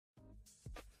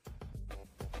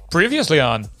Previously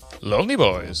on Lonely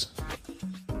Boys.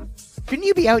 Shouldn't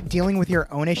you be out dealing with your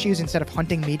own issues instead of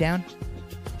hunting me down?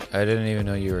 I didn't even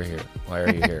know you were here. Why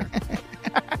are you here?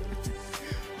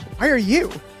 Why are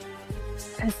you?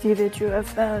 I see that you have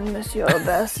found Monsieur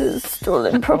Bass's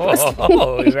stolen property.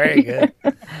 Oh, very good.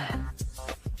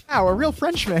 Wow, a real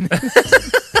Frenchman.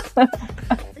 I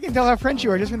can tell how French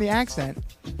you are just from the accent.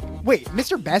 Wait,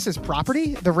 Mr. Bass's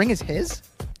property? The ring is his?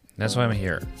 That's why I'm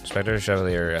here. Inspector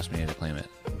Chevalier asked me to claim it.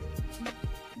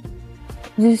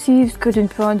 The thieves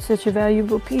couldn't find such a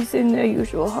valuable piece in their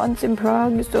usual haunts in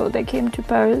Prague, so they came to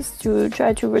Paris to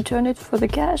try to return it for the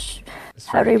cash.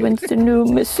 Harry Winston knew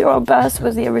Monsieur Bass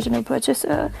was the original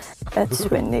purchaser. That's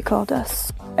when they called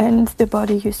us. And the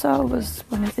body you saw was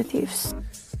one of the thieves.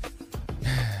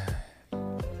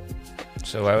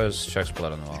 So why was Chuck's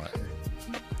blood on the wallet?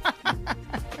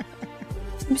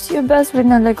 Monsieur Bass would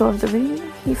not let go of the ring.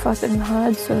 He fought them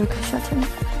hard, so they shot him.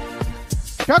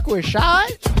 Chuck was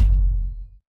shot?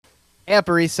 Hey,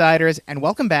 Upper East Siders, and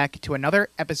welcome back to another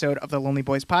episode of the Lonely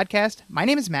Boys podcast. My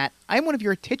name is Matt. I'm one of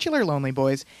your titular Lonely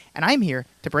Boys, and I'm here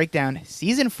to break down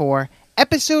Season 4,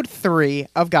 Episode 3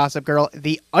 of Gossip Girl,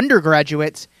 The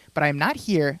Undergraduates, but I'm not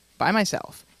here by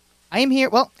myself. I am here,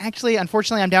 well, actually,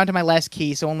 unfortunately, I'm down to my last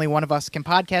key, so only one of us can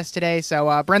podcast today,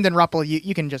 so Brendan Ruppel,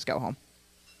 you can just go home.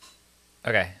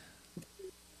 Okay.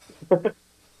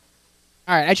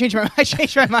 All right, I changed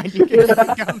my mind. You can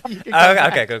come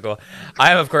Okay, cool.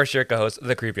 I am, of course, your co-host,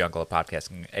 the Creepy Uncle of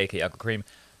Podcasting, a.k.a. Uncle Cream.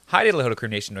 Hi, Diddly Ho to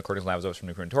Cream Nation, recording live from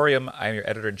New Crematorium. I am your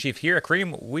editor-in-chief here at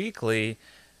Cream Weekly,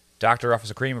 Dr.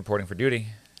 Officer Cream reporting for duty.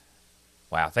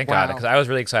 Wow, thank God, because I was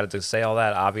really excited to say all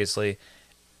that, obviously.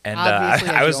 And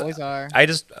Obviously, I was, you always are. I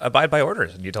just abide by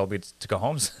orders, and you told me to go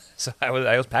home, so I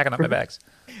was packing up my bags.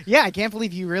 Yeah, I can't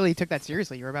believe you really took that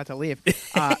seriously. You were about to leave.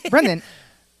 Brendan,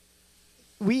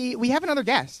 we have another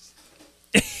guest.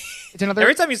 It's another.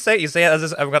 Every time you say it as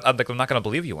this, I'm not going to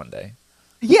believe you one day.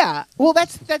 Yeah, well,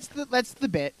 that's the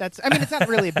bit. I mean, it's not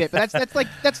really a bit, but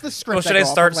that's the script. Well, should I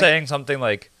start saying something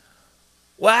like,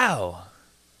 "Wow,"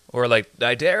 or like,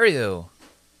 "I dare you"?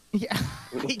 Yeah,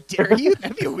 I dare you.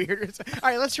 That'd be weird. All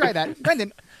right, let's try that.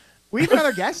 Brendan, we have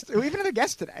another guest. We have another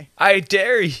guest today. I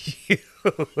dare you.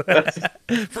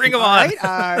 Bring him on.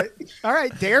 All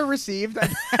right. Dare received.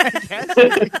 I guess.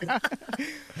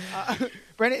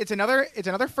 Brendan, it's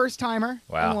another first timer.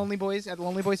 Wow. In Lonely Boys at the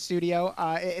Lonely Boys studio.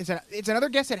 It's another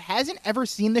guest that hasn't ever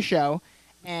seen the show,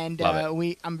 and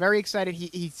I'm very excited.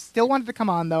 He still wanted to come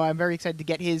on though. I'm very excited to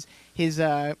get his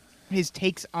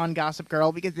takes on Gossip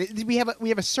Girl, because we have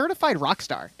a certified rock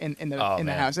star in the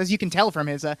house, as you can tell from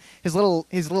his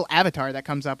little avatar that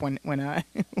comes up when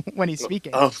when he's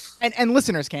speaking. Oh. And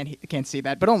listeners can't see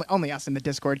that, but only us in the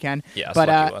Discord can. Yeah,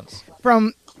 but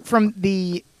from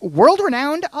the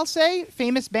world-renowned, I'll say,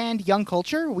 famous band Young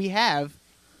Culture, we have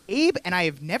Gabe, and I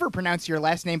have never pronounced your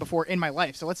last name before in my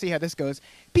life, so let's see how this goes.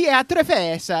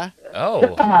 Pietrafesa.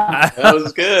 Oh. That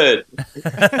was good.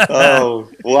 Oh,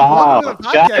 wow.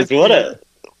 Guys,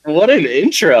 what an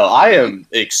intro. I am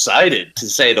excited, to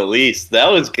say the least. That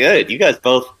was good. You guys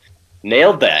both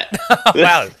nailed that.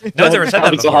 Wow. No one's ever said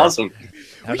that before. That was awesome.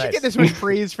 We should get this much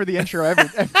praise for the intro every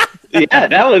Yeah,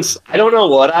 that was, I don't know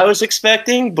what I was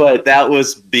expecting, but that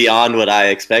was beyond what I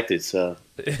expected, so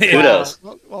kudos.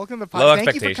 Welcome to the podcast.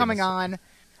 Thank you for coming on.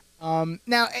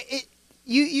 Now,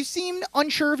 you seemed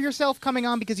unsure of yourself coming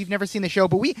on because you've never seen the show,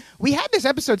 but we had this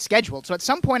episode scheduled, so at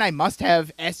some point I must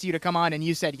have asked you to come on, and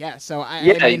you said yes. So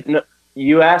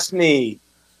you asked me,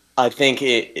 I think,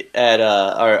 at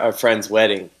our friend's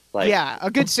wedding. A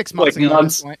good 6 months ago.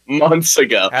 Months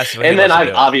ago. And then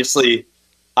I obviously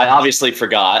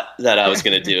forgot that I was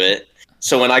going to do it.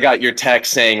 So when I got your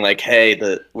text saying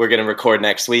hey, we're going to record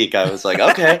next week, I was like,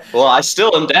 okay, well, I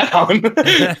still am down.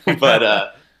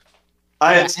 But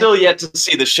I had still yet to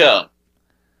see the show.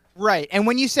 Right. And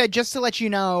when you said, just to let you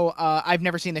know, I've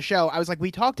never seen the show, I was like,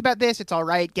 we talked about this. It's all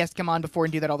right. Guests come on before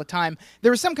and do that all the time. There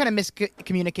was some kind of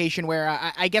miscommunication where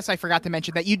I guess I forgot to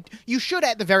mention that you should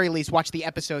at the very least watch the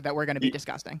episode that we're going to be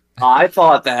discussing. I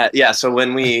thought that, so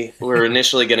when we were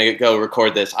initially going to go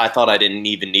record this, I thought I didn't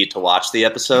even need to watch the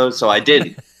episode, so I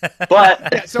didn't.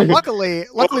 But so luckily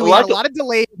we had a lot of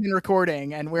delays in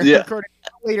recording, and we're recording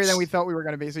later than we thought we were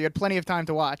going to be, so you had plenty of time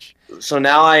to watch. So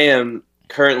now I am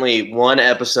currently one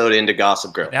episode into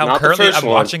Gossip Girl. Now, currently, I'm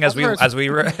watching as we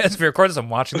record this. I'm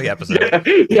watching the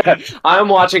episode. Yeah, I'm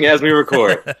watching as we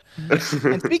record. And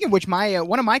speaking of which,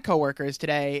 one of my coworkers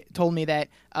today told me that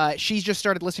she's just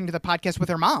started listening to the podcast with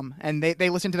her mom, and they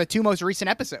listened to the 2 most recent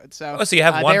episodes. So, so you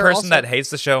have one person that hates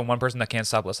the show and one person that can't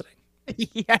stop listening.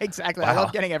 Yeah, exactly. Wow. I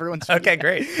love getting everyone's feedback. Okay,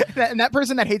 great. And that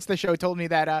person that hates the show told me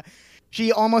that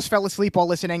She almost fell asleep while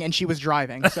listening, and she was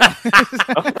driving. So.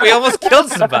 We almost killed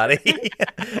somebody.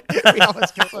 We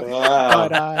almost killed somebody. Wow.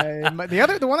 But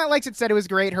the one that likes it said it was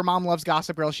great. Her mom loves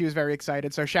Gossip Girl. She was very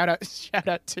excited. So shout out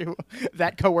to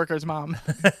that coworker's mom.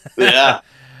 Yeah.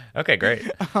 Okay, great.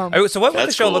 So what would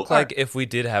the show look like if we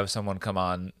did have someone come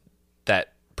on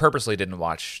that purposely didn't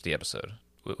watch the episode?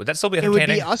 Would that still be entertaining? It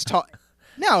would be us talking.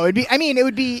 No, it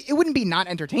wouldn't be not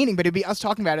entertaining, but it'd be us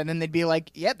talking about it, and then they'd be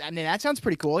like, "Yep, I mean that sounds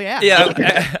pretty cool." Yeah.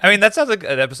 Yeah. I mean that sounds like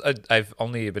an episode. I've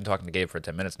only been talking to Gabe for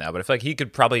 10 minutes now, but I feel like he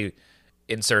could probably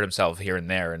insert himself here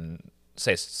and there and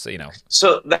say, you know.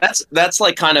 So that's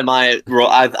like kind of my role.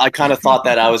 I kind of thought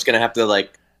that I was gonna have to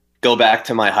like go back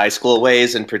to my high school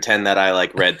ways and pretend that I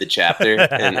like read the chapter.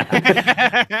 And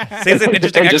seems an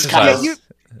interesting exercise.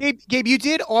 Gabe, you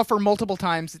did offer multiple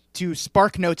times to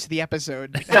spark notes the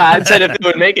episode. Yeah, I said if it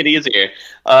would make it easier.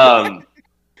 And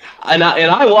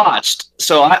I watched.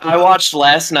 So I watched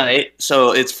last night,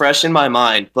 so it's fresh in my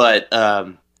mind. But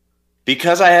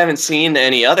because I haven't seen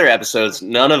any other episodes,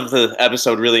 none of the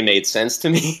episode really made sense to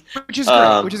me. Which is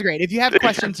great. Which is great. If you have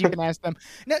questions, you can ask them.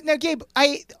 Now, Gabe,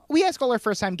 we ask all our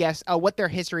first-time guests what their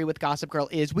history with Gossip Girl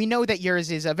is. We know that yours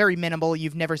is very minimal.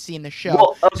 You've never seen the show.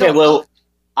 Well, okay,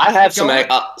 I have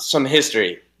some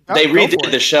history. They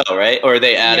redid the show, right? Or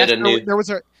they added a new... There was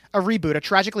a reboot, a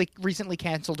tragically recently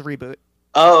canceled reboot.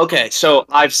 Oh, okay. So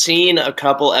I've seen a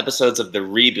couple episodes of the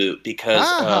reboot because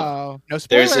no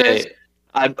spoilers.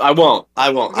 I won't.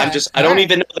 Yeah, I don't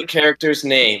even know the character's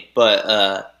name,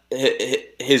 but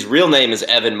his real name is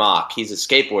Evan Mock. He's a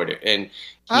skateboarder, and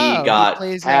he got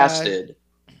casted.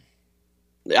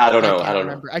 I don't know. I don't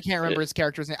remember. I can't remember his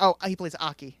character's name. Oh, he plays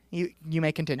Aki. You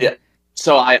may continue. Yeah.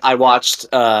 So I watched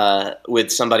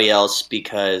with somebody else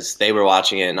because they were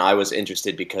watching it, and I was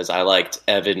interested because I liked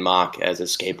Evan Mock as a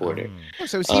skateboarder. Oh,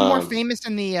 so is he more famous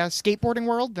in the skateboarding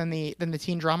world than the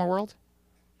teen drama world?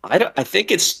 I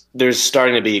think there's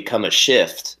starting to become a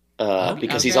shift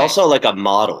because he's also like a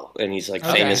model, and he's like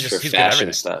famous for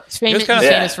fashion stuff. He's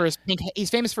famous for his pink.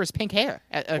 He's famous for his pink hair,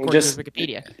 according to his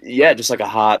Wikipedia. Yeah, just like a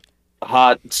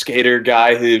hot skater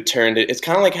guy who turned it. It's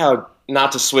kind of like how,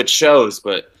 not to switch shows,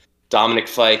 but Dominic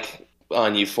Fike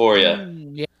on Euphoria.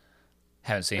 Yeah.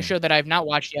 Haven't seen a show that I've not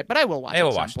watched yet, but I will watch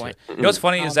at some point. You know what's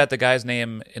funny is that the guy's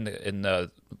name in the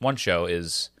one show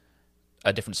is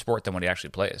a different sport than what he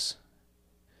actually plays.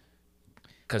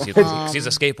 Because he's a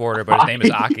skateboarder, but his name is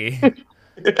Aki.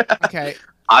 Okay.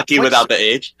 Aki without the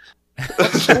age?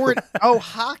 What sport? Oh,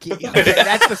 hockey. Okay,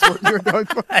 that's the sport you were going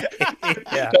for.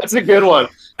 Yeah. That's a good one.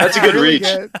 That's a good really reach.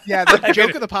 Good. Yeah, the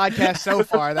joke of the podcast so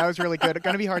far. That was really good. It's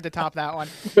going to be hard to top that one.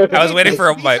 I was waiting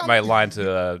for my line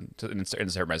to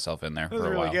insert myself in there for a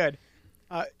really while. Good.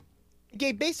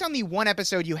 Gabe, based on the one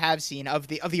episode you have seen of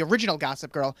the original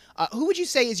Gossip Girl, who would you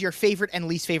say is your favorite and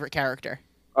least favorite character?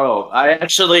 Oh, I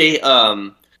actually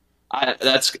I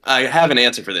have an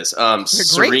answer for this.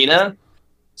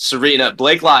 Serena,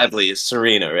 Blake Lively is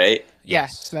Serena, right?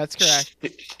 Yes, that's correct.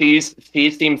 She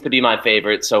seems to be my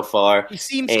favorite so far. He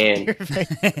seems to be your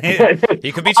favorite.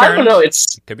 He could be turned. I don't know. It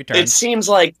could be turned. It seems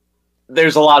like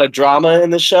there's a lot of drama in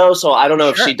the show, so I don't know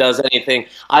if she does anything.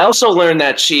 I also learned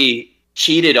that she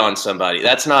cheated on somebody.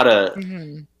 That's not a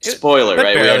spoiler,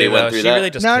 right? We already went through that. Really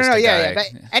just no. Yeah.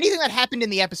 Anything that happened in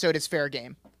the episode is fair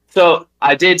game. So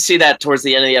I did see that towards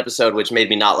the end of the episode, which made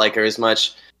me not like her as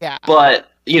much. Yeah. But,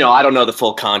 I don't know the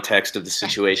full context of the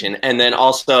situation. And then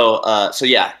also,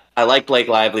 I like Blake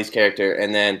Lively's character.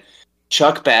 And then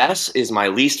Chuck Bass is my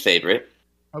least favorite.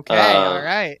 Okay, all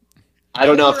right. I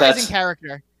don't know if that's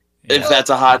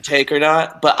a hot take or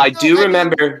not. But I do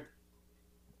remember...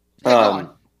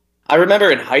 I remember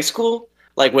in high school,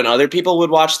 like when other people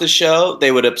would watch the show,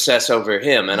 they would obsess over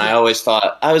him. And I always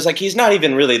thought, I was like, he's not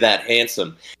even really that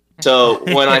handsome. So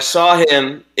when I saw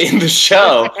him in the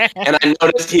show and I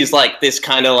noticed he's like this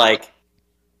kind of like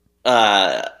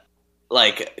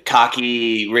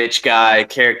cocky rich guy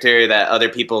character that other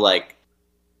people like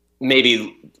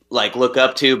maybe like look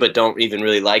up to but don't even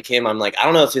really like him, I'm like, I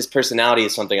don't know if his personality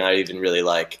is something I even really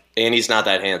like. And he's not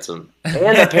that handsome.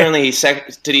 And apparently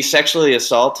did he sexually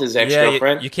assault his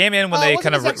ex-girlfriend? You came in when they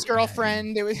kind of...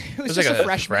 ex-girlfriend. It was just like a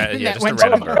freshman. Just a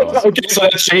random girl. Okay, so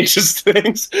that changes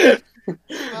things.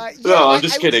 No, I'm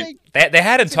just kidding. They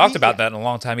hadn't talked about that in a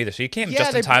long time either, so you came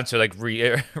just in time to like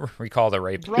recall the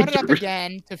rape. Brought it up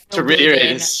again to fill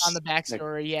in on the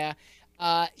backstory, yeah.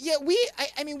 I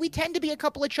mean, we tend to be a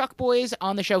couple of Chuck boys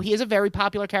on the show. He is a very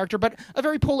popular character, but a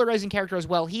very polarizing character as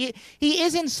well. He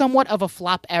is in somewhat of a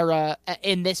flop era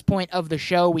in this point of the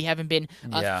show. We haven't been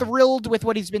thrilled with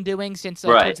what he's been doing since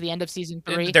towards the end of season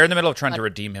 3. They're in the middle of trying to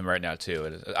redeem him right now,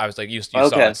 too. I was like, you saw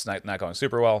it's not going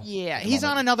super well. Yeah, he's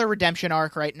on another redemption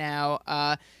arc right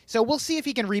now. So we'll see if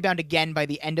he can rebound again by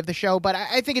the end of the show. But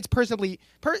I think it's personally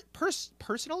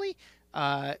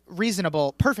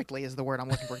reasonable. Perfectly is the word I'm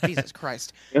looking for. Jesus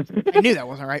Christ. I knew that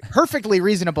wasn't right. Perfectly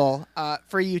reasonable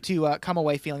for you to come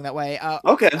away feeling that way.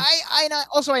 Okay. I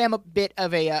am a bit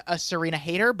of a Serena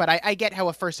hater, but I get how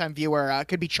a first-time viewer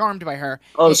could be charmed by her.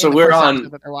 Oh, so we're on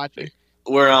that they're watching.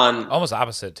 We're on almost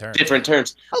opposite terms. Different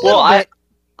terms. But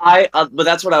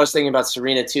that's what I was thinking about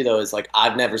Serena too, though, is like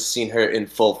I've never seen her in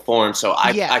full form, so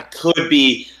I could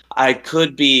be.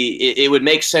 It would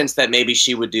make sense that maybe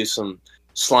she would do some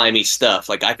slimy stuff.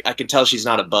 Like I can tell she's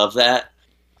not above that.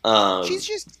 She's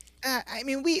just. I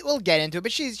mean, we'll get into it,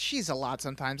 but she's a lot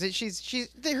sometimes.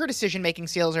 Her decision making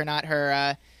skills are not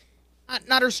her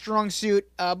not her strong suit.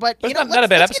 But you know, not a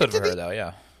bad episode for her though.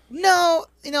 Yeah. No,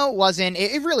 it wasn't.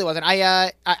 It really wasn't.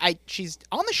 She's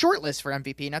on the short list for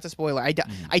MVP. Not to spoil it.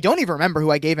 I don't even remember who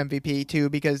I gave MVP to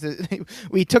because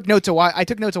we took notes a while. I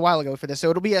took notes a while ago for this, so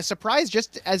it'll be a surprise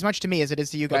just as much to me as it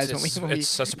is to you guys.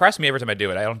 It's a surprise to me every time I do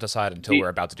it. I don't decide until we're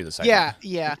about to do the segment.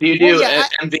 Yeah. Do you do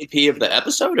MVP of the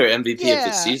episode or MVP of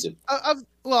the season?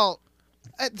 The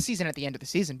season at the end of the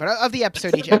season, but of the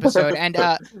episode, each episode, and.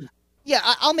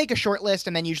 I'll make a short list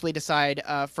and then usually decide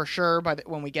for sure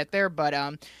when we get there. But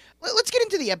let's get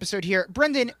into the episode here.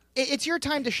 Brendan, it's your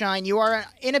time to shine. You are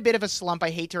in a bit of a slump. I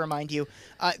hate to remind you.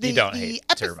 You don't hate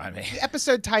to remind me. The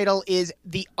episode title is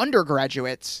The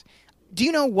Undergraduates. Do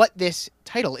you know what this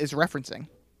title is referencing?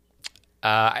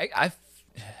 I'm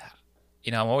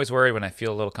always worried when I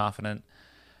feel a little confident.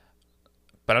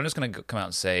 But I'm just going to come out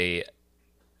and say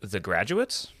The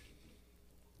Graduates?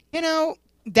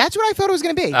 That's what I thought it was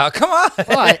going to be. Oh, come on.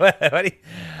 But,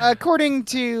 according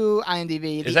to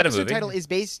IMDb, the episode title is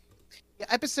based...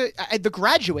 The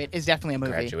Graduate is definitely a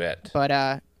movie. Graduate.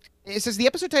 But it says the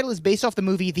episode title is based off the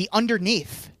movie The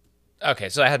Underneath. Okay,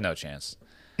 so I had no chance.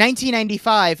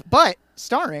 1995, but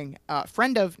starring not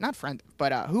friend,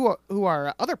 but who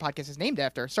our other podcast is named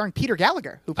after, starring Peter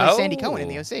Gallagher, who plays Sandy Cohen in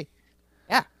the OC.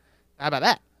 Yeah. How about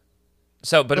that?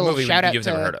 So, but a movie you've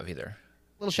never heard of either.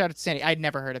 Little shout out to Sandy. I'd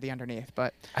never heard of The Underneath,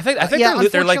 but I think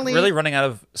they're like really running out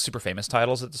of super famous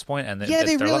titles at this point, and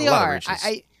they really are.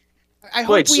 I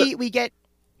hope we get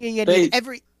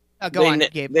every. Go on,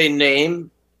 Gabe. They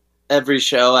name every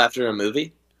show after a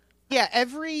movie. Yeah,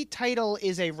 every title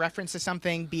is a reference to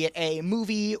something, be it a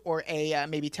movie or a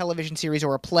maybe television series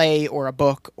or a play or a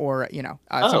book or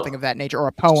something of that nature or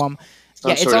a poem.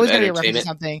 It's always going to be a reference to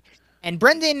something. And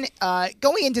Brendan,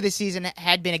 going into this season,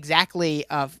 had been exactly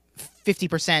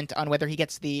 50% on whether he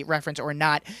gets the reference or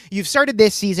not. You've started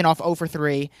this season off 0 for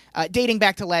 3, dating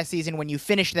back to last season when you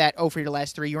finished that 0 for your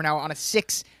last 3. You're now on a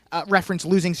 6 reference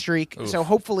losing streak. Oof. So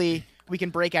hopefully we can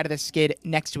break out of this skid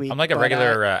next week. I'm like a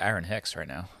regular Aaron Hicks right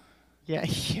now. Yeah,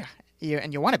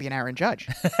 and you want to be an Aaron Judge.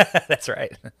 That's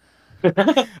right.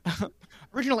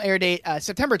 Original air date,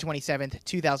 September 27th,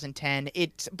 2010.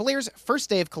 It's Blair's first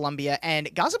day of Columbia, and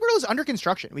Gossip Girl is under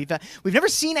construction. We've never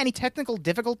seen any technical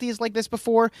difficulties like this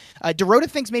before. Dorota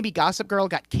thinks maybe Gossip Girl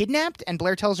got kidnapped, and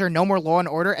Blair tells her no more Law &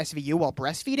 Order SVU while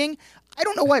breastfeeding. I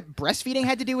don't know what breastfeeding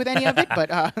had to do with any of it, but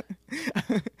I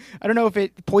don't know if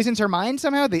it poisons her mind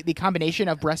somehow, the combination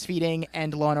of breastfeeding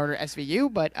and Law & Order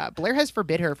SVU, but Blair has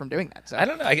forbid her from doing that. So. I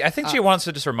don't know. I think she wants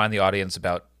to just remind the audience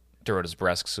about Dorota's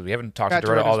breasts, so we haven't talked to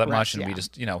Dorota all that much, and we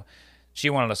just,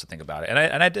 she wanted us to think about it,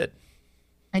 and I did.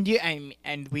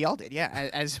 And we all did, yeah,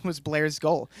 as was Blair's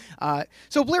goal.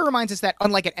 So Blair reminds us that,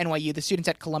 unlike at NYU, the students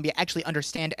at Columbia actually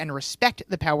understand and respect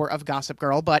the power of Gossip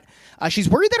Girl, but she's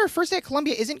worried that her first day at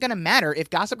Columbia isn't going to matter if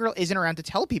Gossip Girl isn't around to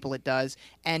tell people it does,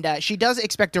 and she does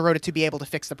expect Dorota to be able to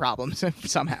fix the problems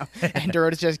somehow, and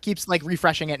Dorota just keeps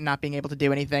refreshing it and not being able to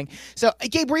do anything. So,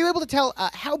 Gabe, were you able to tell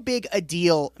how big a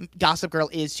deal Gossip Girl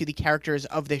is to the characters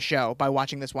of this show by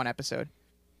watching this one episode?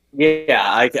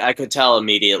 Yeah, I could tell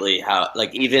immediately how,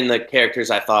 even the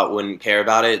characters I thought wouldn't care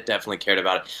about it definitely cared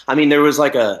about it. I mean, there was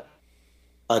a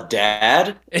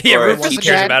dad. Yeah, Rufus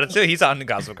cares about it too. He's on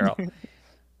Gossip Girl.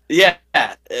 Yeah,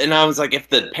 and I was like, if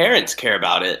the parents care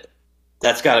about it,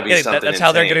 that's got to be something. That's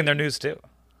how they're getting their news too.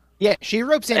 Yeah, she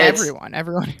ropes in everyone.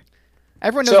 Everyone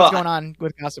knows what's going on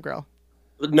with Gossip Girl.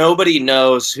 Nobody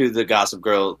knows who the Gossip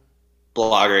Girl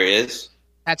blogger is.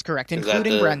 That's correct,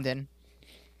 including Brendan.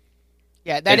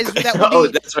 Yeah,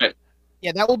 that's right.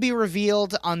 Yeah, that will be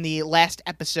revealed on the last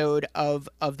episode of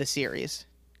the series.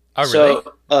 Oh, really?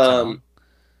 So,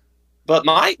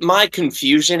 But my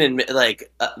confusion and like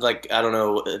I don't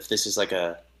know if this is like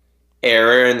a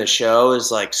error in the show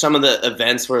is like some of the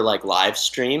events were like live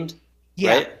streamed,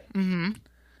 right? Mm-hmm.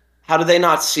 How do they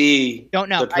not see don't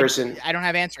know. the person? I don't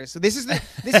have answers. So this is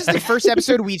the first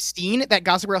episode we've seen that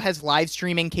Gossip Girl has live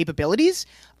streaming capabilities.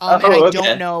 And I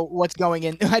don't know what's going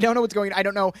in. I don't know what's going. I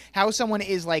don't know how someone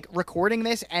is like recording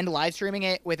this and live streaming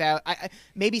it without.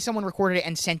 Maybe someone recorded it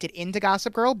and sent it into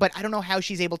Gossip Girl, but I don't know how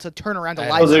she's able to turn around a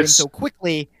live stream so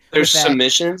quickly. There's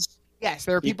submissions. Yes,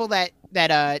 there are people that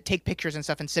take pictures and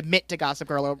stuff and submit to Gossip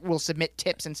Girl, or will submit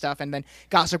tips and stuff, and then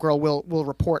Gossip Girl will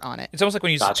report on it. It's almost like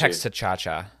when you text to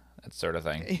Cha-Cha. That sort of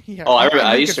thing. Yeah,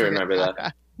 I used to remember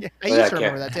that. Yeah, I used to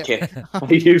remember that too.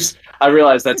 I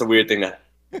realized that's a weird thing that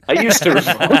I used to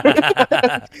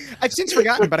remember. I've since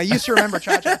forgotten, but I used to remember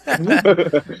Cha-Cha.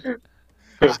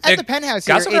 At the penthouse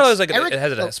here, Gossip Girl is like it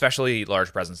has an especially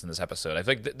large presence in this episode. I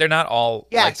feel like they're not all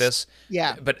like this.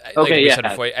 Yeah. But like we said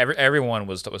before, everyone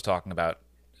was talking about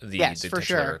the for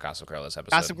sure. Gossip Girl this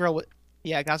episode. Gossip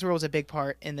Girl was a big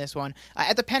part in this one.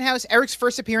 At the penthouse, Eric's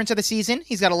first appearance of the season.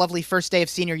 He's got a lovely first day of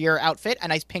senior year outfit, a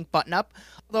nice pink button-up.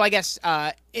 Although I guess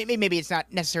maybe it's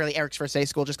not necessarily Eric's first day of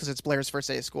school just because it's Blair's first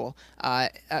day of school.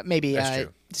 Maybe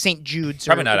St. Jude's.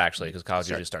 Probably not actually because college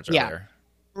usually starts earlier.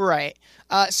 Right.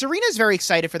 Serena's very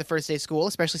excited for the first day of school,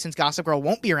 especially since Gossip Girl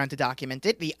won't be around to document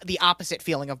it, the opposite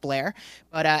feeling of Blair.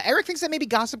 But Eric thinks that maybe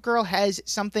Gossip Girl has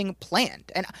something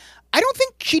planned. And I don't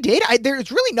think she did.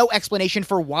 There's really no explanation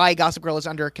for why Gossip Girl is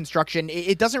under construction.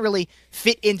 It doesn't really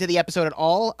fit into the episode at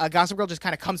all. Gossip Girl just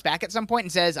kind of comes back at some point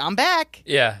and says, I'm back.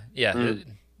 Yeah.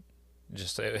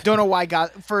 Just don't know why,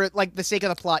 for like the sake of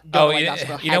the plot, don't know why Gossip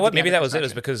Girl you know what? Maybe that was it.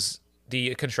 Is because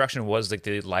the construction was like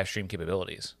the live stream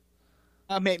capabilities.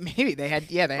 Maybe they had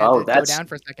to go down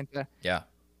for a second. Yeah.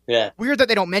 Weird that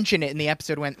they don't mention it in the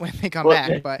episode when they come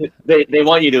back, but they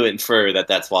want you to infer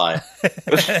that's why.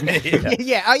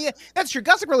 yeah, that's true.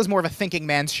 Gossip Girl is more of a thinking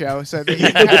man's show, so you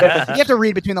have to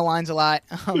read between the lines a lot.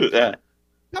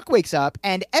 Chuck wakes up,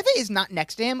 and Eva is not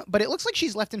next to him, but it looks like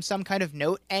she's left him some kind of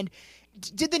note. And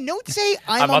did the note say,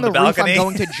 I'm on the roof, I'm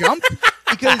going to jump?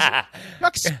 Because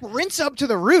Chuck sprints up to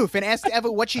the roof and asks Eva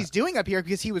what she's doing up here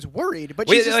because he was worried. But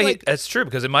she's that's true,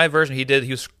 because in my version,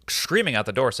 he was screaming out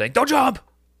the door saying, don't jump!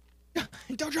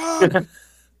 Don't jump!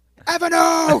 Eva,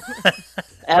 no!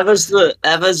 Eva's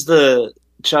the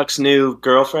Chuck's new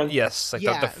girlfriend? Yes, like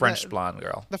the French blonde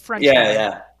girl. The French blonde.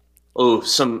 Yeah. Oh,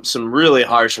 some really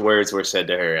harsh words were said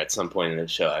to her at some point in the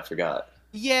show. I forgot.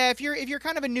 Yeah, if you're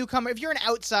kind of a newcomer, if you're an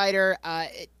outsider,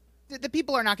 the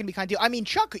people are not going to be kind to you. I mean,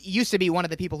 Chuck used to be one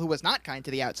of the people who was not kind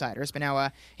to the outsiders, but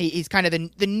now he's kind of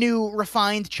the new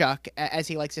refined Chuck, as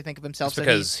he likes to think of himself. Just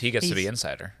because he gets to be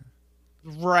insider.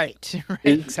 Right.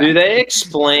 Exactly. Do they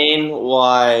explain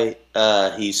why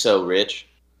he's so rich?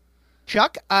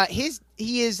 Chuck,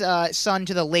 he is son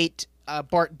to the late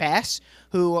Bart Bass,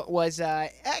 who was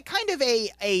kind of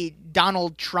a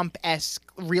Donald Trump-esque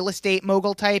real estate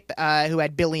mogul type who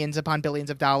had billions upon billions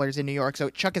of dollars in New York. So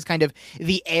Chuck is kind of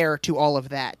the heir to all of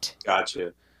that.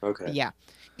 Gotcha. Okay. Yeah.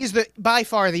 He's by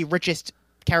far the richest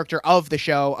character of the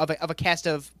show, of a cast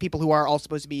of people who are all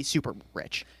supposed to be super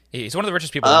rich. He's one of the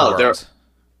richest people in the world.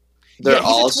 They're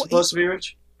all supposed to be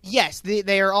rich? Yes,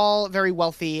 they are all very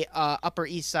wealthy Upper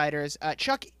East Siders.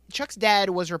 Chuck's dad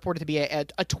was reported to be a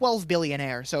 12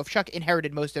 billionaire. So if Chuck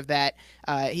inherited most of that,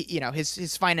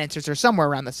 his finances are somewhere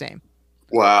around the same.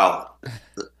 Wow.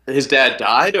 His dad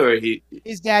died, or he?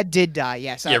 His dad did die.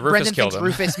 Yes. Rufus Brendan killed thinks him.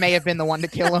 Rufus may have been the one to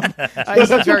kill him. He's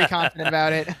very confident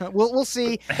about it. We'll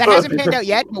see. That hasn't panned out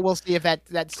yet, but we'll see if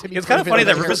that's. It's kind of funny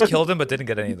that Rufus killed him, but didn't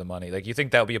get any of the money. Like you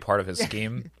think that would be a part of his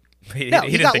scheme? He didn't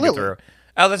think it through.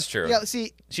 Oh, that's true. Yeah,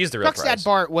 see, she's the real Chuck's dad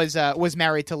Bart was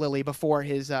married to Lily before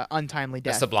his untimely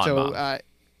death. That's the blonde mom.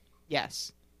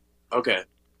 Yes. Okay.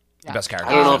 The best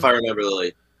character. I don't know if I remember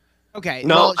Lily. Okay.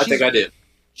 No, I think I did.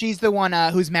 She's the one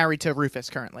who's married to Rufus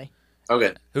currently.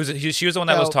 Okay. She was the one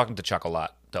that was talking to Chuck a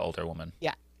lot, the older woman.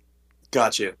 Yeah.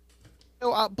 Got you.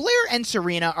 So Blair and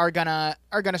Serena are gonna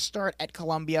start at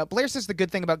Columbia. Blair says the good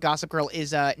thing about Gossip Girl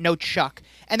is no Chuck,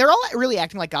 and they're all really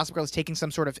acting like Gossip Girl is taking some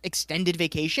sort of extended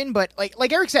vacation. But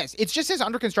like Eric says, it's just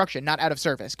under construction, not out of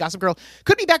service. Gossip Girl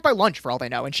could be back by lunch for all they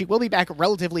know, and she will be back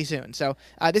relatively soon. So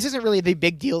this isn't really the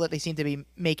big deal that they seem to be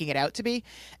making it out to be.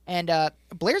 And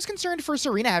Blair's concerned for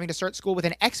Serena having to start school with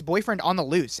an ex-boyfriend on the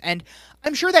loose, and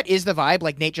I'm sure that is the vibe.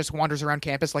 Like Nate just wanders around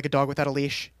campus like a dog without a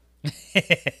leash.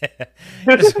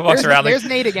 Just walks around. There's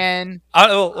Nate again.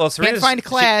 Serena can't find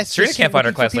class. Serena can't find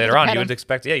her class later on. You'd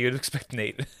expect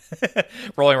Nate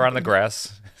rolling around in the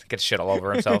grass, Gets shit all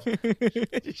over himself.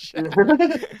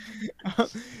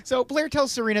 So Blair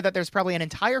tells Serena that there's probably an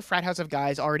entire frat house of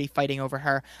guys already fighting over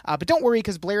her. But don't worry,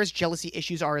 because Blair's jealousy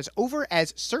issues are as over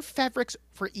as surf fabrics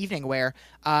for evening wear.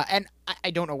 And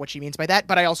I don't know what she means by that,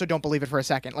 but I also don't believe it for a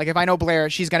second. Like, if I know Blair,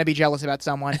 she's going to be jealous about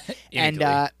someone. And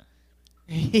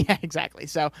yeah, exactly.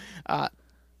 So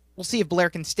we'll see if Blair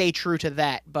can stay true to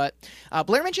that. But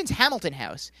Blair mentions Hamilton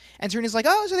House. And Serena's like,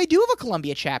 oh, so they do have a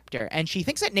Columbia chapter. And she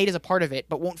thinks that Nate is a part of it,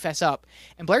 but won't fess up.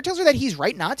 And Blair tells her that he's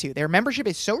right not to. Their membership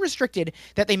is so restricted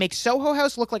that they make Soho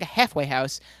House look like a halfway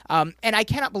house. And I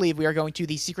cannot believe we are going to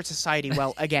the secret society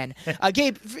well again.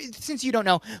 Gabe, since you don't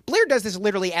know, Blair does this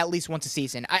literally at least once a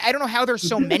season. I don't know how there's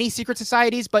so many secret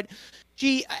societies, but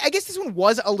I guess this one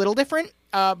was a little different,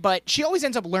 but she always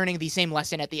ends up learning the same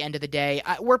lesson at the end of the day.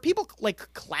 Were people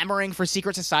like clamoring for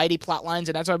secret society plot lines,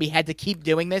 and that's why we had to keep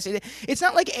doing this? It's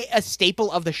not like a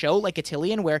staple of the show like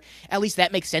Cotillion, where at least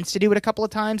that makes sense to do it a couple of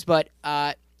times, but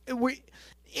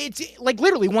it's like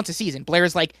literally once a season.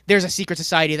 Blair's like, there's a secret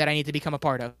society that I need to become a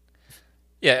part of.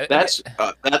 Yeah, that's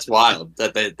wild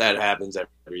that happens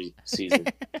every season.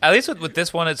 At least with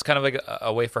this one, it's kind of like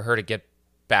a way for her to get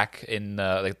back in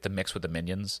like the mix with the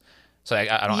minions, so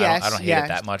I don't hate it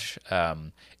that much.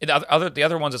 The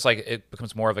other ones, it's like it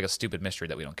becomes more of like a stupid mystery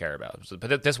that we don't care about.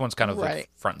 But this one's kind of like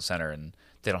front and center, and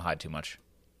they don't hide too much.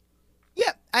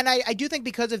 Yeah, and I do think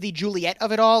because of the Juliet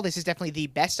of it all, this is definitely the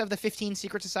best of the 15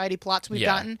 Secret Society plots we've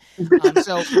gotten.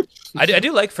 So I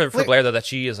do like for Blair though that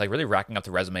she is like really racking up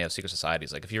the resume of secret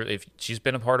societies. Like if she's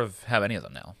been a part of how many of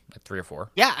them now, like 3 or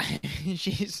 4. Yeah,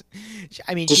 she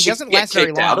doesn't last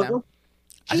very long now.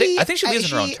 I think she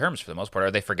leaves on her own terms for the most part,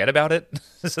 or they forget about it,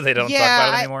 so they don't talk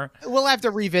about it anymore. We'll have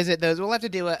to revisit those. We'll have to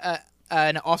do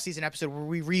an off-season episode where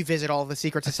we revisit all the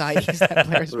secret societies that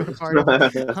Blair's been a part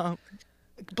of.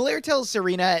 Blair tells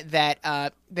Serena that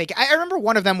I remember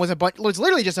one of them was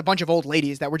literally just a bunch of old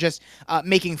ladies that were just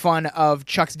making fun of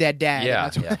Chuck's dead dad. Yeah,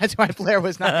 that's why Blair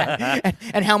was not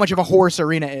and how much of a whore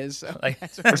Serena is. So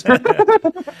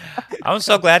I'm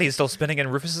so glad he's still spinning in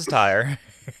Rufus's tire.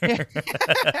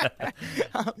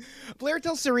 Blair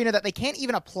tells Serena that they can't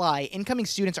even apply. Incoming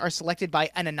students are selected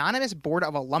by an anonymous board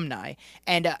of alumni,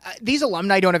 and these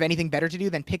alumni don't have anything better to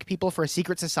do than pick people for a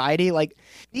secret society. Like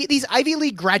these Ivy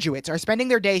League graduates are spending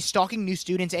their day stalking new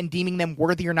students and deeming them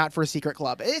worthy or not for a secret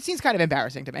club. It seems kind of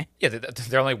embarrassing to me. Yeah,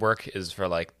 their only work is for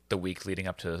like the week leading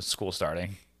up to school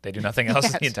starting. They do nothing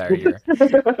else the entire year.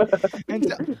 And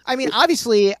so, I mean,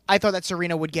 obviously, I thought that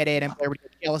Serena would get in and Blair would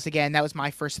get jealous again. That was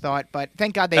my first thought, but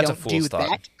thank God they don't do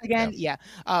that again. Yeah.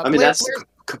 I mean, that's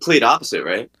complete opposite,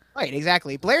 right? Right,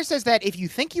 exactly. Blair says that if you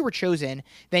think you were chosen,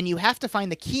 then you have to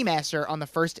find the keymaster on the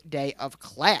first day of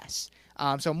class.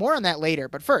 So more on that later.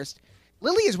 But first,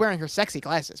 Lily is wearing her sexy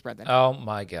glasses, Brendan. Oh,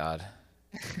 my God.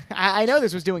 I know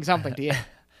this was doing something to you.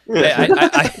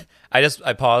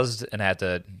 I paused and had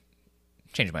to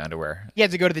change my underwear. You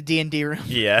had to go to the D&D room.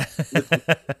 Yeah.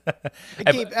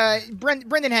 Gabe,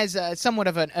 Brendan has somewhat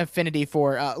of an affinity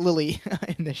for Lily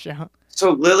in this show.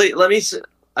 So Lily,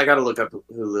 I got to look up who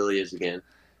Lily is again,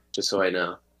 just so I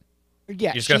know. Yeah,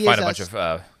 you're just going to find a bunch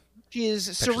of she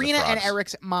is Serena and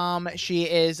Eric's mom. She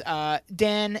is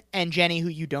Dan and Jenny, who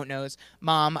you don't know's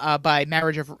mom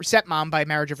stepmom by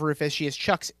marriage of Rufus. She is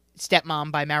Chuck's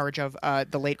stepmom by marriage of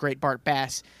the late great Bart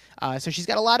Bass. So she's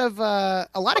got a lot of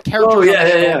characters. Oh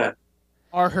yeah.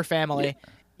 Are her family?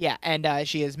 Yeah, and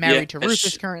she is married to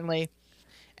Rufus currently.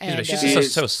 And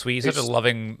she's so sweet, such a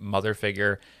loving mother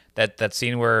figure. That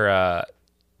scene where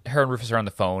her and Rufus are on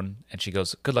the phone, and she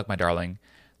goes, "Good luck, my darling."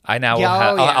 I'll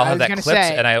have that clipped,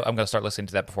 and I'm going to start listening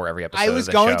to that before every episode. I was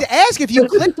going to ask if you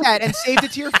clipped that and saved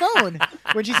it to your phone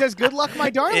when she says, "Good luck, my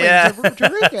darling,"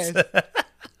 to Rufus.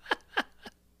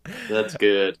 That's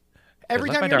good. Every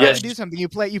time you're going to do something, you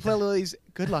play Lily's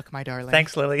 "Good luck, my darling."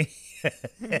 Thanks, Lily.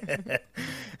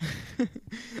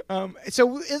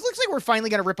 So it looks like we're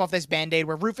finally going to rip off this Band-Aid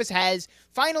where Rufus has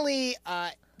finally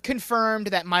confirmed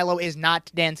that Milo is not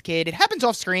Dan's kid. It happens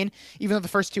off screen, even though the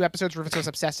first 2 episodes Rufus was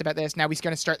obsessed about this. Now he's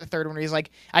going to start the third one where he's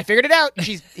like, I figured it out.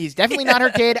 He's definitely not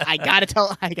her kid. I gotta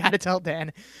tell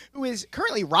Dan, who is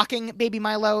currently rocking baby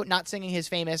Milo, not singing his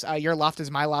famous Your Loft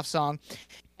is My Loft song.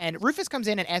 And Rufus comes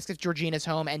in and asks if Georgina's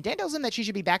home, and Dan tells him that she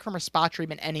should be back from her spa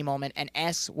treatment any moment and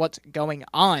asks what's going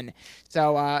on.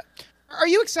 So, are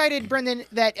you excited, Brendan,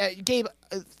 that Gabe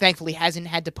thankfully hasn't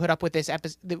had to put up with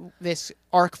this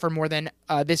arc for more than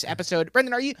this episode?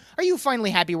 Brendan, are you finally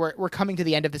happy we're coming to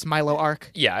the end of this Milo arc?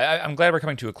 Yeah, I'm glad we're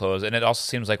coming to a close, and it also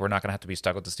seems like we're not going to have to be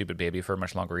stuck with the stupid baby for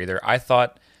much longer either. I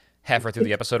thought halfway through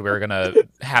the episode we were going to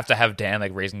have Dan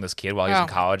like raising this kid while he's in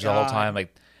college the whole time,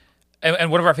 like.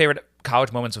 And one of our favorite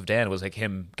college moments of Dan was like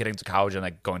him getting to college and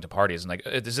like going to parties and like,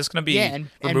 is this going to be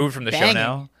removed from the banging. show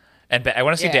now? And I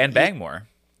want to see Dan bang more.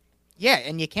 Yeah,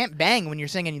 and you can't bang when you're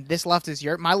singing "This Loft is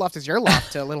my loft is your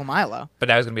loft" to Little Milo. But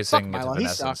now he's gonna be singing it Milo, to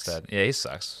Vanessa instead. Yeah, he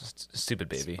sucks. Stupid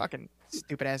baby. Fucking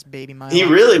stupid ass baby Milo. He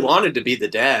really wanted to be the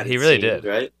dad. He really did,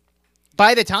 right?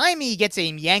 By the time he gets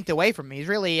him yanked away from me, he's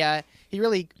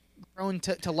really grown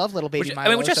to love little baby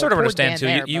Milo. Which I sort of understand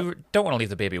too. You don't want to leave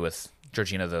the baby with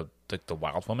Georgina, the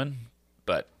wild woman,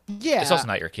 but it's also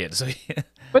not your kid. So.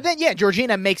 But then,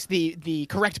 Georgina makes the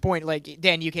correct point. Like,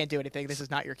 Dan, you can't do anything. This is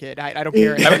not your kid. I don't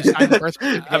care.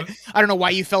 I don't know why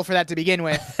you fell for that to begin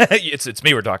with. It's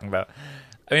me we're talking about.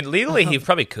 I mean, legally, he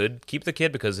probably could keep the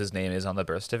kid because his name is on the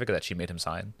birth certificate that she made him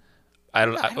sign. We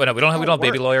don't have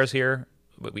baby lawyers here.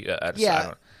 But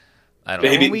I don't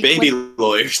know. Baby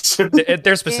lawyers.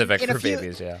 They're specific for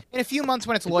babies, In a few months,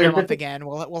 when it's lawyer month again,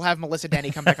 we'll have Melissa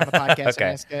Denny come back on the podcast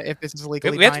and ask if this is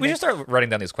legally binding. We should start writing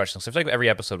down these questions. So I feel like every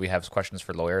episode we have questions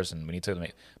for lawyers, and we need to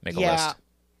make a list.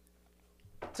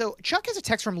 So Chuck has a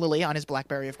text from Lily on his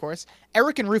BlackBerry, of course.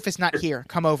 Eric and Rufus not here.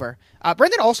 Come over.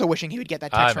 Brendan also wishing he would get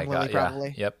that text from Lily,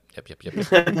 probably. Yep.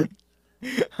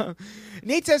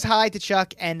 Nate says hi to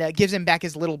Chuck and gives him back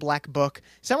his little black book.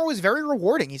 Summer was very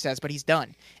rewarding, he says, but he's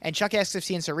done. And Chuck asks if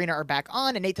he and Serena are back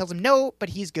on, and Nate tells him no, but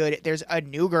he's good. There's a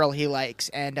new girl he likes.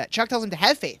 And Chuck tells him to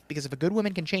have faith, because if a good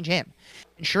woman can change him,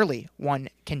 and surely one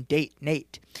can date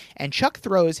Nate. And Chuck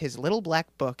throws his little black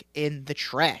book in the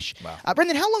trash. Wow.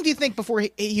 Brendan, how long do you think before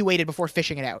he waited before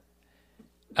fishing it out?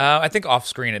 I think off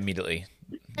screen immediately.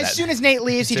 As soon as Nate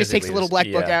leaves, he just takes the little black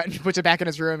book out and puts it back in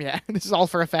his room. Yeah, this is all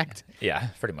for effect. Yeah,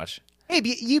 pretty much. Hey,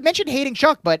 you mentioned hating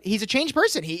Chuck, but he's a changed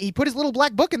person. He put his little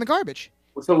black book in the garbage.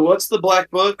 So what's the black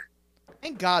book?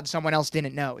 Thank God someone else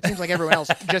didn't know. It seems like everyone else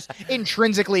just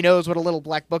intrinsically knows what a little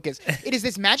black book is. It is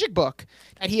this magic book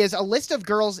that he has a list of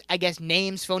girls, I guess,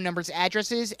 names, phone numbers,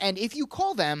 addresses, and if you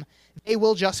call them, they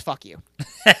will just fuck you.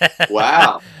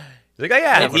 Wow. He's like, oh,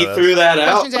 yeah. And he threw that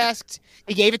out. Questions asked.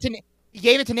 He gave it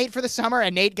to Nate for the summer,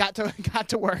 and Nate got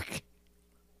to work.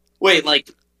 Wait,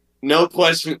 like, no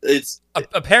question. It's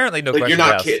apparently no question. You're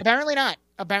not kidding.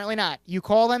 Apparently not. You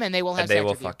call them, and they will have sex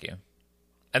with you. Fuck you.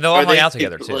 And they'll all hang out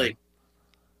together too.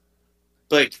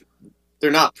 Like they're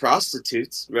not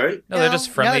prostitutes, right? No, they're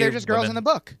just friendly. No, they're just girls women. in the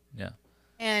book. Yeah.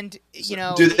 And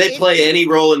do they play any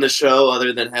role in the show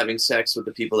other than having sex with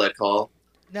the people that call?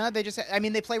 No, they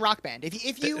play Rock Band.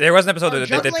 If you there was an episode that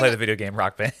they did play the video game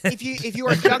Rock Band. if you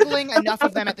are juggling enough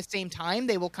of them at the same time,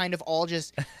 they will kind of all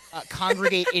just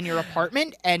congregate in your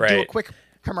apartment and do a quick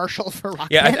commercial for Rock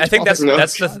Band. Yeah, I think that's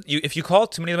if you call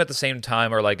too many of them at the same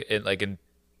time or in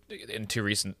too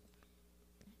recent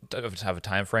have a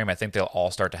time frame, I think they'll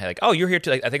all start to oh, you're here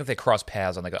too. Like, I think if they cross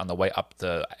paths on the way up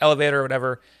the elevator or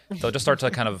whatever, they'll just start to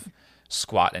kind of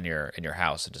squat in your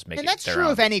house and just make it. And that's true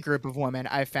of any group of women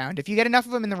I've found. If you get enough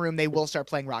of them in the room, they will start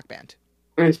playing Rock Band.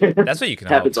 That's what you can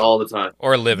happens all the time.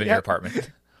 Or live in your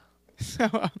apartment. So,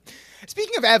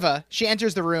 speaking of Eva, she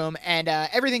enters the room and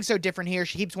everything's so different here.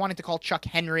 She keeps wanting to call Chuck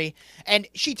Henry, and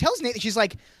she tells Nate, she's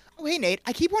like, "Oh, hey Nate,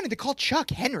 I keep wanting to call Chuck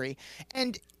Henry,"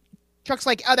 and Chuck's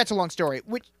like, "Oh, that's a long story."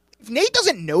 Which, if Nate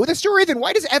doesn't know the story, then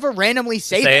why does Eva randomly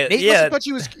say that? Nate must have thought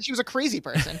she was a crazy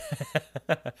person.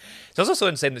 It's also so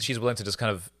insane that she's willing to just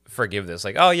kind of forgive this.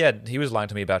 Like, oh yeah, he was lying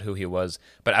to me about who he was,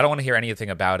 but I don't want to hear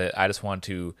anything about it. I just want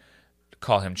to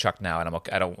call him Chuck now, and I'm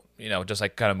okay. I don't, just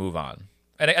like kind of move on.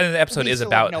 And the episode is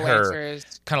about her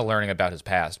kind of learning about his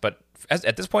past. But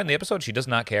at this point in the episode, she does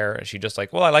not care. She just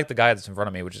like, well, I like the guy that's in front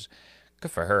of me, which is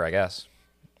good for her, I guess.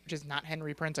 Which is not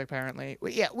Henry Prince, apparently.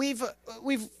 Yeah, we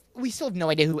still have no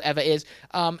idea who Eva is.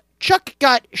 Chuck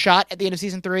got shot at the end of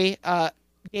season 3.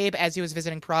 Gabe, as he was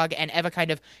visiting Prague, and Eva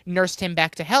kind of nursed him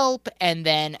back to health, and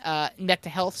then back to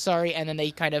health. And then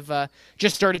they kind of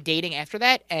just started dating after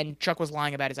that. And Chuck was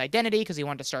lying about his identity because he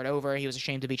wanted to start over. He was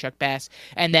ashamed to be Chuck Bass.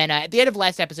 And then at the end of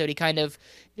last episode, he kind of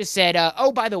just said,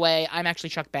 "Oh, by the way, I'm actually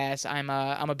Chuck Bass. I'm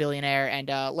a billionaire, and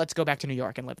let's go back to New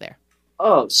York and live there."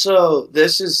 Oh, so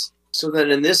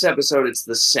then in this episode, it's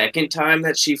the second time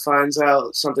that she finds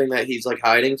out something that he's like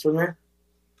hiding from her.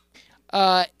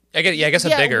 I guess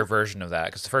a bigger version of that,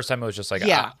 because the first time it was just like,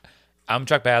 I'm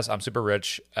Chuck Bass, I'm super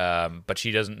rich, but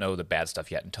she doesn't know the bad stuff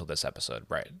yet until this episode,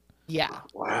 right? Yeah.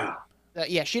 Wow.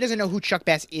 She doesn't know who Chuck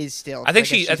Bass is still. I think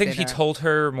he told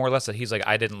her more or less that he's like,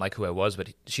 I didn't like who I was,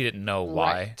 but she didn't know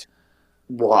why. Right.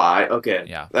 Why? Okay.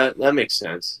 Yeah. That makes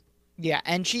sense. Yeah,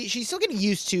 and she's still getting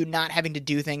used to not having to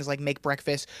do things like make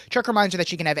breakfast. Chuck reminds her that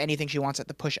she can have anything she wants at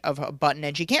the push of a button,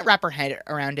 and she can't wrap her head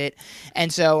around it.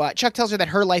 And so Chuck tells her that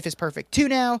her life is perfect too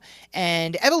now,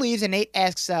 and Eva leaves, and Nate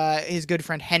asks his good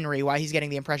friend Henry why he's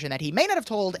getting the impression that he may not have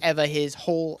told Eva his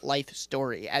whole life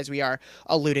story, as we are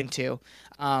alluding to.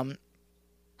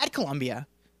 At Columbia,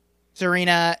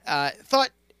 Serena thought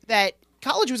that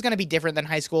college was going to be different than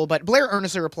high school, but Blair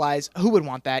earnestly replies, who would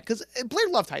want that? Because Blair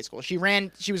loved high school. She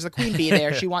was the queen bee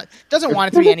there. She doesn't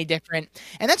want it to be any different.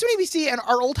 And that's when we see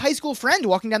our old high school friend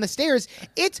walking down the stairs.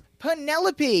 It's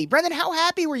Penelope. Brendan, how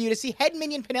happy were you to see head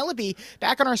minion Penelope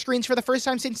back on our screens for the first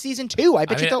time since season 2? I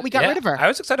bet you thought we got rid of her. I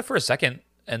was excited for a second,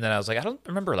 and then I was like, I don't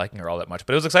remember liking her all that much,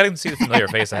 but it was exciting to see the familiar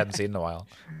face I hadn't seen in a while.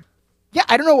 Yeah,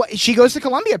 I don't know. She goes to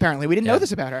Columbia, apparently. We didn't know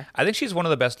this about her. I think she's one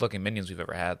of the best-looking minions we've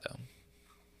ever had, though.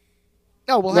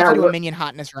 Oh, we'll have to do a minion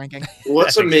hotness ranking.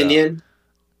 What's a minion?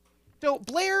 So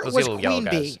Blair was queen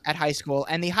bee at high school,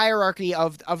 and the hierarchy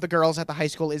of the girls at the high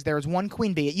school is there was one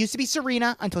queen bee. It used to be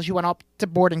Serena until she went up to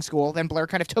boarding school. Then Blair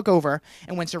kind of took over,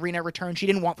 and when Serena returned, she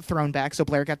didn't want the throne back, so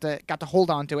Blair got to hold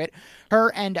on to it.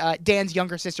 Her and Dan's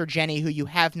younger sister Jenny, who you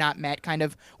have not met, kind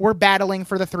of were battling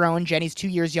for the throne. Jenny's 2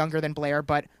 years younger than Blair,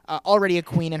 but already a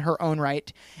queen in her own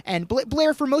right. And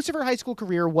Blair, for most of her high school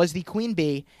career, was the queen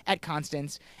bee at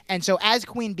Constance. And so as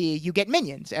queen bee, you get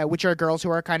minions, which are girls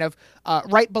who are kind of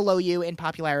right below you in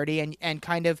popularity and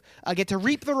kind of get to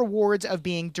reap the rewards of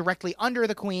being directly under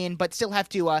the queen, but still have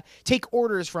to take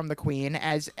orders from the queen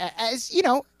as you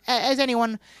know, as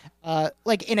anyone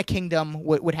like in a kingdom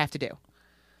would have to do.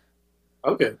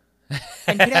 Okay.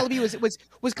 And Penelope was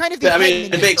kind of the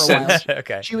it makes sense.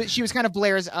 Okay. She was kind of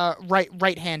Blair's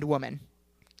right hand woman.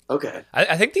 Okay.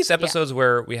 I think these episodes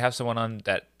where we have someone on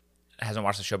that hasn't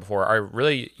watched the show before are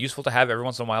really useful to have every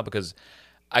once in a while, because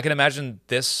I can imagine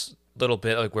this little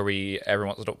bit like where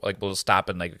we'll stop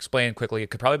and like explain quickly. It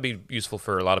could probably be useful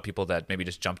for a lot of people that maybe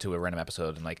just jump to a random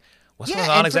episode and like what's going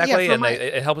on exactly,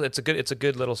 it helps. It's a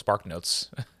good little spark notes.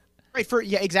 Right,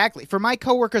 exactly. For my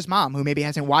coworker's mom, who maybe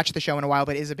hasn't watched the show in a while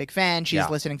but is a big fan, she's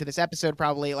listening to this episode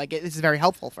probably. Like, this is very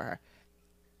helpful for her.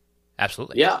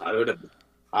 Absolutely. Yeah,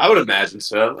 I would imagine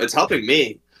so. It's helping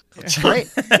me. Great.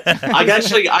 I got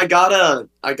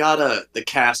the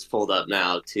cast pulled up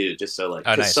now too, just so like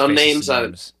nice. Some names.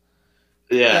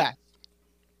 Yeah.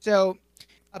 So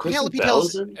Penelope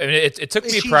tells. I mean, it took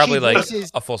me probably like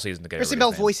a full season to get. Kristen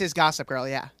Bell voices Gossip Girl.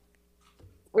 Yeah.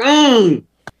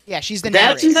 Yeah, she's the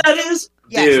That's narrator. who that is?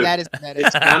 Yes, Dude, that is.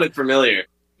 it sounded familiar.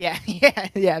 Yeah,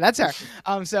 that's her.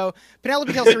 So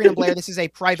Penelope tells Serena Blair this is a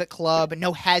private club,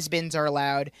 no has-beens are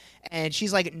allowed, and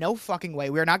she's like, no fucking way.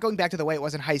 We're not going back to the way it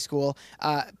was in high school.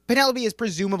 Penelope is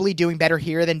presumably doing better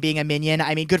here than being a minion.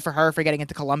 I mean, good for her for getting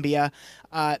into Columbia.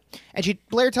 And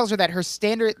Blair tells her that her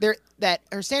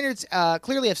standards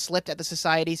clearly have slipped at the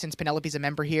society since Penelope's a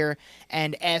member here,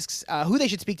 and asks who they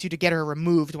should speak to get her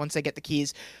removed once they get the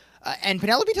keys. And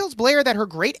Penelope tells Blair that her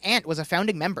great aunt was a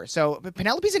founding member, so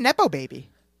Penelope's a nepo baby.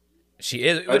 She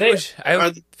is.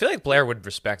 I feel like Blair would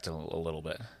respect a little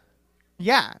bit.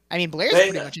 Yeah, I mean Blair's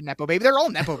pretty much a nepo baby. They're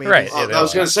all nepo babies, right? Yeah, I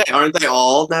was going to say, aren't they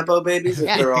all nepo babies?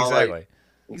 Yeah, they're all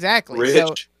exactly. Rich.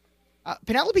 So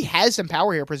Penelope has some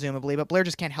power here, presumably, but Blair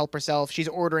just can't help herself. She's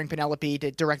ordering Penelope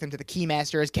to direct them to the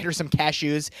Keymasters, get her some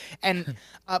cashews, and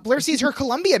Blair sees her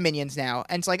Columbia minions now,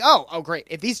 and it's like, oh, great.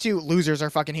 If these two losers are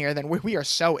fucking here, then we are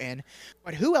so in.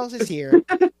 But who else is here?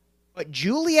 But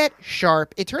Juliet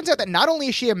Sharp. It turns out that not only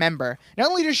is she a member, not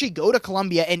only does she go to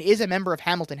Columbia and is a member of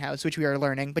Hamilton House, which we are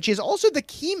learning, but she is also the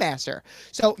Keymaster.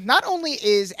 So not only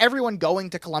is everyone going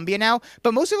to Columbia now,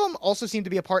 but most of them also seem to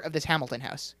be a part of this Hamilton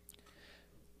House.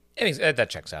 I mean, that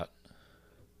checks out.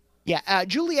 Yeah,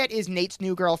 Juliet is Nate's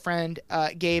new girlfriend,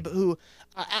 Gabe, who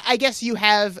I guess you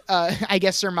have,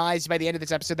 surmised by the end of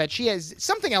this episode that she has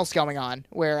something else going on,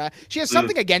 where she has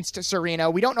something against Serena.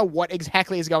 We don't know what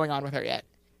exactly is going on with her yet.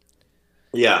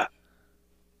 Yeah.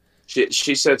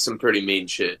 She said some pretty mean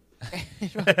shit.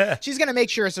 She's going to make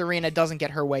sure Serena doesn't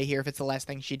get her way here if it's the last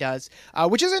thing she does,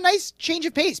 which is a nice change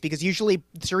of pace because usually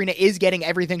Serena is getting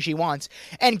everything she wants.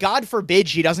 And God forbid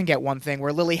she doesn't get one thing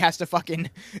where Lily has to fucking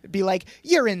be like,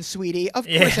 you're in, sweetie. Of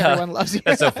course everyone loves you.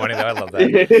 That's so funny, though. I love that.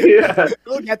 Yeah.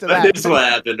 We'll get to that. That's what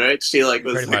happened, right? She was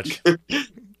pretty much.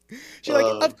 She's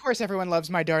like, of course everyone loves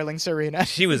my darling Serena.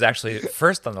 She was actually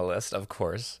first on the list, of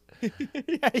course. Yeah,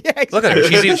 exactly. Look at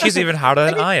her. She's even hotter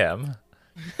than I am.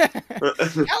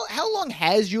 How long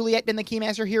has Juliet been the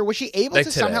Keymaster here? Was she able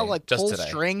to somehow pull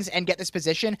strings and get this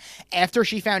position after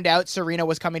she found out Serena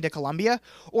was coming to Columbia?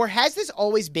 Or has this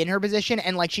always been her position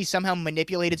and she somehow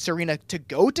manipulated Serena to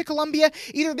go to Columbia?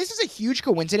 Either this is a huge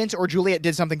coincidence or Juliet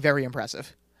did something very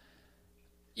impressive.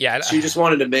 Yeah, she just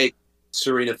wanted to make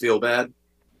Serena feel bad?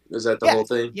 Is that the whole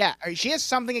thing? Yeah, she has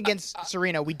something against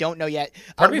Serena. We don't know yet.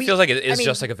 Part of me feels like it is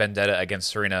just like a vendetta against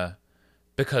Serena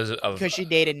because she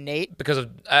dated Nate. Because of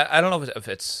I don't know if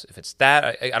it's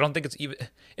that. I don't think it's even,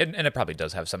 and it probably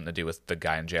does have something to do with the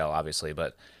guy in jail, obviously.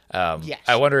 But yes.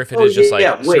 I wonder if it is just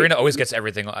Serena always gets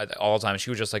everything all the time. She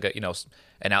was just like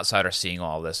an outsider seeing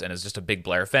all this and is just a big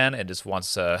Blair fan and just wants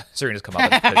Serena to come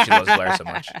up because she loves Blair so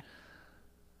much.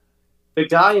 The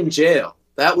guy in jail.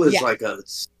 That was like a.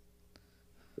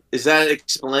 Is that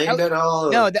explained at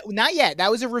all? No, not yet. That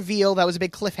was a reveal. That was a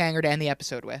big cliffhanger to end the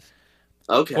episode with.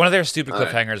 Okay. One of their stupid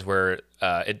cliffhangers where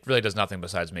it really does nothing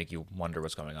besides make you wonder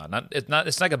what's going on.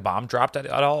 It's like a bomb dropped at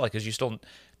all. Like, because you still.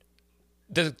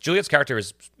 Juliet's character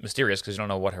is mysterious because you don't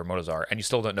know what her motives are, and you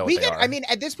still don't know what they are. I mean,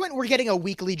 at this point, we're getting a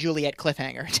weekly Juliet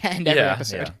cliffhanger to end every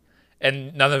episode. Yeah.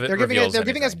 And none of it they're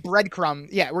giving us breadcrums.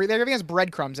 Yeah, they're giving us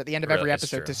breadcrumbs at the end of every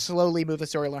episode to slowly move the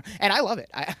story along, and I love it.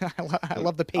 I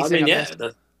love the pacing. I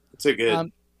mean, that's a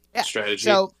good strategy.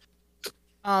 So,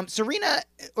 Serena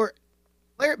or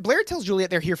Blair tells Juliet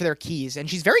they're here for their keys, and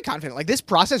she's very confident. Like, this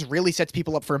process really sets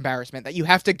people up for embarrassment, that you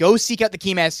have to go seek out the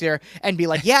keymaster and be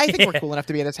like, yeah, I think we're cool enough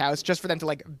to be in this house, just for them to,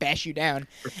 like, bash you down.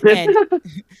 And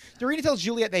Serena tells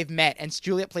Juliet they've met, and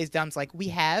Juliet plays dumb, like, we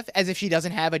have, as if she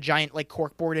doesn't have a giant, like,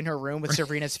 corkboard in her room with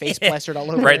Serena's face plastered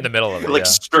all over right it. in the middle of it, like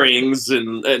strings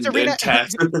and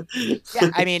tats.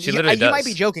 Yeah, I mean, you might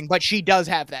be joking, but she does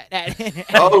have that.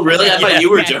 Oh, really? I thought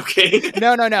you were joking.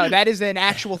 No. That is an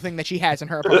actual thing that she has in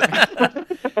her apartment.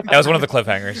 That was one of the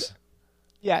cliffhangers.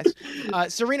 Yes.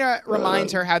 Serena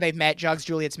reminds her how they've met, jogs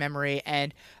Juliet's memory,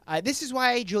 and this is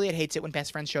why Juliet hates it when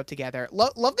best friends show up together.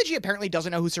 Love that she apparently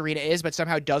doesn't know who Serena is, but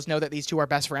somehow does know that these two are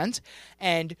best friends.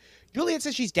 And Juliet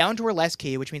says she's down to her last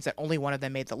key, which means that only one of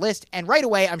them made the list. And right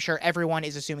away, I'm sure everyone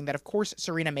is assuming that, of course,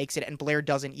 Serena makes it and Blair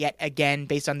doesn't yet again,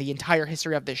 based on the entire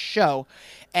history of this show.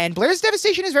 And Blair's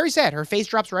devastation is very sad. Her face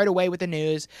drops right away with the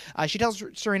news. She tells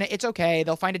Serena it's okay.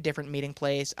 They'll find a different meeting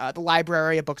place, the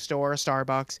library, a bookstore, a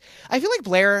Starbucks. I feel like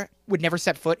Blair would never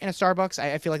set foot in a Starbucks.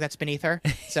 I feel like that's beneath her.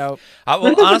 So,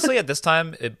 well, honestly, at this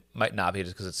time, it might not be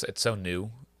just because it's so new,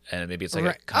 and maybe it's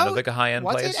like kind of like a high end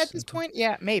place. Was it at this point?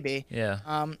 Yeah, maybe.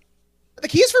 Yeah. The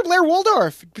key is for Blair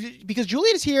Waldorf, because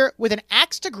Juliet is here with an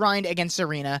axe to grind against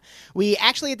Serena. We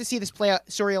actually get to see this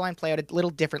storyline play out a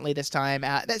little differently this time,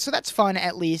 so that's fun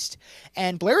at least.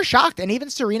 And Blair is shocked, and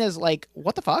even Serena's like,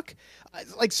 what the fuck?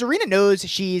 Serena knows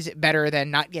she's better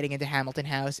than not getting into Hamilton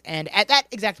House, and at that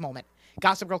exact moment,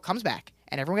 Gossip Girl comes back,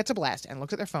 and everyone gets a blast and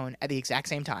looks at their phone at the exact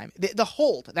same time. The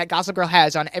hold that Gossip Girl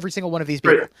has on every single one of these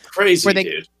people. Crazy,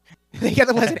 dude. They get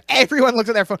the blast, and everyone looks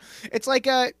at their phone. It's like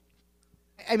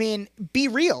I mean, Be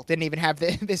Real didn't even have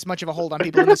this much of a hold on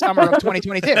people in the summer of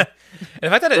 2022. And the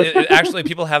fact that it actually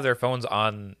people have their phones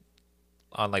on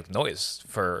like noise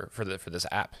for this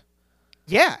app.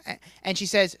 Yeah, and she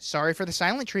says, sorry for the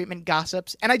silent treatment,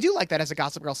 gossips. And I do like that as a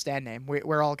Gossip Girl stand name.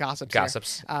 We're all gossips.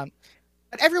 Gossips. But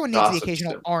everyone needs the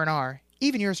occasional R&R.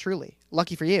 Even yours truly.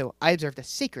 Lucky for you, I observed a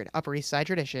sacred Upper East Side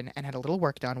tradition and had a little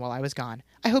work done while I was gone.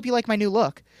 I hope you like my new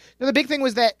look. Now, the big thing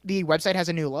was that the website has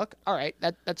a new look. All right,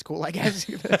 that's cool, I guess.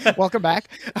 Welcome back.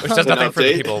 Which does nothing for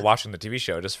the people watching the TV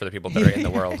show, just for the people that are in the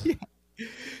world. Yeah.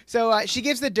 So she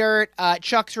gives the dirt.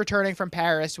 Chuck's returning from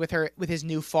Paris with his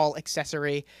new fall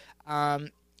accessory.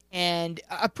 And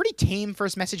a pretty tame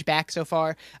first message back so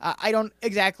far. I don't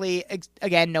exactly,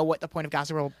 again, know what the point of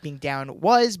Gossip Girl being down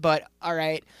was, but all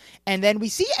right. And then we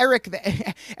see Eric.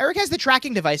 Eric has the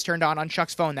tracking device turned on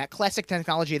Chuck's phone, that classic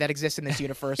technology that exists in this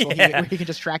universe where he can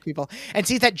just track people, and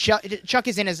sees that Chuck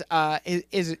is in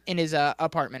his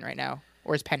apartment right now,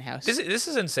 or his penthouse. This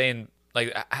is insane.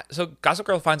 Like, so Gossip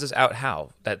Girl finds this out how?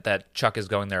 That Chuck is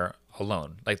going there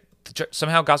alone. Like,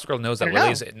 somehow Gossip Girl knows that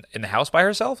Lily's in the house by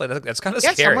herself. Like, that's kind of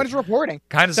scary. Yeah, someone's reporting.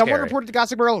 Someone reported to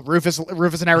Gossip Girl, Rufus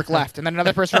and Eric left. And then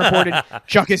another person reported,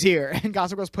 Chuck is here. And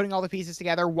Gossip Girl's putting all the pieces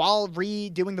together while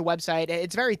redoing the website.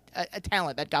 It's very a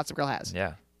talent that Gossip Girl has.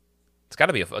 Yeah. It's got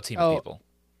to be a team of people.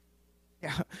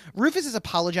 Yeah. Rufus is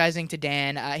apologizing to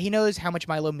Dan. He knows how much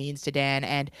Milo means to Dan,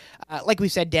 and like we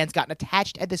said, Dan's gotten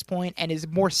attached at this point and is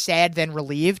more sad than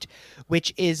relieved,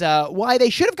 which is why they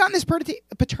should have gotten this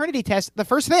paternity test the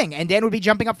first thing, and Dan would be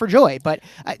jumping up for joy. But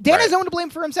Dan has no one to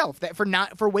blame for himself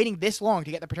for waiting this long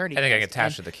to get the paternity test. I think I get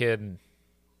attached to the kid.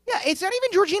 Yeah, it's not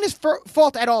even Georgina's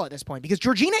fault at all at this point, because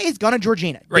Georgina is gonna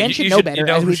Georgina. Dan should know better,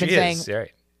 as we've been saying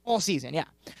all season. Yeah.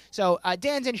 So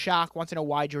Dan's in shock, wants to know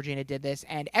why Georgina did this,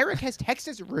 and Eric has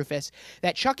texted Rufus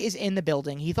that Chuck is in the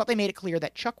building. He thought they made it clear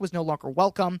that Chuck was no longer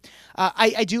welcome.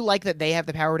 I do like that they have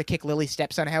the power to kick Lily's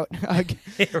stepson out.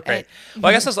 Right. Well,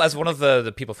 I guess as one of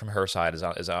the people from her side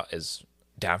is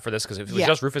down for this because if it was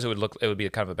just Rufus, it would be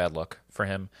kind of a bad look for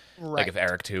him. Right. Like if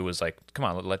Eric too was like, come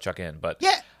on, let Chuck in. But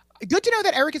yeah, good to know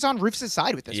that Eric is on Rufus'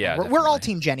 side with this. Yeah, one. We're all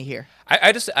Team Jenny here.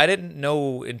 I didn't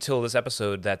know until this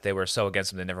episode that they were so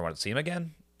against him they never wanted to see him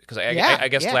again. Because I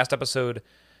guess last episode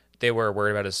they were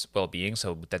worried about his well-being,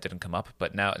 so that didn't come up.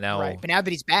 But now, right. But now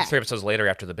that he's back, 3 episodes later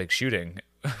after the big shooting,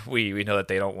 we know that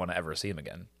they don't want to ever see him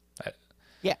again.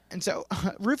 Yeah, and so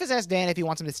Rufus asked Dan if he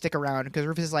wants him to stick around because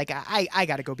Rufus is like, I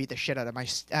got to go beat the shit out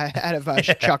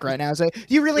of Chuck right now. So do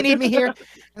you really need me here?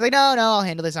 He's like, no, I'll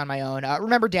handle this on my own.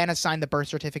 Remember, Dan has signed the birth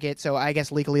certificate, so I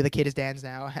guess legally the kid is Dan's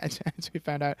now, as we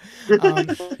found out.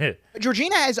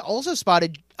 Georgina has also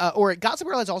spotted, or Gossip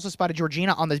Girl has also spotted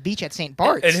Georgina on the beach at St.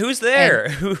 Bart's. And who's there?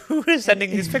 Who is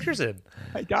sending these pictures in?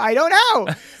 I don't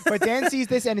know. But Dan sees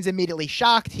this and is immediately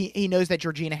shocked. He knows that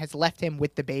Georgina has left him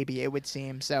with the baby, it would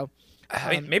seem. So. I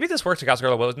mean, maybe this worked to Gossip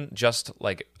Girl. It wasn't just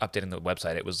like updating the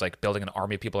website; it was like building an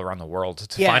army of people around the world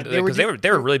to find it because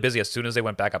they were really busy as soon as they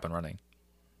went back up and running.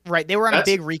 Right, they were on a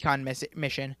big recon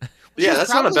mission. Yeah, that's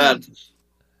not a bad.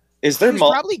 Is there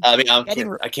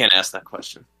I can't ask that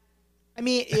question. I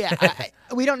mean, yeah,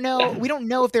 we don't know. We don't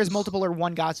know if there's multiple or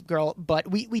one Gossip Girl, but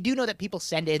we do know that people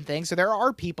send in things. So there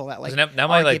are people that like. Now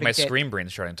my scream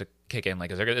brain's starting to kick in.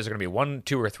 Like, is there going to be 1,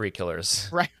 2, or 3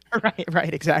 killers?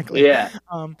 Right, exactly. Yeah.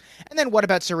 And then what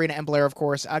about Serena and Blair? Of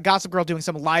course, Gossip Girl doing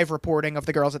some live reporting of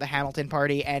the girls at the Hamilton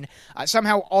party, and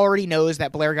somehow already knows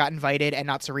that Blair got invited and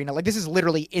not Serena. Like, this is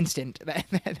literally instant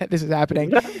that this is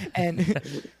happening. And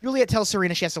Juliet tells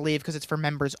Serena she has to leave because it's for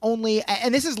members only.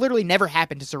 And this has literally never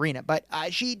happened to Serena, but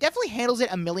she definitely handles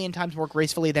it a million times more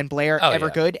gracefully than Blair ever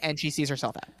could, and she sees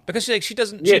herself out. Because she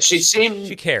doesn't. Yeah,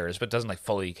 she cares, but doesn't like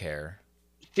fully care.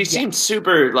 She seems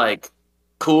super like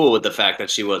cool with the fact that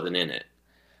she wasn't in it.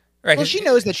 Right. Well, she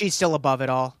knows that she's still above it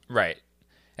all. Right.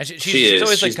 And she's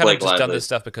always like kind of just done this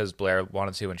stuff because Blair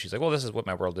wanted to, and she's like, well, this is what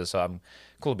my world is, so I'm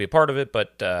cool to be a part of it.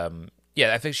 But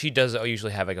I think she does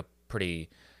usually have like a pretty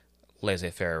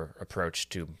laissez-faire approach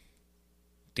to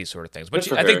these sort of things. But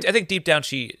I think deep down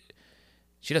she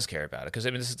does care about it because I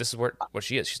mean this is what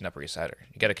she is. She's an Upper East Sider.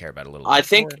 You got to care about it a little. I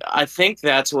think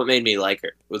that's what made me like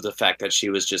her was the fact that she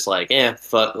was just like,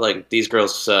 fuck, like these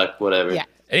girls suck, whatever. Yeah.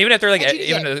 And even after like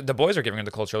the boys are giving her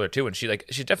the cold shoulder too, and she's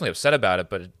definitely upset about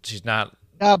it, but she's not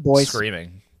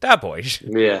screaming. That boy.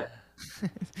 Yeah.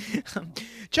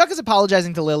 Chuck is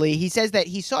apologizing to Lily. He says that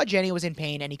he saw Jenny was in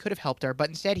pain and he could have helped her, but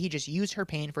instead he just used her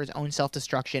pain for his own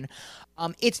self-destruction.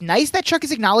 It's nice that Chuck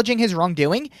is acknowledging his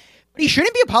wrongdoing, but he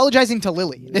shouldn't be apologizing to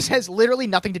Lily. This has literally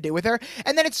nothing to do with her.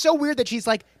 And then it's so weird that she's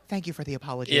like, thank you for the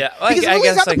apology. Yeah, because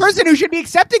Lily's not the person who should be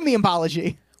accepting the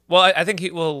apology. Well, I think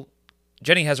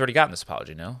Jenny has already gotten this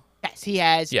apology, no? Yes, he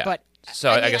has, but...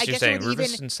 So I guess you're saying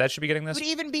Rufus instead should be getting this? Would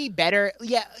even be better,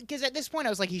 yeah, because at this point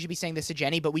I was like, he should be saying this to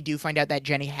Jenny, but we do find out that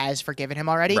Jenny has forgiven him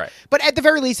already. Right. But at the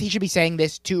very least, he should be saying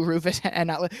this to Rufus and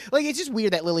not... Like, it's just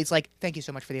weird that Lily's like, thank you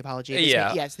so much for the apology.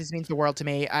 This means the world to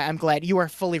me. I'm glad you are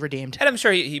fully redeemed. And I'm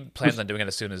sure he plans on doing it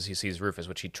as soon as he sees Rufus,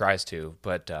 which he tries to,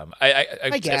 but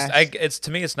I guess. To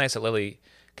me, it's nice that Lily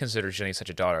considers Jenny such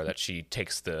a daughter that she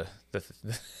takes the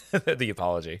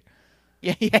apology.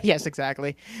 Yeah, yes,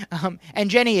 exactly. And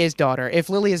Jenny is daughter. If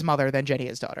Lily is mother, then Jenny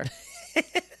is daughter.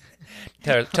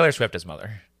 Taylor Swift is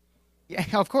mother. Yeah,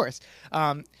 of course.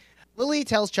 Lily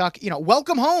tells Chuck,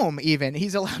 welcome home, even.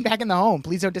 He's allowed back in the home.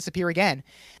 Please don't disappear again.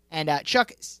 And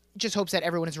Chuck just hopes that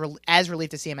everyone is as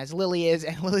relieved to see him as Lily is.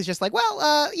 And Lily's just like,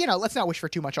 well, let's not wish for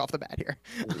too much off the bat here.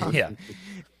 Yeah.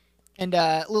 And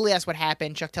Lily asks what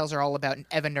happened. Chuck tells her all about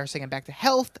Evan nursing him back to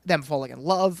health, them falling in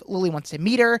love. Lily wants to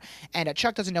meet her, and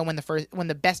Chuck doesn't know when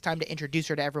the best time to introduce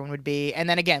her to everyone would be. And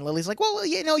then again, Lily's like, well,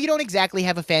 you don't exactly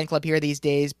have a fan club here these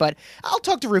days, but I'll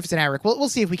talk to Rufus and Eric. We'll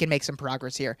see if we can make some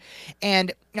progress here.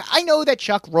 And I know that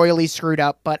Chuck royally screwed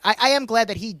up, but I am glad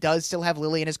that he does still have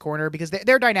Lily in his corner because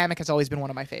their dynamic has always been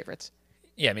one of my favorites.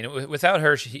 Yeah, I mean, without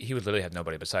her, he would literally have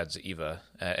nobody besides Eva.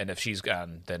 And if she's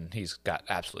gone, then he's got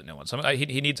absolutely no one. So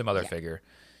he needs a mother figure.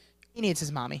 He needs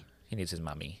his mommy.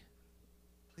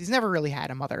 He's never really had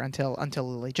a mother until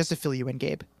Lily, just to fill you in,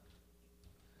 Gabe.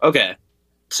 Okay.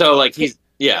 So, like,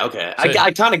 okay.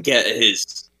 I kind of get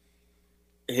his,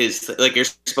 like, you're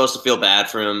supposed to feel bad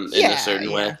for him in a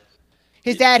certain way.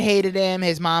 His dad hated him.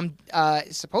 His mom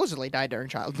supposedly died during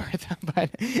childbirth, but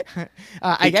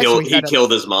I guess he killed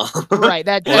his mom. Right.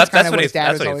 That's what his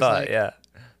dad was always thought. Like.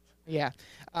 Yeah.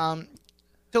 So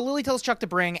Lily tells Chuck to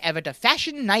bring Eva to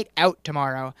fashion night out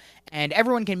tomorrow, and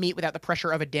everyone can meet without the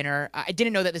pressure of a dinner. I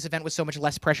didn't know that this event was so much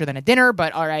less pressure than a dinner,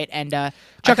 but all right. And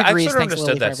Chuck agrees. I sort of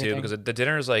understood that too, because the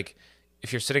dinner is like,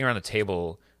 if you're sitting around a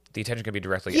table, the attention can be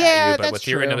directly Yeah, at you, but that's with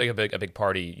you're in true. a big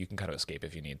party, you can kind of escape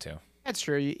if you need to. That's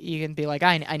true. You can be like,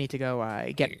 I need to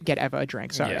go get Eva a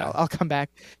drink. Sorry, Yeah. I'll come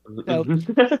back. So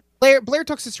Blair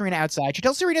talks to Serena outside. She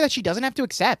tells Serena that she doesn't have to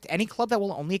accept. Any club that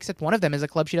will only accept one of them is a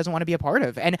club she doesn't want to be a part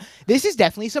of. And this is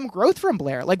definitely some growth from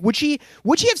Blair. Like, would she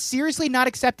have seriously not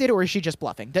accepted, or is she just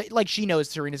bluffing? Like, she knows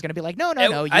Serena's going to be like, no.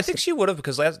 I think she would have,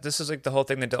 because this is like the whole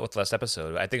thing they dealt with last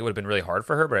episode. I think it would have been really hard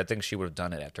for her, but I think she would have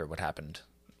done it after what happened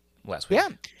last week. Yeah.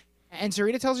 And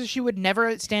Serena tells her she would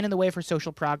never stand in the way for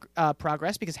social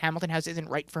progress because Hamilton House isn't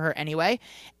right for her anyway.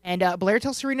 And Blair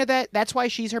tells Serena that that's why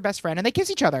she's her best friend, and they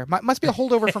kiss each other. Must be a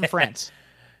holdover from France.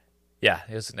 Yeah,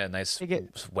 it was a nice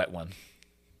wet one.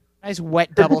 Nice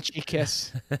wet double cheek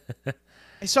kiss.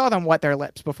 I saw them wet their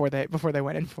lips before they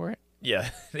went in for it. Yeah,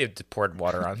 they poured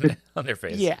water on their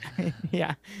face. Yeah,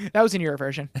 yeah, that was in your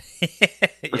version.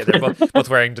 Yeah, they're both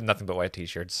wearing nothing but white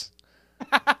t-shirts.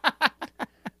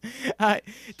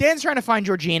 Dan's trying to find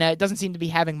Georgina. It doesn't seem to be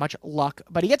having much luck,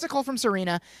 but he gets a call from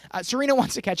Serena. Serena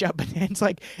wants to catch up, but Dan's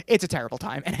like, it's a terrible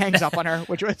time, and hangs up on her,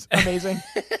 which was amazing.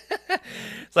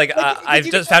 It's like I've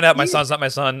just found out my son's not my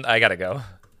son. I gotta go.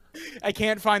 I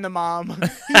can't find the mom.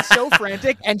 He's so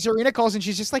frantic, and Serena calls, and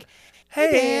she's just like,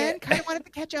 hey, Dan, kind of wanted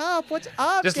to catch up. What's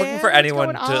up, just Dan? looking for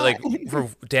anyone to, like, for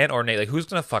Dan or Nate, like, who's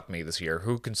gonna fuck me this year?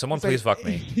 Who can someone please fuck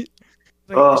me?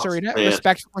 Like, Serena,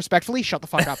 respectfully, shut the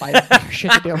fuck up. I have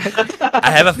shit to deal with.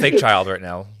 I have a fake child right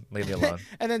now. Leave me alone.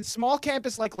 And then small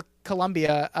campus like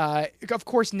Columbia, of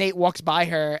course, Nate walks by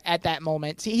her at that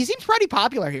moment. See, he seems pretty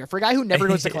popular here. For a guy who never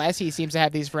goes to class, he seems to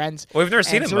have these friends. Well, we've never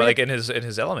seen him like in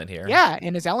his element here. Yeah,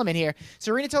 in his element here.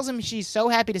 Serena tells him she's so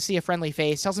happy to see a friendly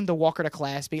face, tells him to walk her to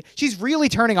class. She's really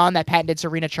turning on that patented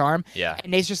Serena charm. Yeah.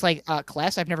 And Nate's just like,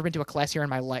 class? I've never been to a class here in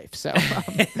my life. So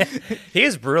he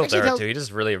is brutal to her, too. He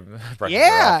just really brushes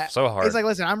her off so hard. He's like,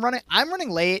 listen, I'm running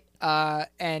late.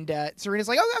 And Serena's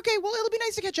like, oh, okay, well, it'll be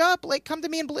nice to catch up. Like, come to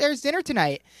me and Blair's dinner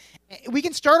tonight. We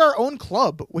can start our own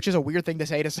club, which is a weird thing to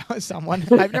say to someone.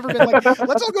 I've never been like,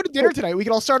 let's all go to dinner tonight. We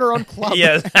can all start our own club.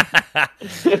 Yes.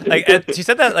 Like, she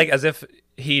said that like as if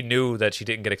he knew that she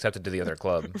didn't get accepted to the other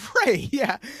club. Right,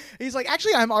 yeah. He's like,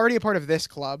 actually, I'm already a part of this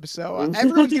club. So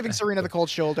everyone's giving Serena the cold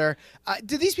shoulder.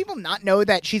 Do these people not know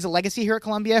that she's a legacy here at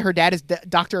Columbia? Her dad is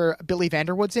Dr. Billy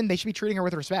Vanderwoodson. They should be treating her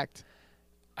with respect.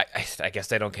 I guess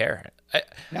they don't care.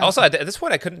 No. Also, at this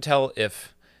point, I couldn't tell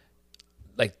if,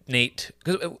 like, Nate,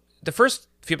 because the first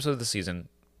few episodes of the season,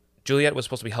 Juliet was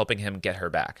supposed to be helping him get her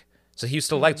back. So he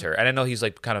still liked her. And I know he's,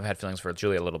 like, kind of had feelings for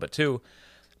Juliet a little bit, too.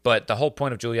 But the whole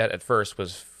point of Juliet at first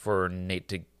was for Nate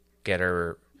to get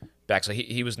her back. So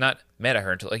he was not mad at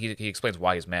her until, like, he explains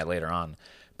why he's mad later on.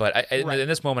 But in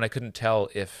this moment, I couldn't tell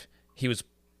if he was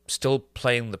still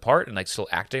playing the part and, like, still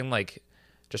acting like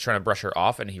just trying to brush her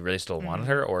off and he really still wanted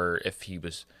her, or if he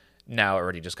was now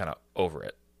already just kind of over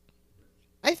it.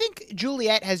 I think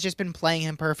Juliet has just been playing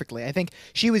him perfectly. I think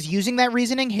she was using that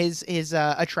reasoning, his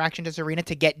attraction to Serena,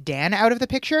 to get Dan out of the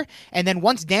picture. And then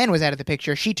once Dan was out of the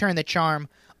picture, she turned the charm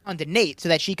onto Nate so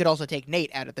that she could also take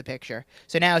Nate out of the picture.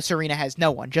 So now Serena has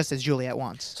no one, just as Juliet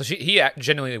wants. So he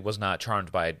genuinely was not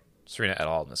charmed by Serena at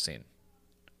all in this scene.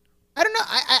 I don't know.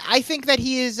 I think that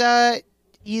he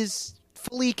is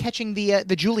fully catching the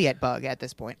Juliet bug at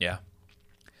this point. Yeah.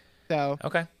 So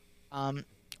okay.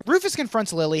 Rufus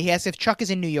confronts Lily. He asks if Chuck is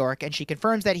in New York, and she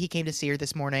confirms that he came to see her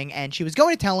this morning, and she was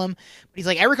going to tell him, but he's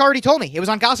like, Eric already told me. It was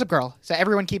on Gossip Girl. So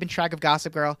everyone keeping track of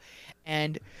Gossip Girl.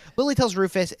 And Lily tells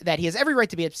Rufus that he has every right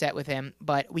to be upset with him,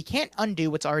 but we can't undo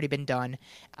what's already been done.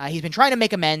 He's been trying to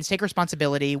make amends, take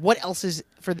responsibility. What else is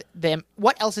for them?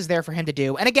 What else is there for him to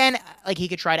do? And again, like, he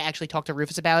could try to actually talk to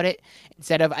Rufus about it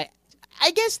instead of.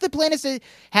 I guess the plan is to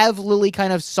have Lily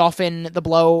kind of soften the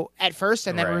blow at first,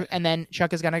 and then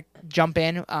Chuck is gonna jump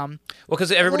in. Well,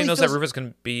 because everybody knows that Rufus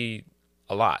can be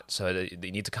a lot, so they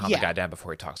need to calm the guy down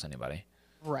before he talks to anybody.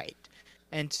 Right,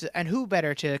 and who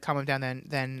better to calm him down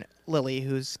than Lily,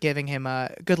 who's giving him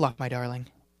a good luck, my darling.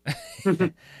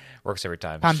 Works every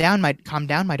time. Calm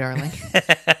down, my darling.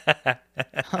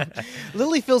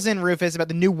 Lily fills in Rufus about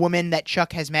the new woman that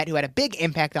Chuck has met who had a big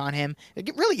impact on him.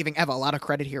 Really giving Eva a lot of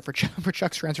credit here for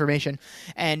Chuck's transformation.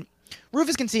 And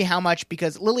Rufus can see how much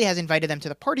because Lily has invited them to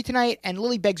the party tonight, and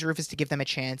Lily begs Rufus to give them a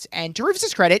chance. And to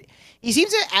Rufus's credit, he seems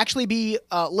to actually be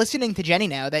listening to Jenny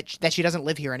now that she doesn't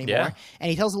live here anymore. Yeah. And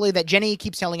he tells Lily that Jenny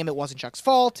keeps telling him it wasn't Chuck's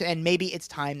fault, and maybe it's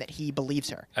time that he believes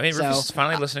her. I mean, Rufus is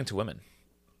finally listening to women.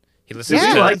 He listens Does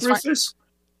he to like Rufus?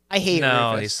 I hate Rufus.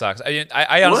 No, he sucks.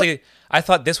 I honestly, I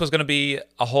thought this was going to be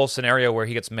a whole scenario where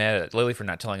he gets mad at Lily for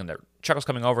not telling him that Chuck was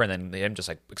coming over, and then him just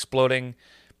like exploding.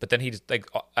 But then he just like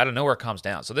out of nowhere calms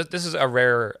down. So this is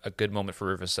a good moment for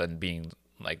Rufus and being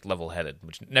like level-headed,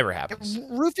 which never happens.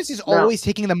 Rufus is always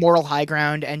taking the moral high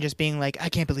ground and just being like, I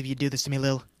can't believe you do this to me,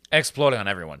 Lil. Exploding on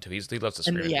everyone, too. He loves to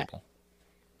scream at people.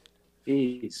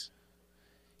 Jeez.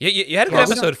 Yeah, you had a good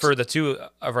episode for the two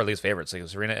of our least favorites. Like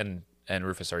Serena and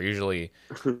Rufus are usually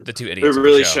the two idiots. They're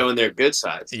really the showing their good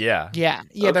sides. Yeah.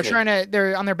 Okay.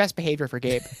 They're on their best behavior for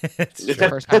Gabe. It's the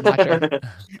first time watcher.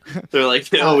 They're like,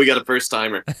 oh, we got a first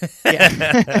timer.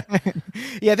 Yeah.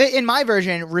 In my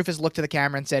version, Rufus looked to the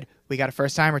camera and said, we got a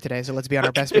first timer today, so let's be on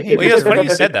our best behavior. Well, it's funny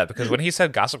you said that, because when he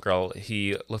said Gossip Girl,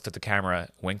 he looked at the camera,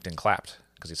 winked, and clapped.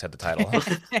 Because he said the title.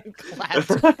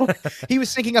 He was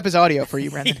syncing up his audio for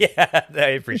you, Brendan. Yeah, I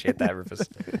appreciate that, Rufus.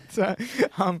 So,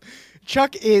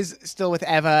 Chuck is still with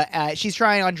Eva. She's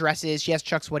trying on dresses. She asks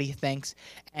Chuck what he thinks.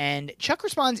 And Chuck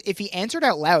responds, if he answered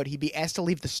out loud, he'd be asked to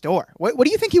leave the store. What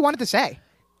do you think he wanted to say?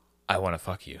 I want to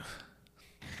fuck you.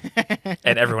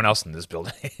 And everyone else in this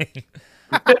building.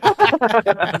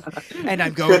 And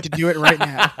I'm going to do it right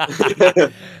now.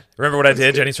 Remember what I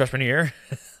did Jenny's freshman year?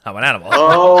 I'm an animal.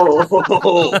 Oh,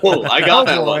 I got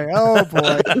that one. Oh,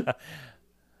 boy.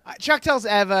 Chuck tells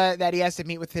Eva that he has to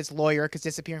meet with his lawyer because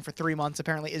disappearing for 3 months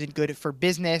apparently isn't good for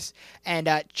business. And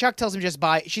Chuck tells him just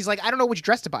buy. She's like, I don't know which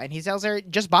dress to buy. And he tells her,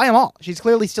 just buy them all. She's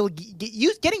clearly still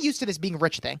getting used to this being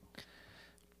rich thing.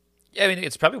 Yeah, I mean,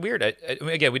 it's probably weird.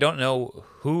 Again, we don't know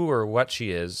who or what she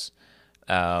is.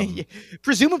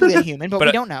 Presumably a human, but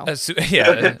we don't know.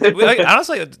 Yeah.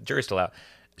 Honestly, the jury's still out.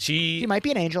 She might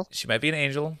be an angel. She might be an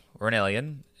angel or an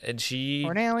alien. And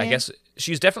or an alien. I guess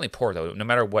she's definitely poor, though. No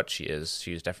matter what she is,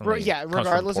 she's definitely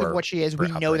regardless of what she is, we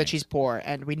know that she's poor,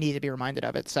 and we need to be reminded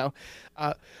of it. So,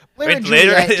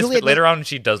 later on,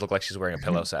 she does look like she's wearing a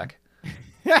pillow sack.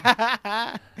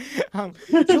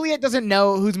 Juliet doesn't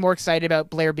know who's more excited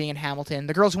about Blair being in Hamilton,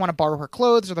 the girls who want to borrow her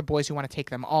clothes or the boys who want to take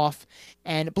them off.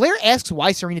 And Blair asks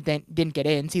why Serena didn't get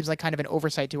in. Seems like kind of an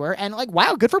oversight to her. And like,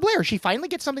 wow, good for Blair. She finally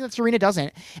gets something that Serena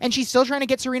doesn't. And she's still trying to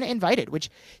get Serena invited,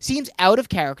 which seems out of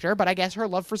character, but I guess her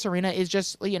love for Serena is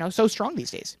just, so strong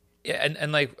these days. Yeah,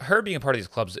 and like her being a part of these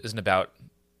clubs isn't about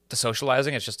the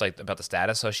socializing, it's just like about the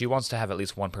status. So she wants to have at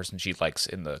least one person she likes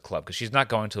in the club, because she's not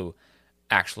going to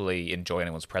actually enjoy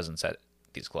anyone's presence at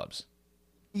these clubs.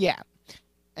 Yeah.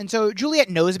 And so Juliet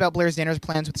knows about Blair's dinner's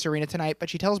plans with Serena tonight, but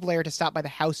she tells Blair to stop by the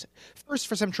house first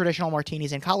for some traditional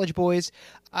martinis and college boys.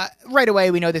 Right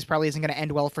away, we know this probably isn't going to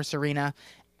end well for Serena,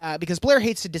 because Blair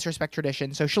hates to disrespect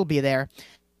tradition, so she'll be there.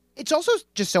 It's also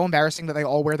just so embarrassing that they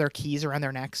all wear their keys around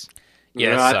their necks.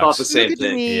 Yeah, I thought the same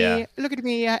thing. Look at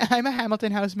me. I'm a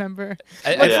Hamilton House member.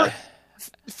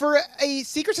 For a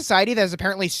secret society that is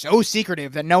apparently so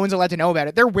secretive that no one's allowed to know about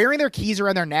it, they're wearing their keys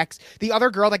around their necks. The other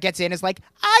girl that gets in is like,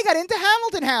 I got into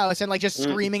Hamilton House, and like just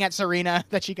screaming at Serena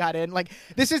that she got in. Like,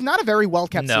 this is not a very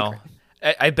well-kept secret.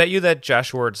 I bet you that Josh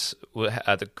Schwartz,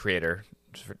 the creator,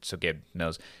 so Gabe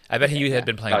knows, I bet he had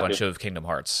been playing a bunch of Kingdom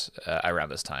Hearts around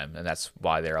this time, and that's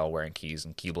why they're all wearing keys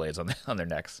and keyblades on their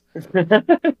necks.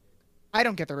 I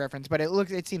don't get the reference, but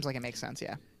it seems like it makes sense,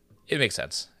 yeah. It makes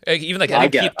sense. Even like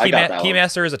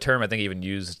Keymaster is a term I think even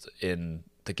used in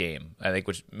the game. I think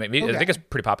I think it's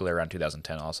pretty popular around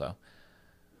 2010 also.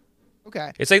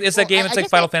 Okay. It's that game. It's like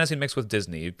Final Fantasy mixed with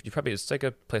Disney. It's like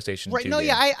a PlayStation 2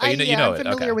 game. I'm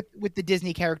familiar with the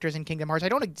Disney characters in Kingdom Hearts. I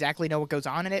don't exactly know what goes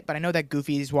on in it, but I know that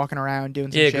Goofy's walking around doing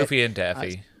some shit. Yeah, Goofy and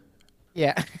Daffy.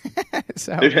 Yeah.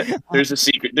 So there's a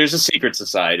secret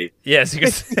society. Yeah,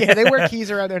 yeah, they wear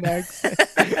keys around their necks.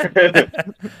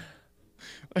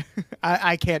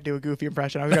 I can't do a Goofy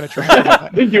impression. I was gonna try.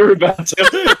 You were about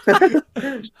to.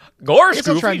 Gorsh,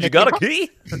 Goofy, you got a key?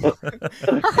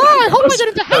 I hope I get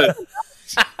into heaven.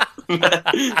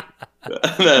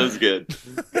 That was good.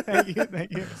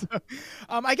 Thank you. So,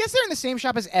 I guess they're in the same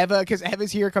shop as Eva, because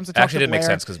Eva's here, comes to talk to Blair. Actually, it didn't make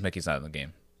sense because Mickey's not in the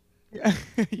game.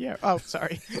 Yeah. Oh,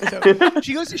 sorry. So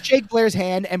she goes to shake Blair's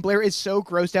hand, and Blair is so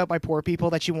grossed out by poor people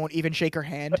that she won't even shake her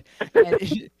hand. And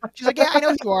she's like, "Yeah, I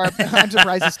know who you are. I'm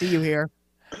surprised to see you here."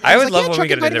 I always love when we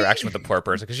get an interaction with the poor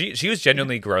person, because she was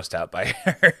genuinely grossed out by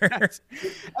her.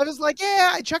 I was like,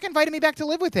 yeah, Chuck invited me back to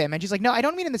live with him. And she's like, no, I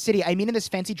don't mean in the city. I mean in this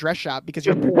fancy dress shop, because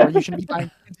you're poor. You shouldn't be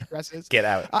buying fancy dresses. Get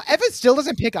out. Eva still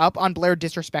doesn't pick up on Blair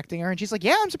disrespecting her. And she's like,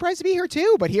 yeah, I'm surprised to be here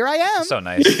too, but here I am. So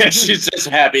nice. Yeah, she's just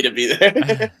happy to be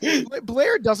there.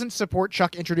 Blair doesn't support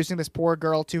Chuck introducing this poor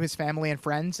girl to his family and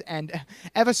friends. And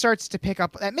Eva starts to pick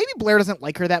up that maybe Blair doesn't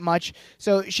like her that much.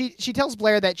 So she tells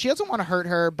Blair that she doesn't want to hurt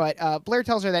her, but Blair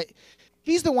tells her that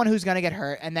she's the one who's going to get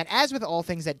hurt, and that as with all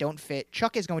things that don't fit,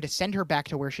 Chuck is going to send her back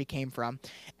to where she came from.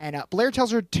 And Blair tells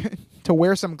her to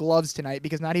wear some gloves tonight,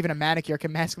 because not even a manicure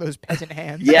can mask those peasant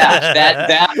hands. Yeah,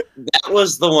 that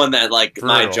was the one that, like,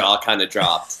 my jaw kind of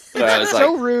dropped. So I was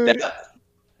so like, rude.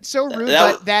 So rude,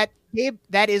 but Gabe,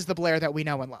 that is the Blair that we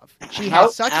know and love. She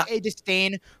has such a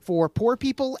disdain for poor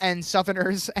people and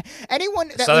Southerners.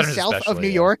 Anyone that lives south of New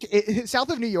York is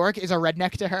a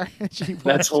redneck to her.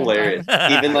 That's hilarious.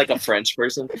 Even like a French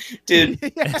person. Dude,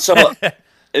 so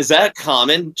is that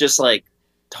common? Just like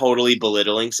totally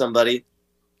belittling somebody?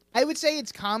 I would say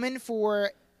it's common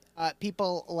for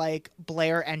people like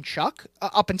Blair and Chuck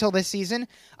up until this season.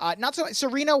 Not so.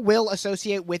 Serena will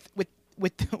associate with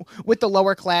the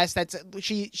lower class. That's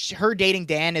her dating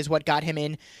Dan is what got him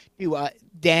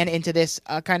into this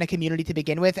kind of community to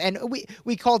begin with. And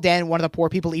we call Dan one of the poor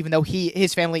people, even though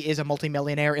his family is a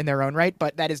multimillionaire in their own right.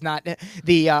 But that is not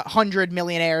the 100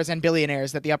 millionaires and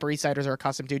billionaires that the Upper East Siders are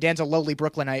accustomed to. Dan's a lowly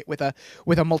Brooklynite with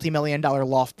a multi-million-dollar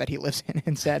loft that he lives in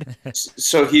instead.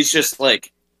 So he's just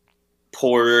like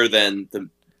poorer than the.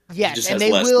 Yes, and they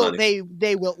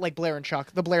will like Blair and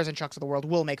Chuck, the Blairs and Chucks of the world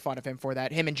will make fun of him for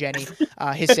that. Him and Jenny,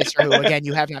 his sister, who again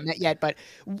you have not met yet, but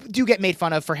do get made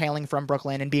fun of for hailing from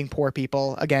Brooklyn and being poor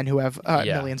people again who have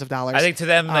millions of dollars. I think to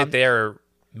them like they're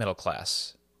middle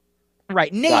class.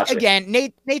 Right, Nate's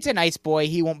a nice boy.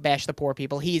 He won't bash the poor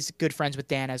people. He's good friends with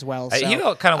Dan as well. So, he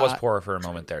kind of was poor for a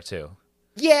moment there too.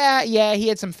 Yeah, he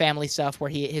had some family stuff where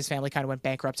his family kind of went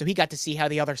bankrupt, so he got to see how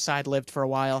the other side lived for a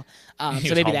while.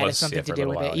 So maybe that has something to do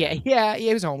with it. Yeah,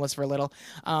 he was homeless for a little.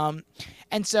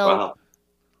 And so,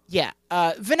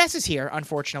 Vanessa's here,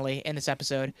 unfortunately, in this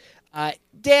episode.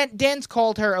 Dan's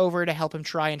called her over to help him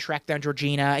try and track down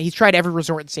Georgina. He's tried every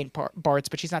resort in St. Bart's,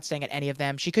 but she's not staying at any of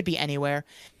them. She could be anywhere.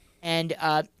 And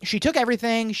she took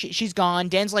everything. She's gone.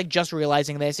 Dan's like just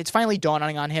realizing this. It's finally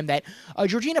dawning on him that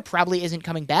Georgina probably isn't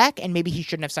coming back, and maybe he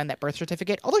shouldn't have signed that birth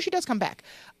certificate, although she does come back.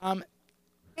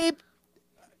 Babe,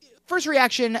 first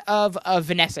reaction of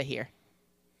Vanessa here.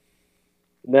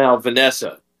 Now,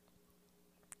 Vanessa,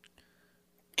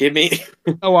 give me...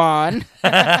 Go on.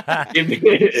 Give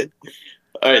me...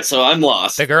 All right, so I'm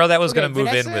lost. The girl that was going to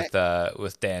move in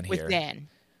with Dan here. With Dan.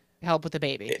 Help with the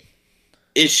baby.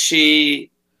 Is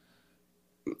she...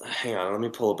 Hang on, let me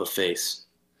pull up a face.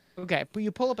 Okay,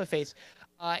 you pull up a face.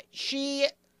 She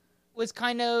was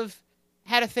kind of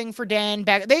had a thing for Dan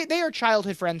back. They are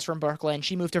childhood friends from Brooklyn.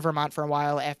 She moved to Vermont for a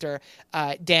while after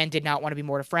Dan did not want to be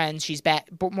more than friends. She's back,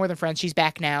 more than friends. She's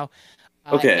back now.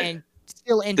 And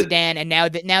still into Dan, and now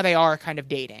they are kind of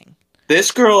dating.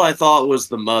 This girl I thought was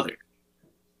the mother.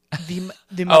 The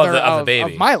mother of the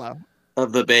baby. Of Milo.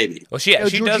 Of the baby. Well, she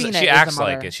doesn't. She acts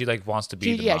like it. She like wants to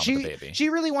be the mom of the baby. She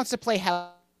really wants to play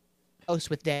house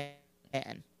with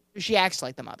Dan. She acts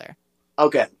like the mother.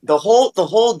 Okay, the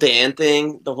whole Dan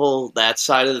thing, that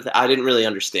side of I didn't really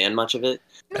understand much of it.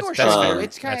 That's fair.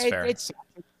 It's kind of it's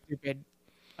stupid.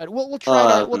 But we'll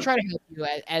try to help you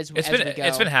as we go.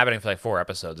 It's been happening for like 4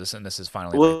 episodes. This is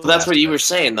finally. Well, that's what you were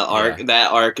saying. The arc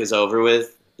that arc is over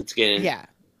with. It's getting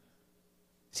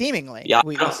seemingly. Yeah,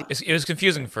 it was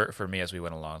confusing for me as we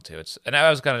went along too. And I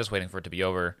was kind of just waiting for it to be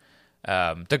over.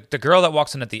 The girl that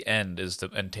walks in at the end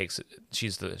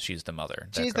she's the mother.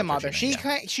 She's the mother. She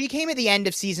came at the end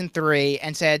of season 3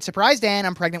 and said, "Surprise, Dan,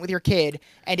 I'm pregnant with your kid."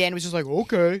 And Dan was just like,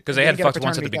 "Okay," because they had fucked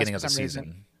once at the beginning of the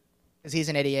season. Because he's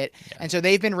an idiot. Yeah. And so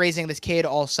they've been raising this kid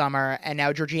all summer, and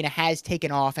now Georgina has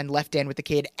taken off and left Dan with the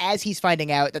kid as he's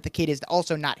finding out that the kid is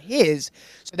also not his.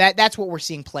 So that's what we're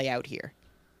seeing play out here.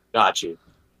 Got you.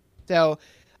 So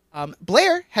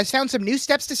Blair has found some new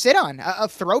steps to sit on, a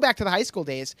throwback to the high school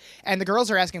days. And the girls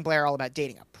are asking Blair all about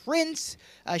dating a prince.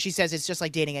 She says it's just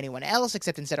like dating anyone else,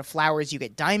 except instead of flowers, you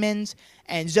get diamonds.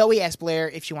 And Zoe asks Blair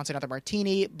if she wants another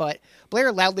martini, but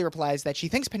Blair loudly replies that she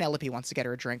thinks Penelope wants to get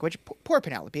her a drink, which, poor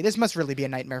Penelope, this must really be a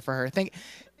nightmare for her,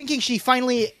 thinking she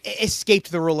finally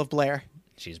escaped the rule of Blair.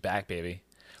 She's back, baby.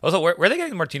 Also, where are they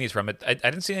getting martinis from? I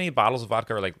didn't see any bottles of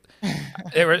vodka or like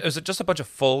it was just a bunch of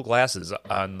full glasses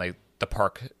on like the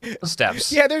park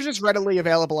steps. Yeah, they're just readily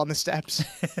available on the steps.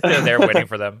 They're waiting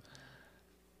for them.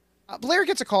 Blair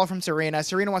gets a call from Serena.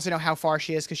 Serena wants to know how far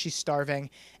she is because she's starving.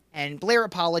 And Blair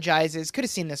apologizes. Could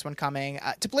have seen this one coming.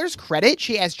 To Blair's credit,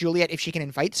 she asked Juliet if she can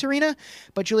invite Serena.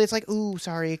 But Juliet's like, ooh,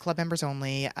 sorry, club members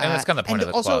only. And that's kind of the point of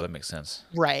the club. That makes sense.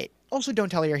 Right. Also, don't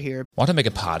tell her you're here. Want to make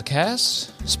a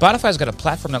podcast? Spotify's got a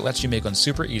platform that lets you make one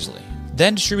super easily.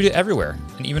 Then distribute it everywhere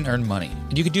and even earn money.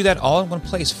 And you can do that all in one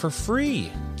place for free.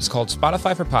 It's called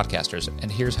Spotify for Podcasters,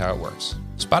 and here's how it works.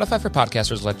 Spotify for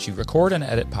Podcasters lets you record and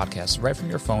edit podcasts right from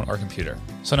your phone or computer.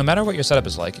 So no matter what your setup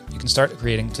is like, you can start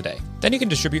creating today. Then you can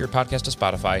distribute your podcast to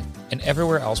Spotify and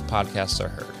everywhere else podcasts are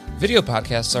heard. Video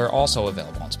podcasts are also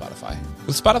available on Spotify.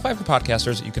 With Spotify for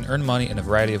Podcasters, you can earn money in a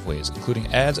variety of ways,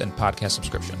 including ads and podcast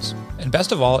subscriptions. And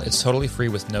best of all, it's totally free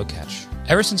with no catch.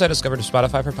 Ever since I discovered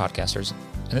Spotify for Podcasters,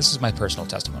 and this is my personal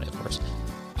testimony, of course,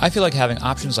 I feel like having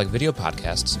options like video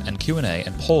podcasts and Q&A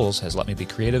and polls has let me be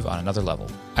creative on another level.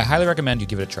 I highly recommend you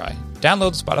give it a try.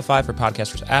 Download the Spotify for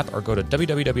Podcasters app or go to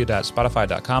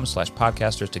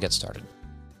www.spotify.com/podcasters to get started.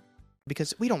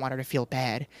 Because we don't want her to feel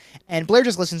bad. And Blair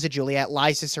just listens to Juliet,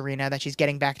 lies to Serena that she's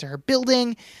getting back to her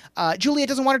building. Juliet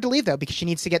doesn't want her to leave, though, because she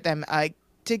needs to get them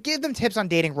to give them tips on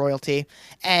dating royalty.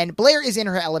 And Blair is in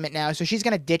her element now, so she's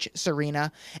going to ditch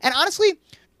Serena. And honestly,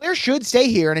 Blair should stay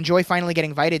here and enjoy finally getting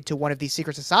invited to one of these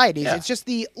secret societies. Yeah. It's just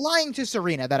the lying to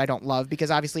Serena that I don't love, because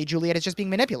obviously Juliet is just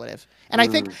being manipulative. And I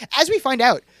think, as we find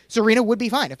out, Serena would be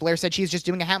fine if Blair said she's just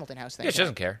doing a Hamilton House thing. Yeah, she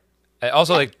doesn't care.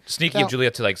 Also, like, sneaky of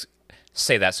Juliet to, like,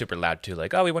 say that super loud, too.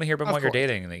 Like, oh, we want to hear about what you're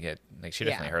dating. And they get, like, she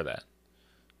definitely heard that.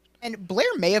 And Blair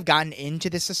may have gotten into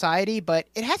this society, but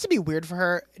it has to be weird for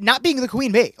her not being the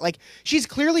queen bee. Like, she's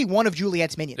clearly one of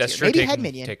Juliet's minions. That's here. true. Maybe head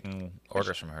minion. Taking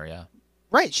orders from her, yeah.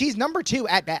 Right, she's number 2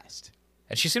 at best.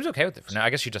 And she seems okay with it for now. I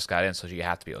guess she just got in, so you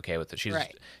have to be okay with it.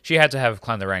 She had to have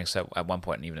climbed the ranks at one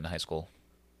point, even in high school.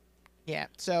 Yeah,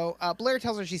 so Blair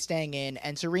tells her she's staying in,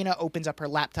 and Serena opens up her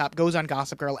laptop, goes on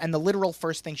Gossip Girl, and the literal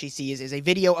first thing she sees is a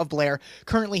video of Blair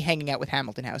currently hanging out with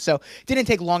Hamilton House. So it didn't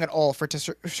take long at all for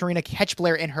Serena to catch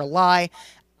Blair in her lie.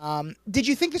 Did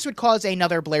you think this would cause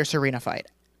another Blair-Serena fight?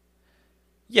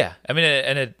 Yeah, I mean,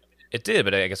 it did,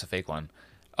 but I guess a fake one.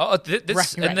 Oh,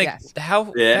 yes. How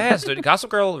fast Gossip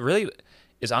Girl really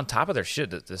is on top of their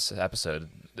shit this episode.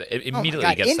 It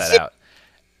immediately gets that out.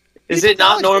 Is it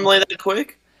not normally that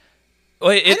quick?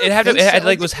 Well,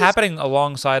 it was happening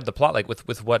alongside the plot, like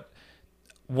with what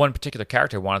one particular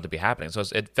character wanted to be happening. So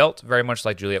it felt very much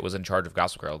like Juliet was in charge of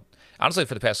Gossip Girl. Honestly,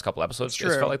 for the past couple episodes,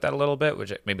 it's felt like that a little bit,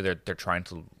 which maybe they're trying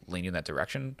to lean in that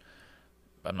direction.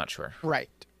 I'm not sure. Right.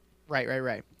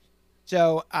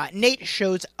 So Nate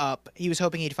shows up. He was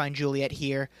hoping he'd find Juliet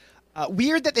here.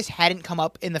 Weird that this hadn't come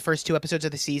up in the first 2 episodes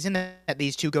of the season, that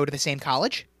these two go to the same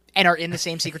college and are in the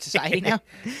same secret society now.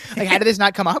 Like, how did this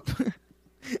not come up?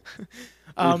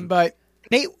 But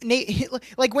Nate,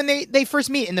 like, when they first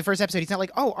meet in the first episode, he's not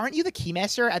like, oh, aren't you the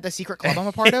keymaster at the secret club I'm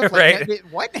a part of? Like, right.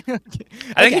 What? I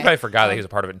think he probably forgot that he was a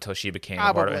part of it until she became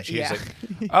a part of it. And she was like,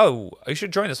 oh, you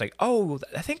should join this. Like, oh,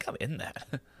 I think I'm in that.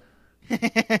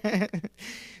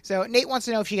 So Nate wants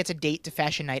to know if she gets a date to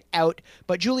fashion night out,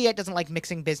 but Juliet doesn't like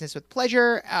mixing business with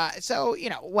pleasure. So,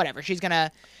 whatever. She's gonna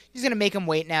make him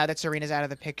wait now that Serena's out of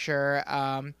the picture.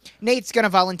 Nate's gonna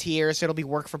volunteer, so it'll be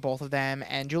work for both of them.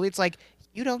 And Juliet's like,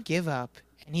 you don't give up.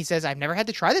 And he says, I've never had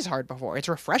to try this hard before. It's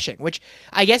refreshing, which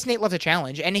I guess Nate loves a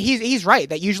challenge. And he's right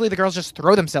that usually the girls just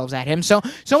throw themselves at him. So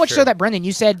much so that, Brendan,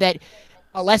 you said that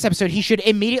last episode he should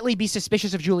immediately be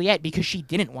suspicious of Juliet because she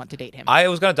didn't want to date him. I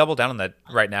was going to double down on that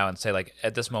right now and say, like,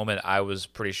 at this moment, I was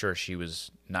pretty sure she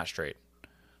was not straight.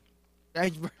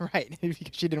 Right, because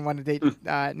she didn't want to date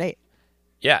Nate.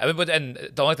 Yeah, I mean, and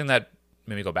the only thing that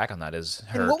made me go back on that is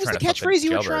her. And what was the catchphrase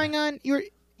you were trying on? What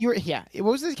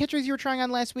was the catchphrage you were trying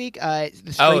on last week? The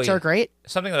straights are great.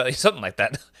 Something like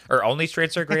that, or only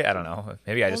straights are great. I don't know.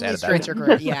 Maybe I just added that. Straights are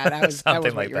great. Yeah, that was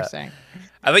something what like you were saying.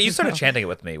 I bet you started chanting it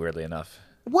with me. Weirdly enough.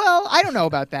 Well, I don't know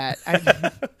about that.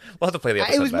 We'll have to play the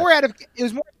episode. It was more out of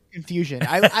confusion.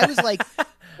 I was like,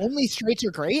 only straights are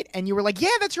great, and you were like,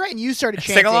 yeah, that's right, and you started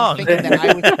chanting, sing along. Thinking that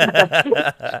I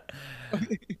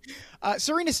was.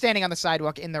 Serena's standing on the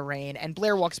sidewalk in the rain, and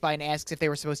Blair walks by and asks if they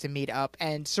were supposed to meet up.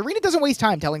 And Serena doesn't waste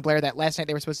time telling Blair that last night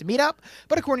they were supposed to meet up,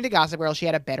 but according to Gossip Girl, she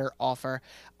had a better offer.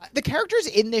 The characters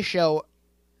in this show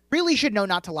really should know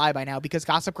not to lie by now, because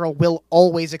Gossip Girl will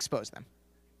always expose them.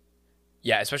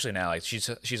 Yeah, especially now. Like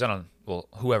she's on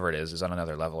whoever it is on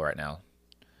another level right now.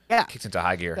 Yeah, kicks into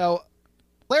high gear. So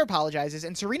Blair apologizes,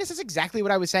 and Serena says exactly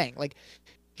what I was saying. Like,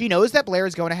 she knows that Blair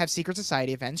is going to have secret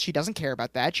society events. She doesn't care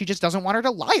about that. She just doesn't want her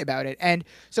to lie about it. And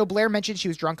so Blair mentioned she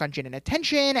was drunk on gin and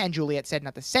attention, and Juliet said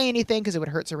not to say anything because it would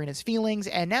hurt Serena's feelings.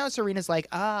 And now Serena's like,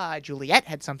 Juliet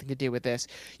had something to do with this.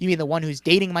 You mean the one who's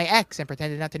dating my ex and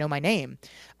pretended not to know my name?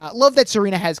 Love that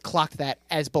Serena has clocked that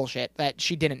as bullshit, that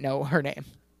she didn't know her name.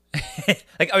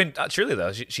 Like, I mean, truly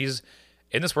though, she's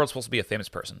in this world supposed to be a famous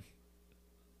person.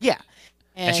 Yeah,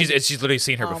 and she's literally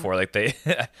seen her before. Like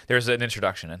there's an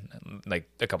introduction like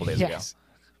a couple days ago.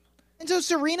 And so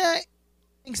Serena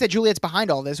thinks that Juliet's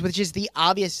behind all this, which is the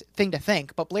obvious thing to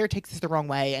think. But Blair takes this the wrong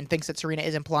way and thinks that Serena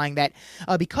is implying that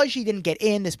because she didn't get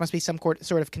in, this must be some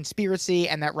sort of conspiracy,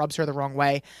 and that rubs her the wrong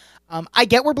way. I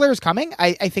get where Blair is coming.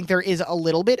 I think there is a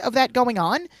little bit of that going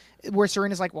on, where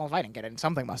Serena's like, well, if I didn't get in,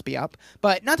 something must be up.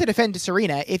 But not to defend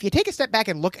Serena, if you take a step back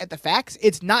and look at the facts,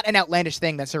 it's not an outlandish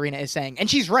thing that Serena is saying. And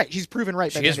she's right. She's proven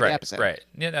right by the end of the episode. Right.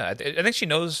 Yeah, no, I think she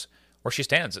knows where she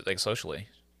stands, like, socially.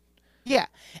 Yeah.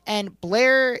 And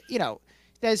Blair,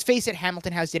 says, face it,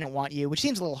 Hamilton House didn't want you, which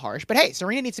seems a little harsh. But hey,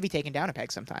 Serena needs to be taken down a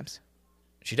peg sometimes.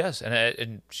 She does,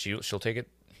 and she'll take it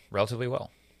relatively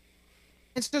well.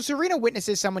 And so Serena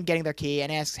witnesses someone getting their key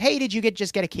and asks, hey, did you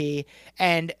just get a key?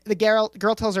 And the girl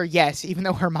tells her yes, even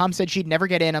though her mom said she'd never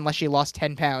get in unless she lost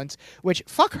 10 pounds, which,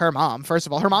 fuck her mom, first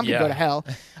of all. Her mom can go to hell.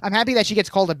 I'm happy that she gets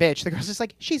called a bitch. The girl's just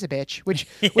like, she's a bitch, which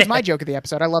was my joke of the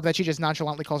episode. I love that she just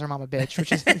nonchalantly calls her mom a bitch,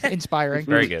 which is inspiring.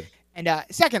 Very good. And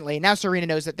secondly, now Serena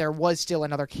knows that there was still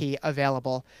another key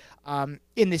available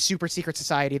in this super secret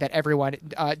society that everyone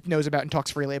knows about and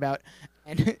talks freely about.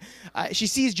 And she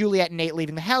sees Juliet and Nate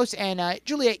leaving the house, and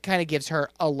Juliet kind of gives her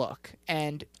a look.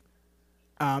 And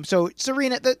so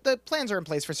Serena, the plans are in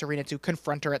place for Serena to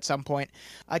confront her at some point.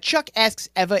 Chuck asks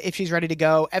Eva if she's ready to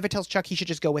go. Eva tells Chuck he should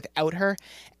just go without her.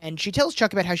 And she tells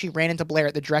Chuck about how she ran into Blair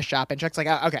at the dress shop. And Chuck's like,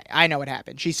 oh, okay, I know what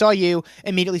happened. She saw you,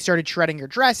 immediately started shredding your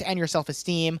dress and your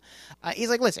self-esteem. He's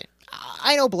like, listen,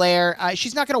 I know Blair.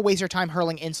 She's not going to waste her time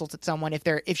hurling insults at someone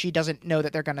if she doesn't know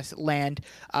that they're going to land.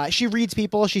 She reads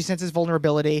people. She senses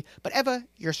vulnerability. But Eva,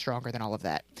 you're stronger than all of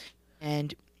that.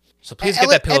 And so please get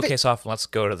that pillowcase off and let's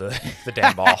go to the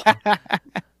damn ball.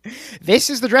 This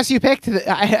is the dress you picked?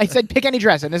 I said pick any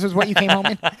dress, and this was what you came home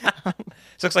in?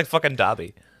 This looks like fucking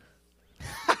Dobby.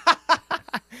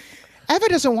 Eva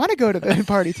doesn't want to go to the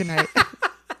party tonight.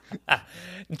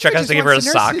 Chuck has to give her a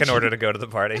sock in order to go to the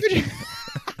party. Eva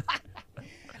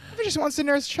just wants to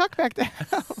nurse Chuck back to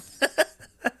health.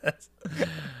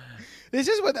 This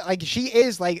is what, like, she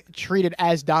is, like, treated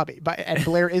as Dobby, and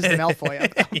Blair is the Malfoy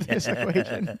of this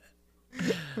equation.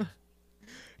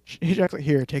 She's like,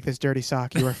 here, take this dirty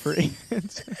sock. You are free.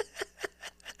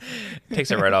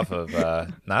 Takes it right off of,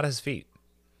 not his feet.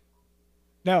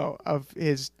 No, of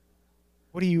his,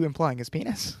 what are you implying, his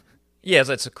penis? Yeah,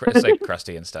 it's like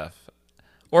crusty and stuff.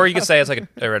 Or you could say it's like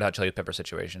a Red Hot Chili Pepper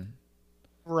situation.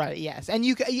 Right, yes.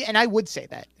 And I would say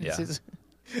that. Yeah.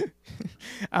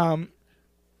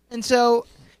 And so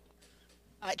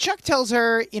Chuck tells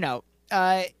her,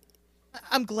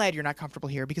 I'm glad you're not comfortable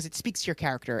here because it speaks to your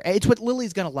character. It's what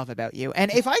Lily's going to love about you.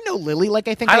 And if I know Lily like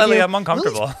I think Hi, I Lily, do, I'm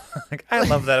uncomfortable. Like, I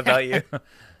love that about you.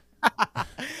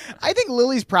 I think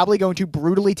Lily's probably going to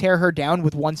brutally tear her down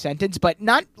with one sentence, but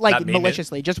not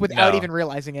maliciously, just without even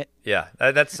realizing it. Yeah,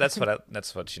 that's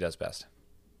what she does best.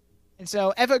 And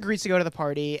so Eva agrees to go to the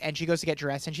party, and she goes to get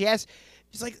dressed, and she's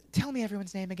like, tell me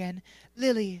everyone's name again.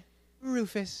 Lily,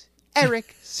 Rufus,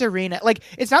 Eric, Serena. Like,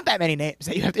 it's not that many names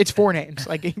that you have. It's 4 names.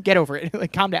 Like, get over it.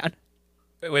 Like, calm down.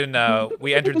 When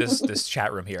we entered this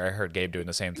chat room here, I heard Gabe doing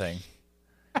the same thing.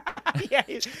 Yeah,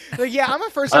 I'm a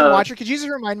first-time watcher. Could you just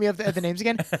remind me of the names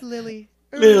again? Lily,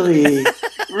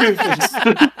 Rufus.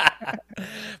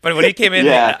 But when he came in,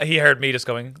 he heard me just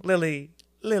going, Lily.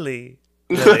 Lily.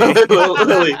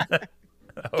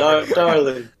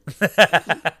 Darling.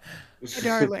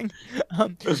 Darling.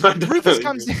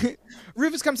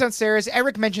 Rufus comes downstairs.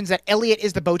 Eric mentions that Elliot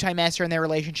is the bow tie master in their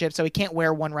relationship, so he can't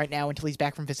wear one right now until he's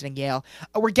back from visiting Yale.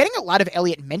 We're getting a lot of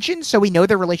Elliot mentioned, so we know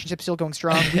their relationship's still going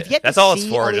strong. That's all it's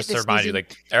for, Elliot just to remind you,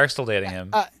 like, Eric's still dating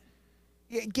him.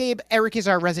 Gabe, Eric is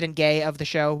our resident gay of the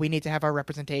show. We need to have our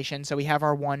representation, so we have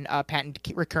our one patent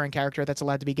recurring character that's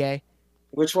allowed to be gay.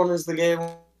 Which one is the gay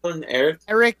one?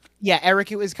 Eric?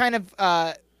 Eric, it was kind of...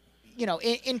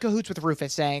 in cahoots with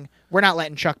Rufus, saying, we're not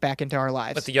letting Chuck back into our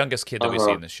lives. But the youngest kid that we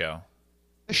see in the show.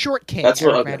 The short king, that's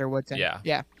Eric Vander Woodson.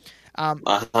 Yeah. I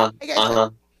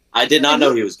did not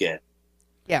know he was gay.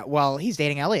 Yeah, well, he's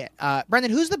dating Elliot.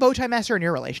 Brendan, who's the bow tie master in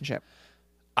your relationship?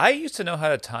 I used to know how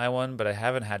to tie one, but I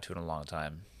haven't had to in a long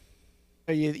time.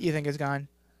 So you think it's gone?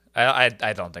 I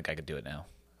don't think I could do it now.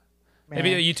 Man.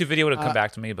 Maybe a YouTube video would have come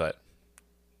back to me, but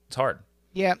it's hard.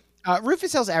 Yeah.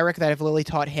 Rufus tells Eric that if Lily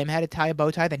taught him how to tie a bow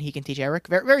tie, then he can teach Eric.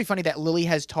 Very, very funny that Lily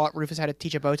has taught Rufus how to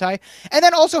teach a bow tie, and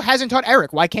then also hasn't taught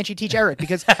Eric. Why can't she teach Eric?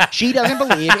 Because she doesn't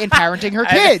believe in parenting her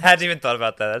kids. I hadn't even thought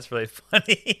about that. That's really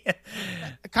funny.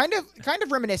 kind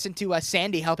of reminiscent to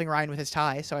Sandy helping Ryan with his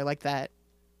tie, so I like that.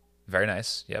 Very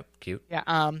nice. Yep, cute.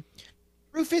 Yeah.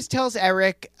 Rufus tells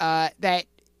Eric that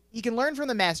he can learn from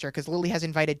the master because Lily has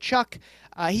invited Chuck.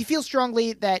 He feels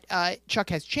strongly that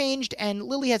Chuck has changed, and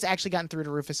Lily has actually gotten through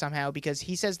to Rufus somehow because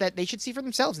he says that they should see for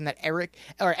themselves and that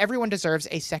everyone deserves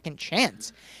a second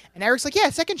chance. And Eric's like, yeah,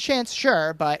 second chance,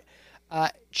 sure, but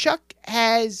Chuck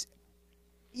has,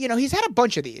 he's had a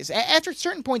bunch of these. After a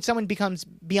certain point, someone becomes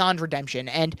beyond redemption,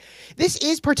 and this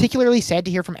is particularly sad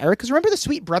to hear from Eric because remember the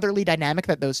sweet brotherly dynamic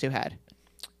that those two had?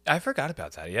 I forgot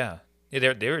about that, yeah. They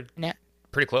were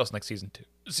pretty close in like season 2.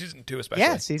 Season 2 especially.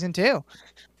 Yeah, season 2.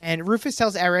 And Rufus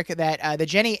tells Eric that the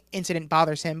Jenny incident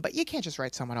bothers him, but you can't just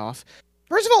write someone off.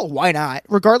 First of all, why not?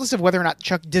 Regardless of whether or not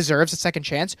Chuck deserves a second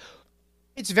chance,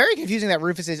 It's very confusing that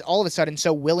Rufus is all of a sudden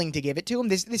so willing to give it to him.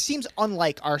 This seems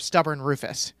unlike our stubborn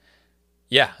Rufus.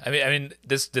 Yeah, I mean,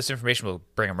 this information will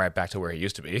bring him right back to where he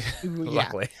used to be.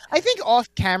 Luckily, I think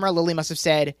off camera, Lily must have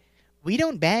said, "We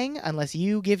don't bang unless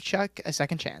you give Chuck a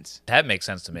second chance." That makes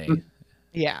sense to me.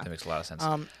 Yeah, that makes a lot of sense.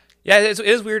 Yeah, it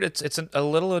is weird. It's a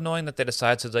little annoying that they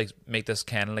decide to like make this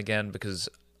canon again because,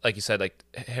 like you said, like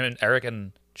him and Eric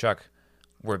and Chuck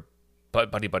were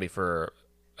buddy for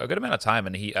a good amount of time,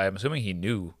 and I'm assuming he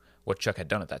knew what Chuck had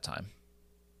done at that time.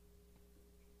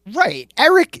 Right,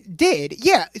 Eric did.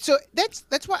 Yeah, so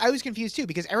that's why I was confused too,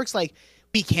 because Eric's like,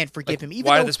 we can't forgive him. Even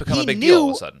why though did this become a big deal all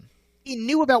of a sudden? He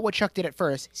knew about what Chuck did at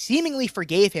first, seemingly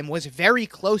forgave him, was very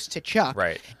close to Chuck.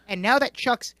 Right. And now that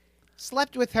Chuck's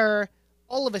slept with her,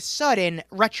 all of a sudden,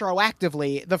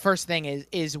 retroactively, the first thing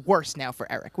is worse now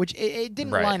for Eric, which it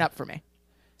didn't line up for me.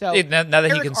 So now that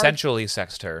Eric he consensually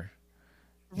sexed her.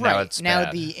 Right. Now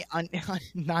bad. The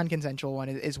non-consensual one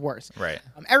is worse. Right.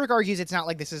 Eric argues it's not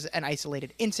like this is an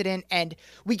isolated incident, and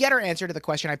we get our answer to the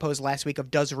question I posed last week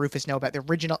of does Rufus know about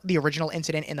the original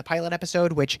incident in the pilot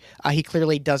episode, which he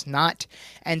clearly does not.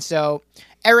 And so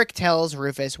Eric tells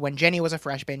Rufus when Jenny was a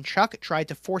freshman, Chuck tried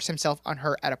to force himself on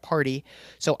her at a party.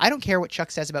 So I don't care what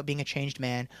Chuck says about being a changed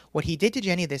man. What he did to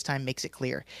Jenny this time makes it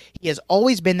clear. He has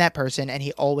always been that person, and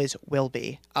he always will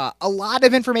be. A lot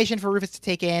of information for Rufus to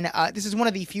take in. This is one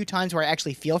of the few times where I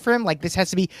actually feel for him. Like, this has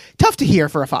to be tough to hear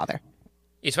for a father.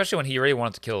 Especially when he really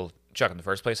wanted to kill Chuck in the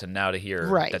first place, and now to hear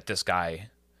that this guy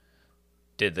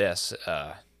did this.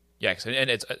 And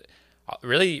it's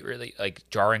really, really like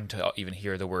jarring to even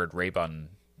hear the word rape on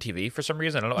TV for some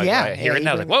reason. I don't know. I hear it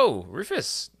now. Like, whoa,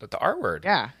 Rufus, the R word.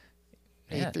 Yeah.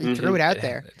 He threw it out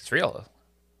there. It's real.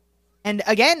 And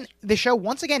again, the show,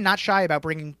 once again, not shy about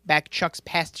bringing back Chuck's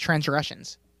past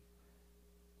transgressions.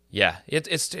 Yeah,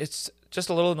 it's just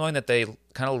a little annoying that they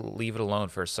kind of leave it alone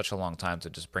for such a long time to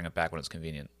just bring it back when it's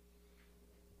convenient.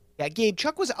 Yeah, Gabe,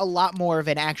 Chuck was a lot more of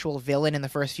an actual villain in the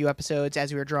first few episodes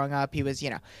as we were growing up. He was,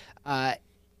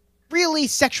 really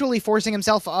sexually forcing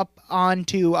himself up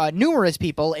onto numerous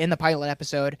people in the pilot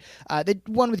episode. The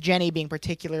one with Jenny being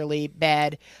particularly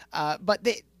bad. But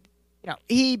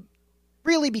he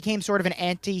really became sort of an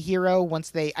anti-hero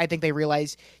once I think they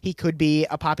realized he could be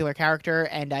a popular character,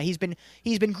 and he's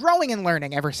been growing and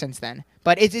learning ever since then.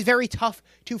 But it's very tough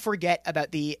to forget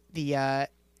about the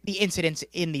incidents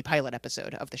in the pilot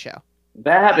episode of the show.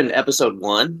 That happened in episode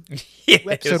 1.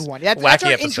 Episode 1. That's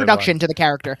our introduction to the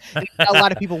character. A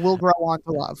lot of people will grow on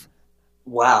to love.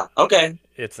 Wow. Okay.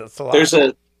 It's a lot.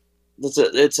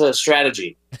 It's a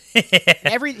strategy.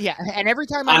 Every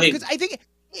time because I think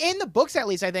in the books, at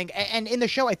least, I think, and in the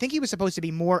show, I think he was supposed to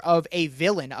be more of a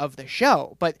villain of the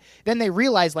show. But then they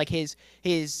realized like his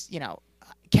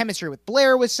chemistry with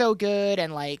Blair was so good,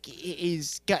 and like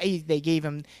they gave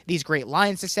him these great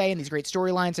lines to say and these great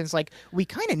storylines, and it's like we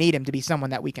kind of need him to be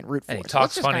someone that we can root for. And he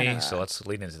talks funny, so let's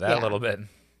lean into that a little bit.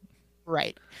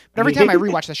 Right, but every time I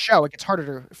rewatch the show, it gets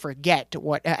harder to forget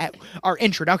what our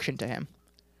introduction to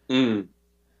him.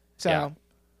 So. Yeah.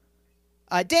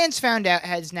 Dan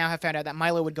has now found out that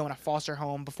Milo would go in a foster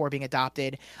home before being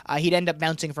adopted. He'd end up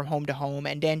bouncing from home to home,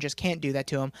 and Dan just can't do that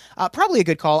to him. Probably a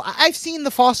good call. I've seen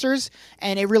The Fosters,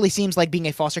 and it really seems like being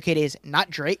a foster kid is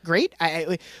not great.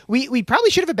 We probably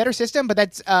should have a better system, but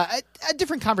that's a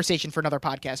different conversation for another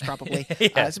podcast, probably.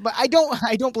 But I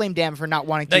don't blame Dan for not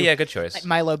wanting to. Good choice. Let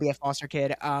Milo be a foster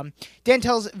kid. Dan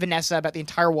tells Vanessa about the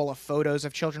entire wall of photos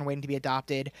of children waiting to be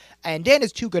adopted, and Dan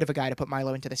is too good of a guy to put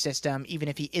Milo into the system, even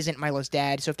if he isn't Milo's dad.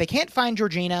 So if they can't find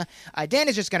Georgina, Dan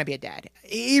is just going to be a dad.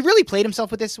 He really played himself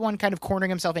with this one, kind of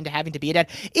cornering himself into having to be a dad.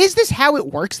 Is this how it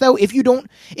works, though? If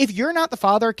you're not the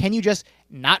father, can you just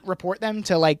not report them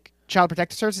to like Child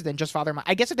Protective Services and just father them?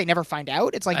 I guess if they never find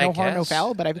out, it's like no harm, no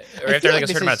foul. But or if there's like a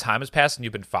certain amount of time has passed and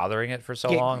you've been fathering it for so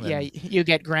long, then... you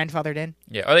get grandfathered in.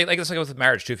 Yeah, or like it's like with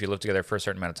marriage too. If you live together for a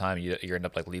certain amount of time, you end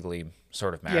up like legally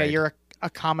sort of married. Yeah, you're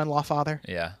a common law father.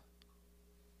 Yeah.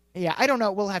 Yeah, I don't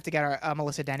know. We'll have to get our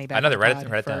Melissa Denny back. Another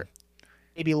Reddit down.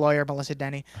 Maybe lawyer Melissa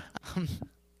Denny.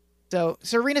 So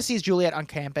Serena sees Juliet on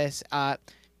campus.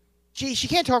 She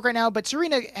can't talk right now, but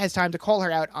Serena has time to call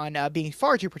her out on being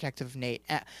far too protective of Nate.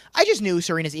 I just knew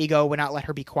Serena's ego would not let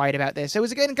her be quiet about this. It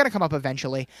was going to come up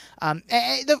eventually.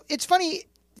 It's funny.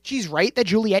 She's right that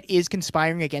Juliet is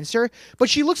conspiring against her, but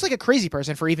she looks like a crazy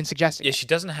person for even suggesting it. She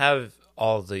doesn't have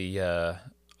all the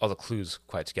clues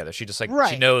quite together. She just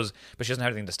she knows, but she doesn't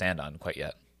have anything to stand on quite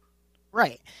yet.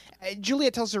 Right.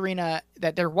 Juliet tells Serena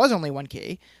that there was only one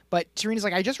key, but Serena's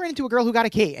like, I just ran into a girl who got a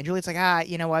key. And Juliet's like,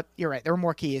 you know what? You're right. There were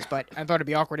more keys, but I thought it'd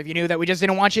be awkward if you knew that we just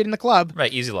didn't want you in the club.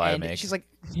 Right, easy lie and to make. She's like,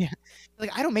 yeah.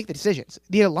 Like, I don't make the decisions.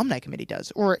 The alumni committee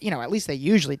does. Or, at least they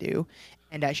usually do.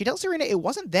 And she tells Serena it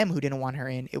wasn't them who didn't want her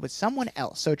in. It was someone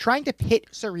else. So trying to pit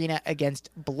Serena against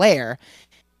Blair.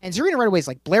 And Serena right away is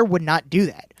like, Blair would not do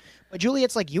that. But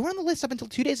Juliet's like, you were on the list up until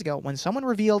 2 days ago when someone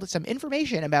revealed some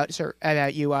information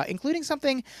about you, including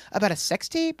something about a sex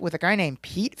tape with a guy named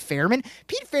Pete Fairman.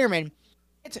 Pete Fairman,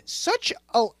 it's such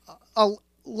a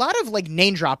lot of like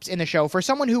name drops in the show for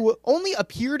someone who only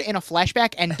appeared in a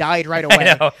flashback and died right away.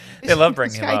 I know. They love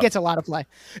bringing him up. This guy gets a lot of play.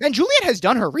 And Juliet has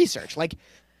done her research. Like,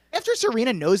 after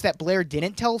Serena knows that Blair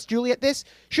didn't tell Juliet this,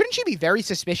 shouldn't she be very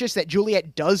suspicious that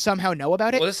Juliet does somehow know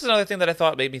about it? Well, this is another thing that I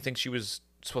thought made me think she was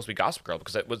supposed to be Gossip Girl,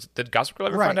 because did Gossip Girl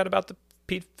ever find out about the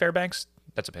Pete Fairbanks?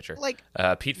 That's a picture. Like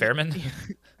Pete Fairman.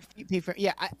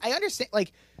 Yeah, I understand.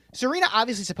 Like, Serena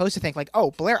obviously supposed to think like,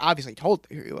 oh, Blair obviously told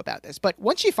you about this, but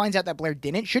once she finds out that Blair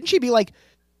didn't, shouldn't she be like,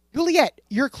 Juliet,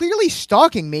 you're clearly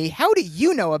stalking me. How do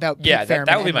you know about Pete Fairman?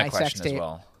 That would be my question as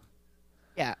well.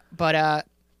 Yeah, but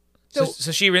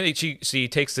so she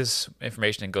takes this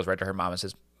information and goes right to her mom and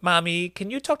says, "Mommy,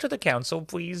 can you talk to the council,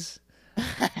 please?"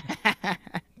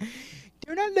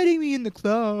 They're not letting me in the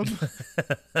club.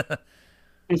 But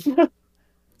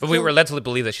we were led to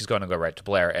believe that she's going to go right to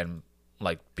Blair and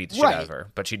like beat the shit out of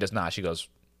her, but she does not. She goes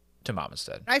to mom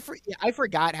instead. I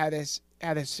forgot how this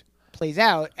plays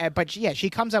out, but she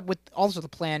comes up with also the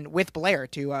plan with Blair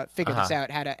to figure this out,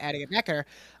 how to get back at her.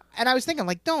 And I was thinking,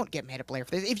 like, don't get mad at Blair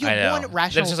for this. If you have one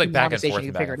rational just like back and forth,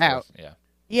 you can figure it out.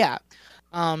 Yeah.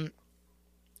 And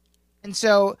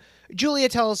so Julia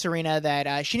tells Serena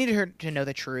that she needed her to know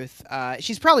the truth.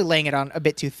 She's probably laying it on a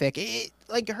bit too thick.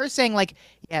 Like her saying, like,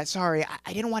 yeah, sorry,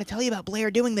 I didn't want to tell you about Blair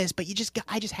doing this, but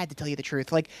I just had to tell you the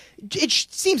truth. Like, it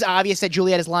seems obvious that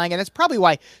Juliet is lying, and that's probably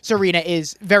why Serena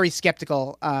is very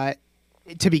skeptical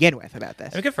to begin with about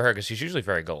this. I mean, good for her, because she's usually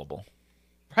very gullible.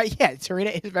 Right? Yeah, Serena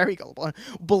is very gullible and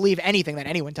believe anything that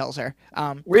anyone tells her.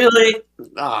 Really?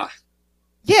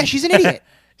 Yeah, she's an idiot.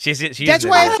 She's That's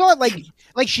why I thought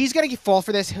like she's gonna fall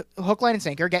for this hook, line, and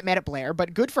sinker, get mad at Blair,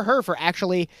 but good for her for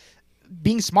actually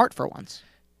being smart for once.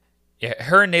 Yeah,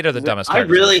 her and Nate are the dumbest. I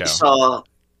really saw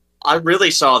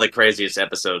the craziest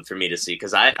episode for me to see,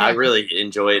 because I really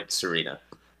enjoyed Serena.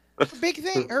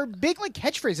 Her big like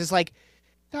catchphrase is like,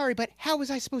 sorry, but how was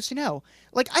I supposed to know?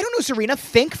 Like, I don't know, Serena.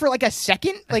 Think for like a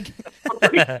second. Like, oh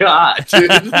my God,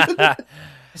 dude.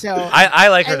 So I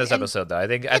like her in this episode, though. I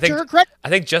think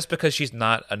just because she's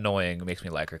not annoying makes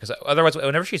me like her. Because otherwise,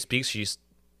 whenever she speaks, she's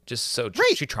just so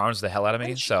she charms the hell out of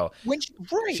me. When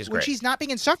she's not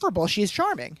being insufferable, she is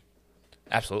charming.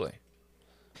 Absolutely.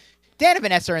 Dan and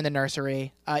Vanessa are in the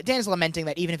nursery. Dan is lamenting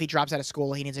that even if he drops out of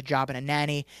school, he needs a job and a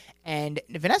nanny. And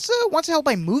Vanessa wants to help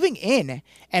by moving in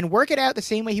and work it out the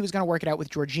same way he was going to work it out with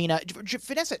Georgina.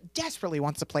 Vanessa desperately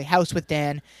wants to play house with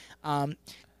Dan.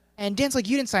 And Dan's like,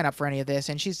 you didn't sign up for any of this.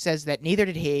 And she says that neither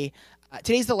did he.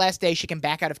 Today's the last day she can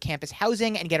back out of campus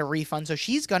housing and get a refund, so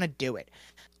she's going to do it.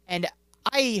 And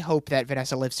I hope that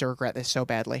Vanessa lives to regret this so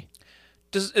badly.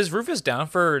 Is Rufus down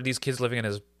for these kids living in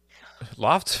his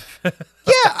loft? Yeah,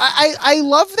 I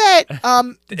love that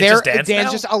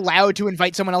Dan's just allowed to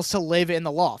invite someone else to live in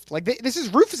the loft. Like, this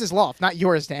is Rufus's loft, not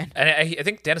yours, Dan. And I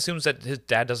think Dan assumes that his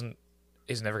dad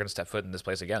he's never going to step foot in this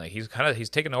place again. Like, he's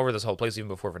taken over this whole place even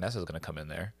before Vanessa's going to come in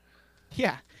there.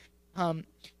 Yeah. I don't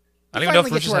even know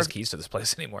if Rufus has keys to this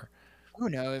place anymore. Who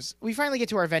knows? We finally get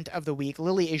to our event of the week.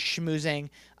 Lily is schmoozing.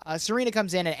 Serena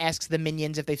comes in and asks the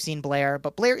minions if they've seen Blair,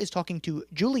 but Blair is talking to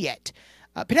Juliet.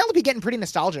 Penelope getting pretty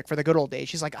nostalgic for the good old days.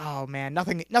 She's like, oh man,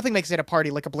 nothing makes it a party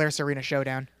like a Blair-Serena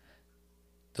showdown.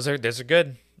 Those are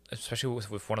good, especially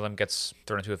if one of them gets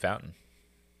thrown into a fountain.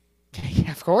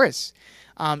 Yeah, of course.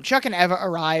 Chuck and Eva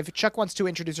arrive. Chuck wants to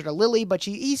introduce her to Lily, but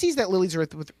he sees that Lily's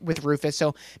with Rufus,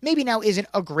 so maybe now isn't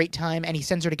a great time, and he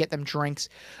sends her to get them drinks.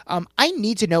 I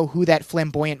need to know who that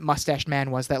flamboyant mustached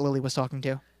man was that Lily was talking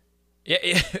to.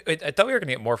 Yeah, I thought we were going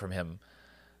to get more from him.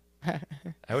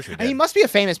 I wish we did. He must be a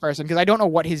famous person, because I don't know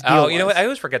what his deal was. Oh, you know what? I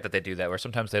always forget that they do that, where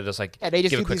sometimes they just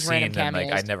give a quick scene, and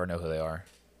like I never know who they are.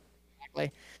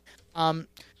 Exactly.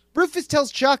 Rufus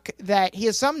tells Chuck that he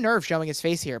has some nerve showing his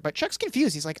face here, but Chuck's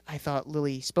confused. He's like, I thought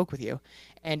Lily spoke with you.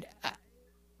 And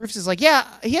Rufus is like, yeah,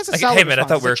 he has a solid response. Hey, man, I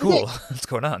thought we were cool. What's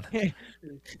going on?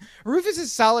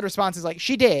 Rufus's solid response is like,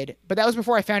 she did, but that was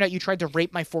before I found out you tried to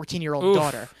rape my 14-year-old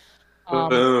daughter.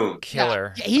 Boom.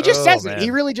 Killer. Yeah, he just says it. He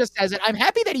really just says it. I'm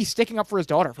happy that he's sticking up for his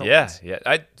daughter for once.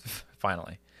 Yeah,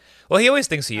 finally. Well, he always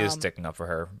thinks he is sticking up for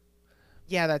her.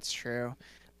 Yeah, that's true.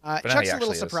 Chuck's a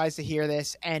little surprised to hear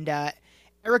this, and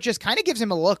Eric just kind of gives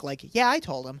him a look like, yeah, I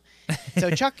told him. So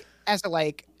Chuck has to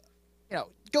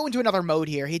go into another mode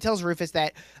here. He tells Rufus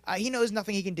that he knows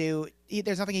nothing he can do.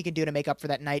 There's nothing he can do to make up for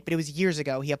that night, but it was years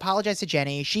ago. He apologized to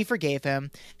Jenny. She forgave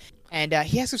him. And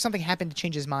he asks if something happened to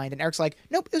change his mind. And Eric's like,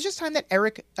 nope, it was just time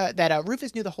that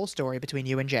Rufus knew the whole story between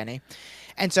you and Jenny.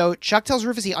 And so Chuck tells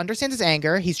Rufus he understands his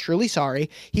anger. He's truly sorry.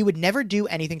 He would never do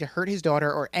anything to hurt his daughter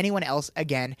or anyone else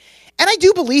again. And I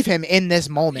do believe him in this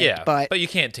moment. Yeah, but you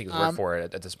can't take his word for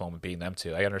it at this moment, being them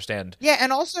two. I understand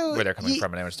and also where they're coming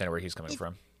from, and I understand where he's coming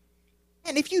from.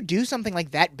 And if you do something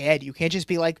like that bad, you can't just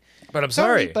be like, but I'm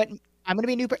sorry, but I'm going to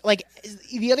be a new person. Like,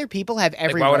 the other people have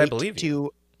every why would right I believe to...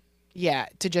 you? Yeah,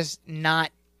 to just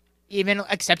not even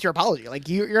accept your apology. Like,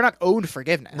 you're not owed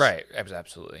forgiveness. Right,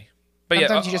 absolutely. But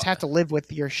sometimes you just have to live with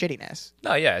your shittiness.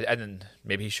 No, yeah, and then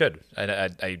maybe he should. And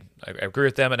I agree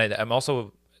with them, and I'm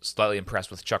also slightly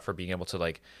impressed with Chuck for being able to,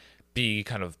 like, be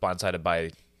kind of blindsided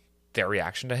by their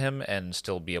reaction to him and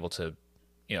still be able to,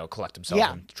 collect himself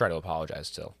and try to apologize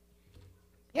still.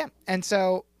 Yeah, and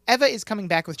so Eva is coming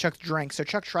back with Chuck's drink, so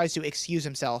Chuck tries to excuse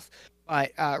himself.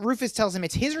 But Rufus tells him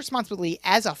it's his responsibility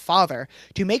as a father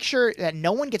to make sure that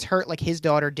no one gets hurt like his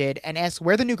daughter did, and asks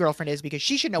where the new girlfriend is because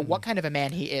she should know what kind of a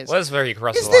man he is. Well, that's very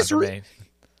across the line for me.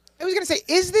 I was going to say,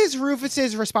 is this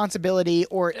Rufus's responsibility,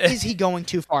 or is he going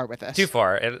too far with this? Too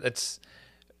far. It's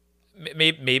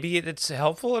maybe it's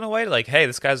helpful in a way. Like, hey,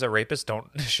 this guy's a rapist. Don't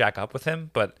shack up with him.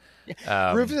 But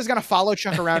Rufus is going to follow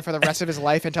Chuck around for the rest of his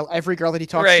life and tell every girl that he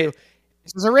talks to,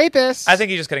 this is a rapist. I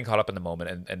think he's just getting caught up in the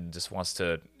moment and just wants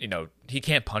to, he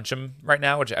can't punch him right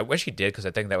now, which I wish he did because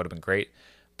I think that would have been great.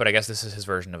 But I guess this is his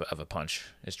version of a punch,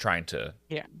 is trying to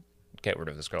get rid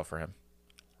of this girl for him.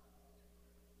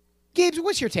 Gabe,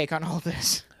 what's your take on all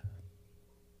this?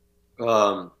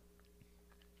 Go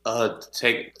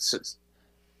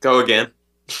again.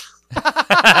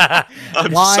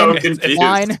 I'm Wine, so confused.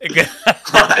 Wine.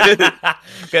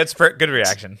 That's good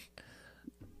reaction.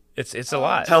 It's a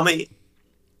lot. Tell me.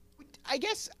 I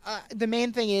guess the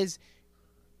main thing is,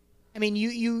 I mean,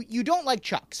 you don't like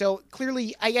Chuck, so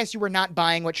clearly, I guess you were not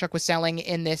buying what Chuck was selling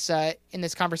in this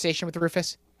conversation with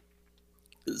Rufus.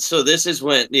 So this is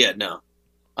when, no,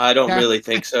 I don't really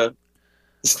think so.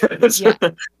 This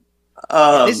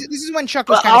is when Chuck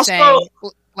was kind of saying,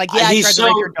 like, yeah, I tried to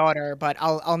rape your daughter, but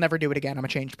I'll never do it again. I'm a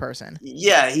changed person.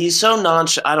 Yeah, he's so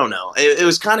nonchalant. I don't know. It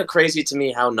was kind of crazy to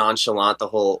me how nonchalant the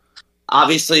whole.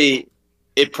 Obviously,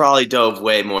 it probably dove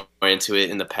way more into it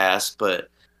in the past, but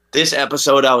this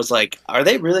episode, I was like, are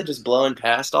they really just blowing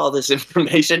past all this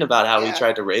information about how he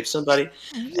tried to rape somebody?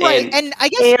 Right, and I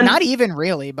guess not even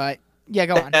really, but yeah,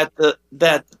 go on.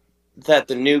 That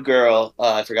the new girl,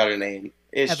 I forgot her name,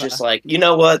 is just like, you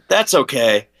know what? That's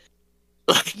okay.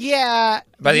 Yeah.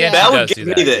 By the end, that he would does give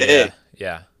do me that. the ick.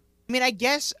 Yeah. I mean, I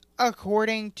guess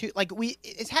according to, like,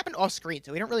 it's happened off screen,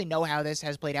 so we don't really know how this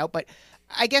has played out, but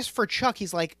I guess for Chuck,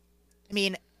 he's like, I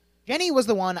mean, Jenny was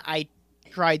the one I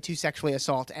tried to sexually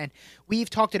assault, and we've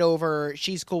talked it over.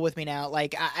 She's cool with me now.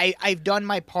 Like, I've done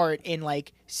my part in,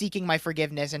 like, seeking my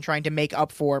forgiveness and trying to make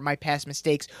up for my past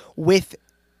mistakes with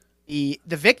the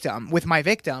victim, with my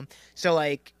victim. So,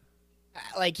 like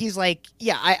he's like,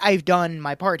 yeah, I've done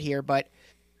my part here, but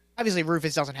obviously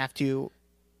Rufus doesn't have to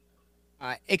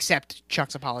accept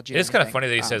Chuck's apology. It's kind of funny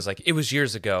that he says, like, it was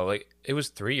years ago. Like, it was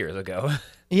 3 years ago.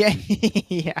 Yeah.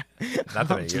 Yeah. Not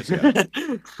that many years ago.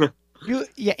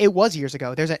 It was years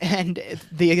ago. And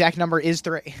the exact number is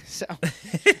 3. So,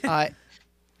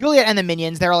 Juliet and the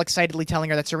minions, they're all excitedly telling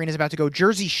her that Serena's about to go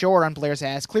Jersey Shore on Blair's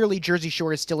ass. Clearly, Jersey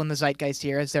Shore is still in the zeitgeist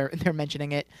here as they're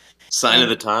mentioning it. Sign of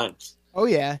the times. Oh,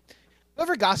 yeah.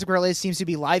 Whoever Gossip Girl is seems to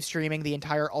be live streaming the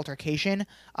entire altercation.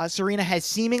 Serena has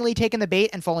seemingly taken the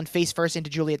bait and fallen face first into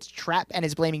Juliet's trap and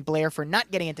is blaming Blair for not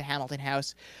getting into Hamilton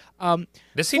House.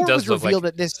 This scene does look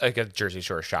like a Jersey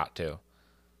Shore shot, too.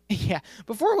 Yeah.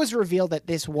 Before it was revealed that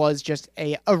this was just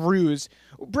a ruse,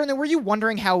 Brendan, were you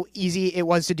wondering how easy it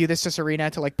was to do this to Serena,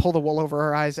 to, like, pull the wool over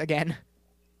her eyes again?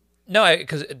 No,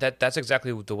 because that's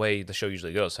exactly the way the show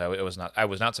usually goes. So I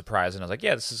was not surprised, and I was like,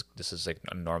 yeah, this is like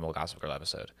a normal Gossip Girl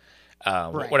episode.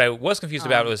 Right. What I was confused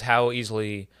about was how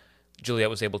easily Juliet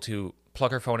was able to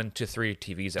plug her phone into 3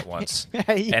 TVs at once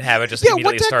and have it just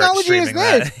immediately start streaming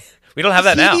that. We don't have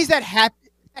that now. TVs that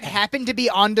happen to be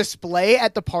on display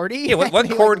at the party. Yeah, what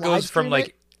cord goes from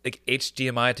like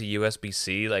HDMI to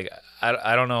USB-C? Like,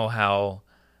 I don't know how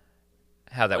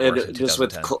that works. Just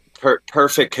with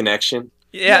perfect connection.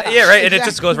 Yeah, right. And it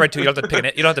just goes right to you. Don't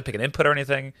have to pick an input or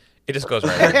anything. It just goes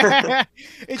right.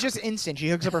 It's just instant. She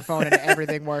hooks up her phone and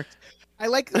everything works. I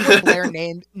like when Blair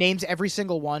names every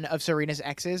single one of Serena's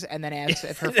exes and then asks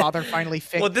if her father finally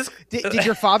fixed. Did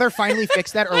your father finally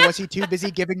fix that, or was he too busy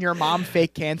giving your mom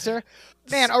fake cancer?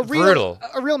 Man, a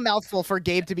real mouthful for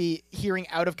Gabe to be hearing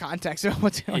out of context of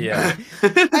what's going on.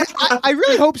 I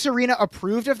really hope Serena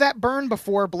approved of that burn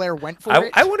before Blair went for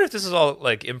it. I wonder if this is all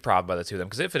like improv by the two of them,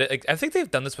 because I think they've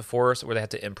done this before, where they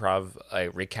had to improv a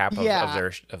recap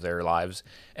of their lives,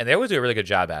 and they always do a really good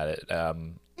job at it.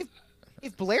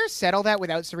 If Blair said all that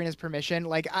without Serena's permission,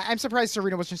 like I'm surprised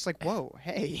Serena was just like, "Whoa,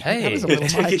 hey, that was a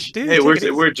little much." Dude, hey,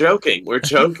 we're joking. We're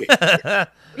joking. We're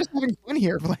just having fun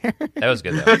here, Blair. That was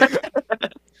good though.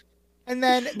 And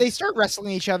then they start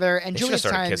wrestling each other, and Juliet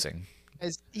started kissing.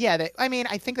 I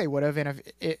think they would have, and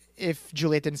if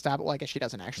Juliet didn't stop it, well, I guess she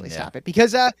doesn't actually stop it,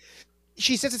 because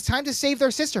she says it's time to save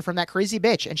their sister from that crazy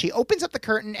bitch, and she opens up the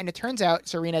curtain, and it turns out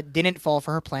Serena didn't fall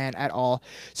for her plan at all.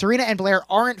 Serena and Blair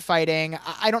aren't fighting.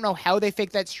 I don't know how they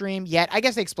faked that stream yet. I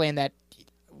guess they explained that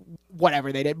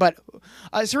whatever they did, but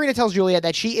Serena tells Juliet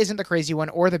that she isn't the crazy one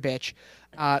or the bitch.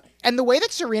 And the way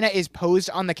that Serena is posed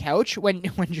on the couch when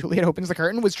Juliet opens the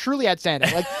curtain was truly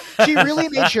outstanding. Like, she really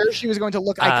made sure she was going to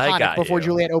look iconic before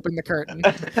Juliet opened the curtain.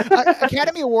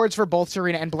 Academy Awards for both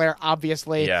Serena and Blair,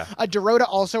 obviously. Yeah. Dorota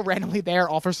also randomly there,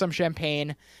 offers some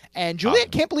champagne. And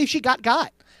Juliet can't believe she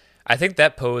got. I think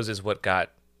that pose is what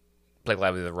got Blake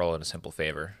Lively the role in A Simple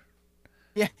Favor.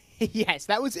 Yeah. Yes,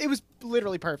 it was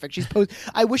literally perfect. She's posed.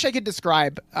 I wish I could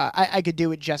describe. I could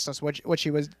do it justice what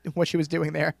she was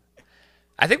doing there.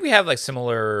 I think we have like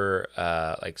similar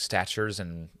like statures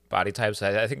and body types.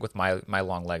 I think with my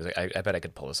long legs, I bet I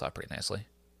could pull this off pretty nicely.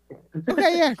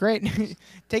 Okay, yeah, great.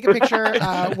 Take a picture.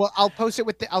 Well, I'll post it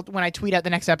when I tweet out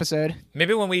the next episode.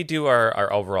 Maybe when we do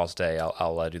our overalls day,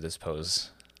 I'll do this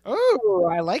pose. Oh,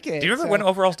 I like it. Do you remember when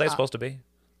overalls day is supposed to be?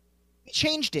 We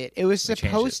changed it. It was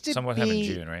supposed to be sometime in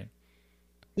June, right?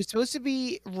 It was supposed to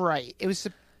be right. It was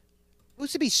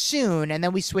supposed to be soon, and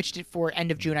then we switched it for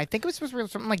end of June. I think it was supposed to be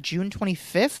something like June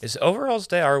 25th. Is overalls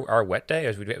day our wet day?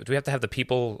 Or do we have to have the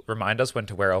people remind us when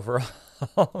to wear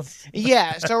overalls?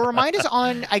 Yeah. So remind us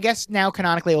on. I guess now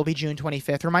canonically it will be June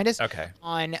 25th. Remind us. Okay.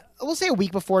 On we'll say a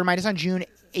week before. Remind us on June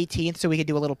 18th so we could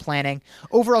do a little planning.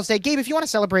 Overalls day, Gabe. If you want to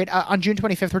celebrate on June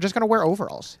 25th, we're just going to wear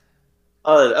overalls.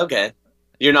 Oh, okay.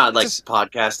 You're not like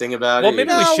podcasting about it? Well,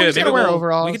 maybe we should. Maybe wear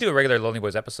overalls. We could do a regular Lonely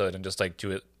Boys episode and just like do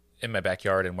it in my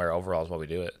backyard and wear overalls while we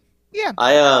do it. Yeah,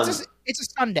 it's a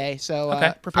Sunday, so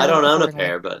okay. I don't own a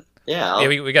pair, but yeah,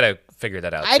 we gotta figure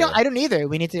that out. I don't either.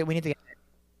 We need to. Speaking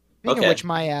of which,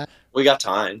 we got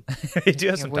time. We do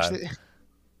have some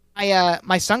time.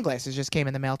 My sunglasses just came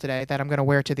in the mail today that I'm going to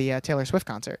wear to the Taylor Swift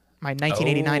concert. My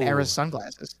 1989 era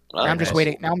sunglasses. Oh, I'm just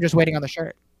waiting. Now I'm just waiting on the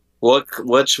shirt.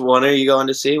 Which one are you going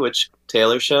to see? Which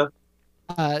Taylor show?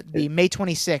 The May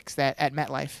 26th at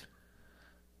MetLife.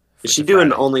 Is she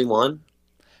doing only one?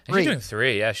 She's doing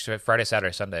 3. Yeah, she's doing Friday,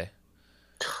 Saturday, Sunday.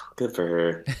 Good for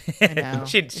her. I know.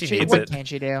 she needs what it. Can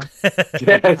she do?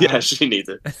 Yeah, she needs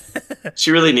it.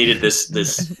 She really needed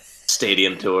this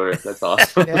stadium tour. That's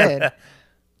awesome. She did.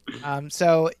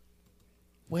 So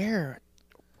where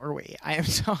were we? I'm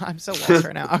so lost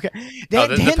right now. Okay,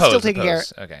 Dan's still taking care.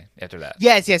 Okay, after that.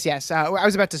 Yes. I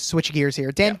was about to switch gears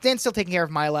here. Dan's still taking care of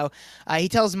Milo. He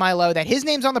tells Milo that his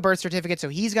name's on the birth certificate, so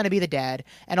he's going to be the dad,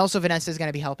 and also Vanessa's going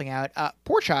to be helping out.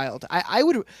 Poor child. I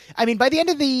mean, by the end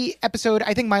of the episode,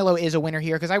 I think Milo is a winner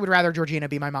here because I would rather Georgina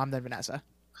be my mom than Vanessa.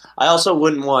 I also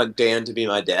wouldn't want Dan to be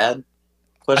my dad.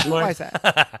 Question mark. Why is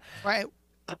that? Right.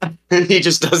 He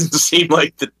just doesn't seem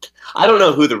like the. I don't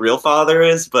know who the real father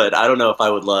is, but I don't know if I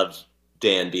would love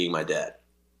Dan being my dad.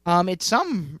 It's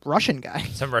some Russian guy.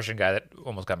 Some Russian guy that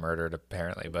almost got murdered,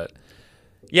 apparently. But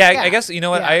yeah. I guess you know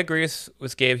what I agree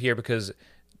with Gabe here because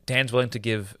Dan's willing to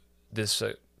give this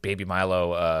baby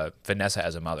Milo Vanessa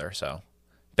as a mother. So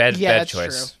bad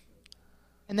choice. True.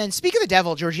 And then, speak of the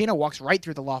devil, Georgina walks right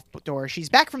through the loft door. She's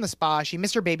back from the spa. She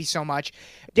missed her baby so much.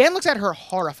 Dan looks at her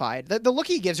horrified. The look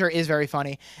he gives her is very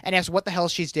funny and asks what the hell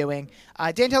she's doing.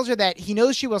 Dan tells her that he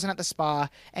knows she wasn't at the spa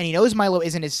and he knows Milo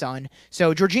isn't his son.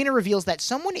 So Georgina reveals that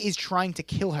someone is trying to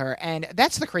kill her, and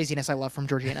that's the craziness I love from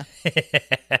Georgina.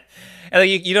 And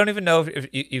you don't even know if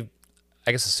you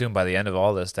I guess assume by the end of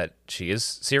all this that she is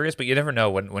serious, but you never know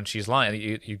when she's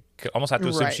lying. You almost have to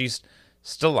assume she's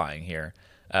still lying here.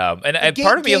 And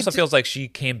part of me also feels like she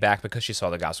came back because she saw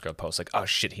the Gossip Girl post. Like, oh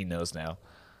shit, he knows now.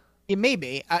 It may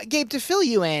be. Gabe, to fill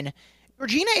you in,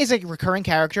 Georgina is a recurring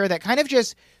character that kind of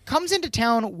just comes into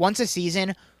town once a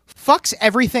season, fucks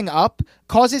everything up,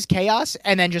 causes chaos,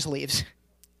 and then just leaves.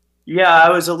 Yeah, I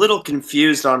was a little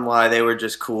confused on why they were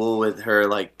just cool with her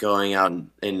like going out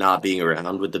and not being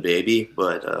around with the baby,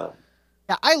 but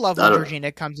Yeah, I love when Georgina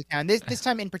comes to town. This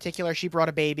time in particular, she brought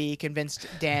a baby, convinced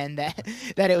Dan that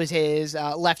it was his,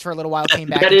 left for a little while, came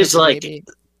back. That and is took the baby.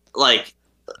 like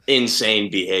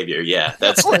insane behavior. Yeah,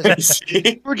 that's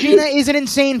crazy. Georgina is an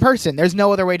insane person. There's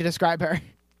no other way to describe her.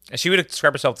 She would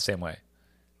describe herself the same way.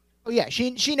 Oh yeah,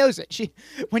 she knows it.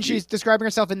 When she's describing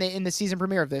herself in the season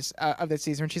premiere of this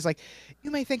season, she's like,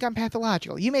 "You may think I'm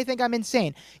pathological. You may think I'm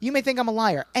insane. You may think I'm a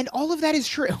liar, and all of that is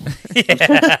true."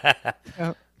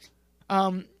 Yeah.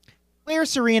 Blair,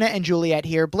 Serena, and Juliet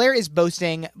here. Blair is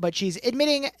boasting, but she's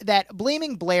admitting that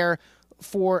blaming Blair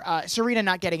for Serena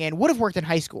not getting in would have worked in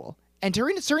high school. And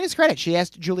to Serena's credit, she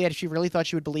asked Juliet if she really thought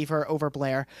she would believe her over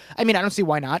Blair. I mean, I don't see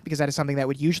why not, because that is something that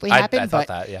would usually happen. I thought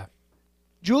that, yeah.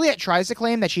 Juliet tries to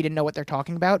claim that she didn't know what they're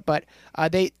talking about, but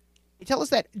they tell us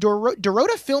that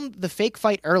Dorota filmed the fake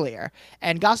fight earlier,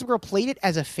 and Gossip Girl played it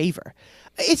as a favor.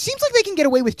 It seems like they can get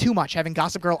away with too much, having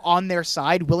Gossip Girl on their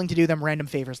side, willing to do them random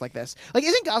favors like this. Like,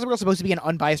 isn't Gossip Girl supposed to be an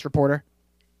unbiased reporter?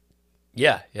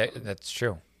 Yeah, that's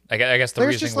true. I guess the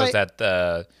reasoning was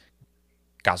that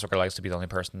Gossip Girl likes to be the only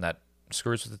person that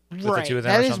screws with the two of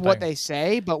them. That or is something. what they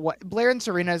say, but what Blair and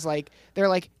Serena is like, they're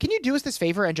like, "Can you do us this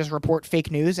favor and just report fake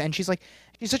news?" And she's like,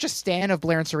 she's such a stan of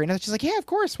Blair and Serena that she's like, "Yeah, of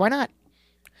course, why not?"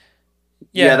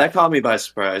 Yeah, that caught me by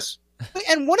surprise.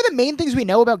 And one of the main things we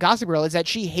know about Gossip Girl is that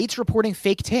she hates reporting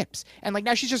fake tips, and like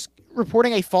now she's just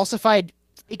reporting a falsified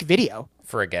fake video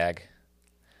for a gag.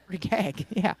 For a gag,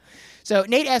 yeah. So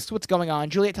Nate asks what's going on.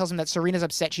 Juliet tells him that Serena's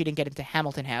upset she didn't get into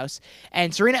Hamilton House.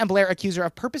 And Serena and Blair accuse her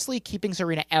of purposely keeping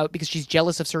Serena out because she's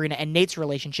jealous of Serena and Nate's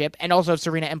relationship and also of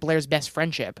Serena and Blair's best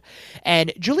friendship.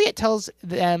 And Juliet tells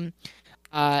them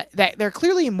that they're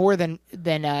clearly more than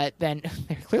they're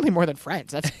clearly more than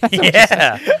friends. That's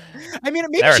yeah. I mean,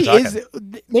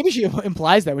 maybe she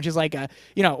implies that, which is like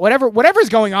whatever's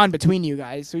going on between you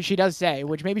guys. So she does say,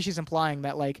 which maybe she's implying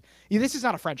that like this is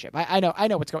not a friendship. I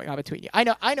know what's going on between you.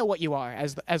 I know what you are,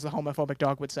 as the homophobic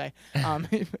dog would say.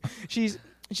 She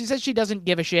says she doesn't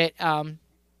give a shit.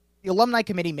 The alumni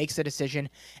committee makes the decision,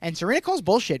 and Serena calls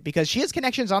bullshit because she has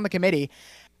connections on the committee.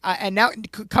 And now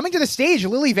coming to the stage,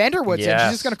 Lily Vanderwood's in.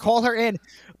 She's just going to call her in.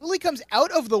 Lily comes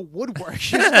out of the woodwork.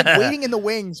 She's like waiting in the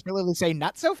wings for Lily to say,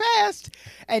 "Not so fast."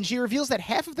 And she reveals that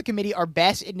half of the committee are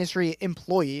Bass industry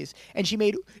employees. And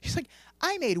she's like,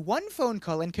 "I made one phone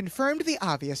call and confirmed the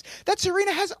obvious, that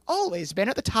Serena has always been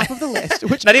at the top of the list."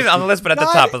 Which, not even on the list, but at the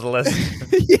top of the list.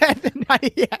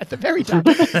 At the very top.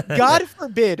 God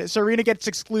forbid Serena gets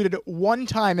excluded one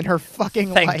time in her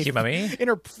fucking life. Thank you, mommy. In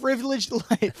her privileged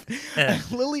life.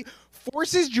 Lily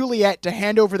forces Juliet to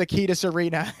hand over the key to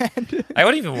Serena. I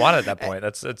wouldn't even want it at that point.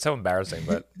 It's so embarrassing,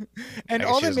 but and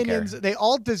all the minions, they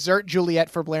all desert Juliet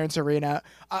for Blair and Serena.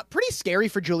 Pretty scary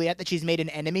for Juliet that she's made an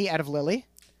enemy out of Lily.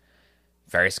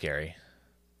 Very scary.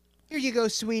 Here you go,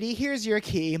 sweetie. Here's your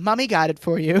key. Mommy got it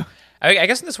for you. I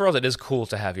guess in this world it is cool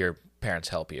to have your parents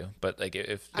help you, but like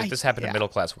if this happened in a middle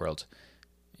class world,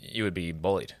 you would be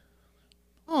bullied.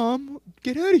 Mom,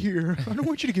 get out of here! I don't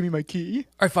want you to give me my key.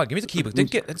 All right, fine. Give me the key, but then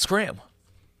scram.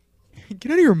 Get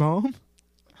out of here, Mom.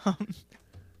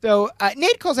 So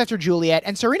Nate calls after Juliet,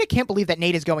 and Serena can't believe that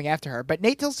Nate is going after her. But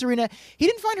Nate tells Serena he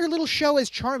didn't find her little show as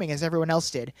charming as everyone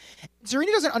else did.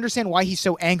 Serena doesn't understand why he's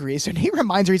so angry, so Nate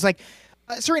reminds her, he's like,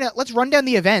 Serena, let's run down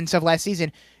the events of last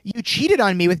season. You cheated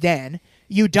on me with Dan,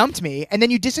 you dumped me, and then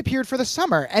you disappeared for the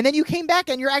summer, and then you came back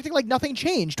and you're acting like nothing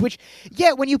changed, which,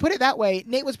 yeah, when you put it that way,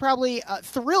 Nate was probably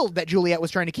thrilled that Juliet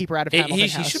was trying to keep her out of Hamilton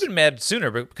House. He should have been mad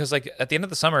sooner, because like at the end of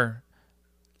the summer,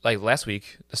 like last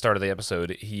week, the start of the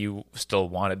episode, he still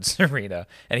wanted Serena,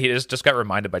 and he just got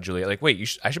reminded by Juliet, like,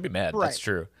 wait, I should be mad. Right. That's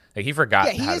true. Like he forgot.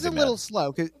 Yeah, he is a little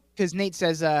slow because Nate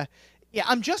says, "Yeah,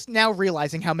 I'm just now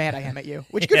realizing how mad I am at you,"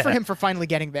 which good for him for finally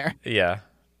getting there. Yeah.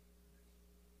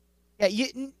 Yeah,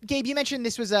 Gabe, you mentioned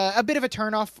this was a bit of a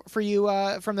turnoff for you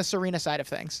from the Serena side of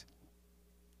things.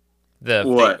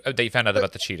 What? That you found out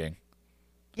about the cheating.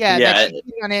 Yeah, that she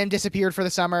cheated on him, disappeared for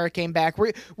the summer, came back.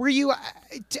 Were you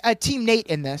Team Nate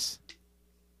in this?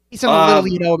 Something little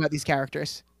you know about these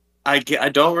characters. I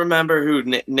don't remember who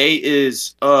Nate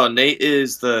is. Oh, Nate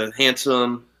is the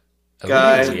handsome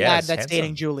guy. He's that's handsome.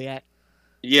 Dating Juliet.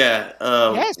 Yeah.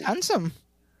 Yes, handsome.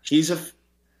 He's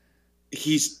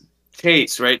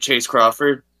Chase, right? Chase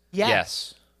Crawford?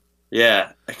 Yes.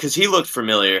 Yeah, because he looked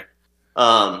familiar.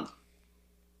 I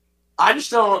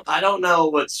don't know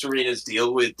what Serena's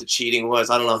deal with the cheating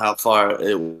was. I don't know how far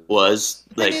it was.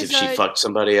 Like, if she fucked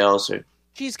somebody else or...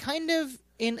 She's kind of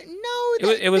in... No,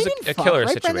 it was a killer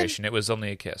situation. It was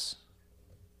only a kiss.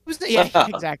 Yeah,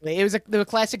 exactly. It was the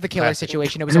classic The Killer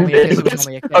situation. It was only a kiss. It was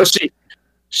only a kiss. Oh,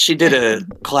 she did a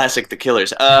classic The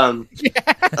Killers.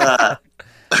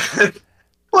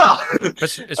 Well,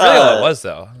 It's really all it was,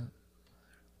 though.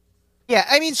 Yeah,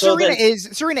 I mean, Serena is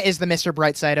the Mr.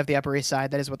 Brightside of the Upper East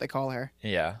Side. That is what they call her.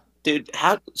 Yeah. Dude,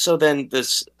 so then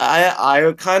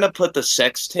I kind of put the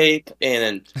sex tape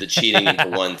and the cheating into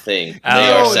one thing.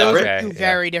 They are separate. Those are two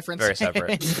very different. Very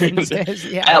separate.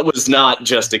 Yeah. That was not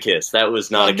just a kiss. That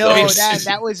was not a kiss. No,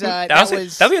 that was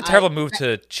that'd be a terrible move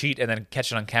to cheat and then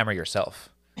catch it on camera yourself,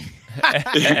 and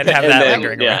have that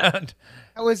lingering around.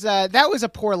 That was a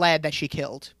poor lad that she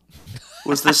killed.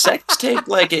 Was the sex tape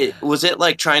was it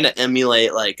like trying to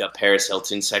emulate like a Paris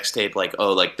Hilton sex tape, like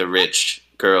like the rich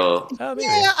girl? Oh,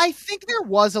 yeah, I think there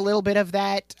was a little bit of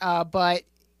that, but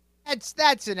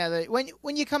that's another.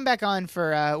 When you come back on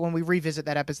for when we revisit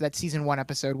that episode, that season 1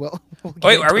 episode, we'll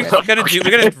wait. Are we gonna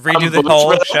redo the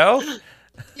whole show?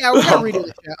 Yeah, we're gonna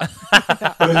redo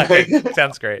the show.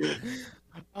 Sounds great.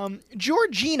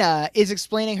 Georgina is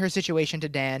explaining her situation to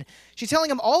Dan. She's telling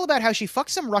him all about how she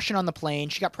fucked some Russian on the plane.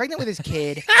 She got pregnant with his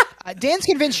kid. Dan's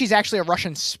convinced she's actually a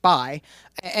Russian spy.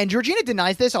 And Georgina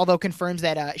denies this, although confirms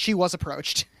that she was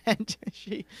approached. And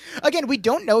we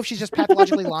don't know if she's just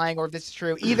pathologically lying or if this is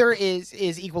true. Either is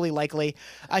equally likely.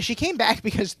 She came back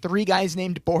because 3 guys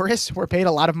named Boris were paid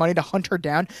a lot of money to hunt her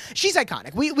down. She's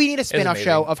iconic. We need a spin-off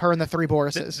show of her and the 3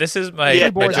 Borises. This is my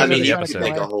joke of the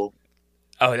episode.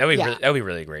 Oh, that'd be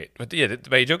really great. But yeah,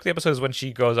 my joke of the episode is when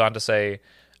she goes on to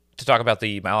talk about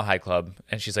the Mile High Club,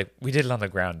 and she's like, "We did it on the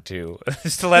ground too,"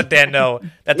 just to let Dan know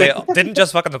that they didn't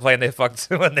just fuck on the plane; they fucked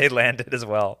when they landed as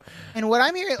well. And what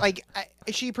I'm hearing,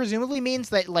 she presumably means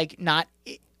that not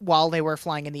while they were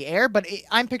flying in the air, but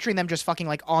I'm picturing them just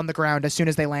fucking on the ground as soon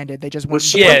as they landed. They just went. Was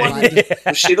she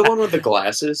the one with the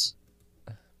glasses?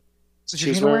 Was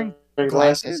Georgina wearing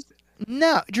glasses?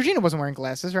 No, Georgina wasn't wearing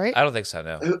glasses, right? I don't think so.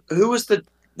 No. Who was the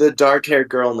dark-haired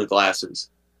girl in the glasses?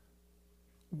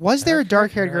 Was there a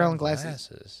dark-haired girl in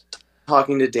glasses?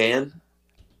 Talking to Dan?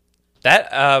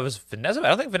 That was Vanessa. I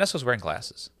don't think Vanessa was wearing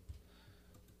glasses.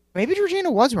 Maybe Georgina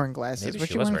was wearing glasses. Maybe was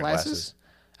she she was wearing wearing glasses?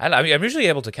 I mean, I'm usually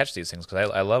able to catch these things because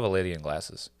I love a lady in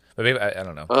glasses. But maybe I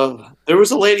don't know. There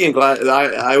was a lady in glasses.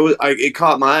 It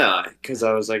caught my eye because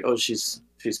I was like, oh, she's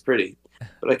pretty,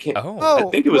 but I can't. I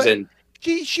think it was in.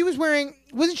 She was wearing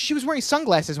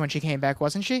sunglasses when she came back,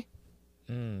 wasn't she?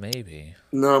 Maybe.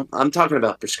 No, I'm talking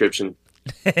about prescription.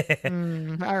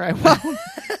 All right. Well,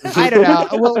 I don't know.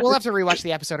 We'll have to rewatch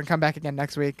the episode and come back again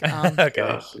next week.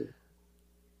 Okay.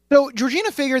 So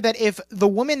Georgina figured that if the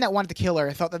woman that wanted to kill her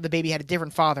thought that the baby had a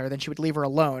different father, then she would leave her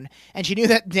alone. And she knew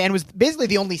that Dan was basically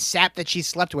the only sap that she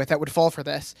slept with that would fall for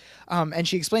this. And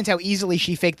she explains how easily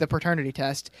she faked the paternity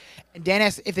test. And Dan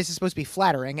asks if this is supposed to be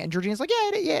flattering. And Georgina's like,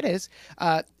 yeah, it is.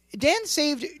 Dan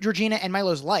saved Georgina and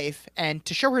Milo's life. And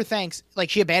to show her thanks,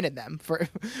 she abandoned them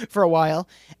for a while.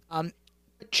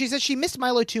 She says she missed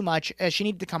Milo too much. She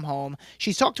needed to come home.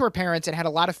 She's talked to her parents and had a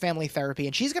lot of family therapy,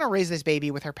 and she's going to raise this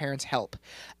baby with her parents' help.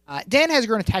 Dan has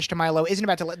grown attached to Milo, isn't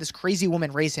about to let this crazy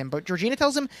woman raise him, but Georgina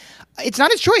tells him it's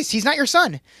not his choice. He's not your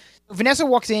son. Vanessa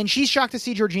walks in. She's shocked to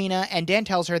see Georgina, and Dan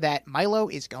tells her that Milo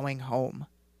is going home.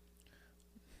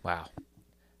 Wow.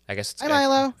 I guess it's Bye,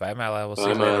 Milo. Bye, Milo. We'll see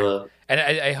you later. And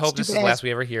I hope this is the last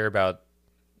we ever hear about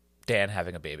Dan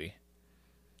having a baby.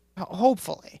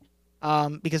 Hopefully.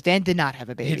 Because Dan did not have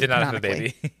a baby. He did not have a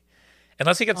baby.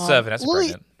 Unless he gets Vanessa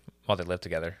pregnant while they live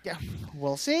together. Yeah,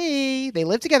 we'll see. They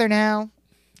live together now.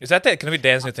 Is that can it be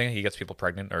Dan's new thing? He gets people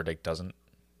pregnant or doesn't?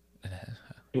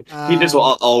 He just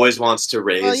always wants to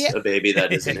raise a baby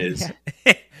that isn't his.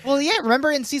 Well, yeah,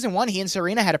 remember in season 1, he and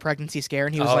Serena had a pregnancy scare,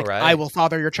 and he was right. I will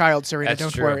father your child, Serena,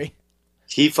 don't worry.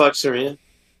 He fucked Serena?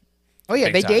 Oh, yeah,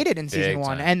 Big they time. dated in season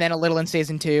 1, and then a little in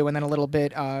season 2, and then a little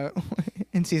bit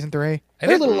in season 3.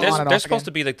 They're supposed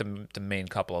to be the main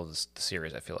couple of the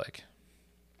series, I feel like.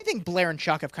 I think Blair and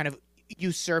Chuck have kind of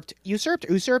usurped,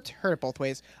 heard it both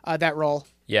ways, that role.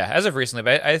 Yeah, as of recently,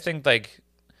 but I think,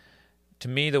 to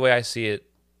me, the way I see it,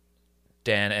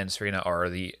 Dan and Serena are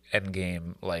the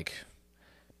endgame,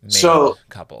 main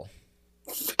couple.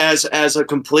 As a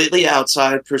completely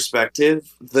outside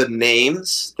perspective, the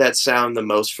names that sound the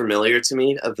most familiar to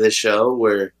me of this show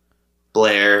were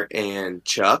Blair and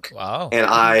Chuck. Wow. And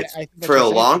I for a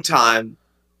long time,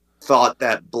 thought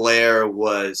that Blair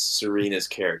was Serena's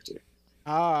character.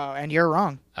 Oh, and you're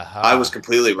wrong. I was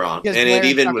completely wrong. Because and Blair it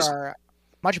even Chuck was are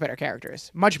much better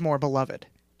characters, much more beloved.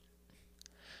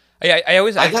 I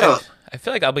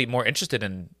feel like I'll be more interested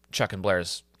in Chuck and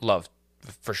Blair's love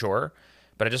for sure,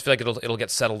 but I just feel like it'll get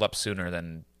settled up sooner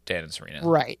than Dan and Serena.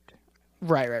 Right.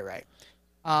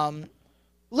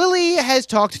 Lily has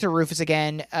talked to Rufus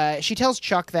again. She tells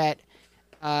Chuck that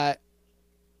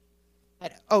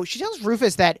she tells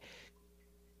Rufus that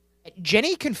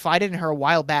Jenny confided in her a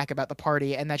while back about the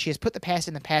party and that she has put the past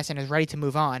in the past and is ready to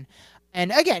move on.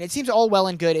 And again, it seems all well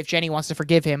and good if Jenny wants to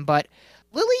forgive him, but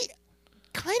Lily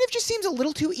kind of just seems a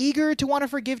little too eager to want to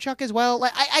forgive Chuck as well.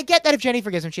 Like, I get that if Jenny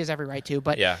forgives him, she has every right to,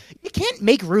 but you can't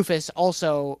make Rufus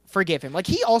also forgive him. Like,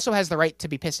 he also has the right to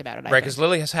be pissed about it, Right, because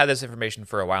Lily has had this information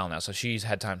for a while now, so she's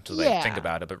had time to think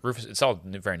about it, but Rufus, it's all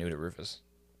very new to Rufus.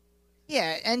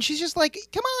 Yeah, and she's just like,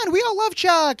 come on, we all love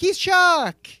Chuck. He's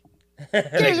Chuck. Who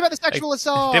cares about the sexual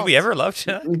assault? Did we ever love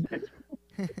Chuck?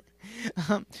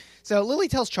 So Lily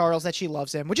tells Charles that she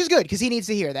loves him, which is good because he needs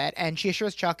to hear that. And she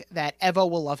assures Chuck that Eva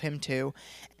will love him too.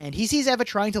 And he sees Eva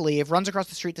trying to leave, runs across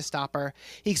the street to stop her.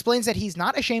 He explains that he's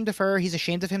not ashamed of her. He's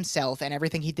ashamed of himself and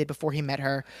everything he did before he met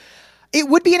her. It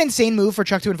would be an insane move for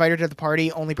Chuck to invite her to the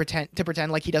party, only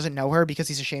pretend like he doesn't know her because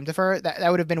he's ashamed of her. That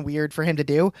would have been weird for him to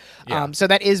do. Yeah. So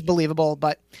that is believable.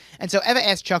 And so Eva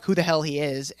asks Chuck who the hell he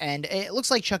is, and it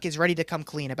looks like Chuck is ready to come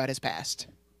clean about his past.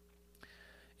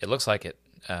 It looks like it.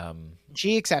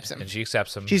 She accepts him. And she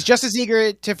accepts him. She's just as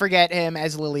eager to forget him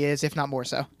as Lily is, if not more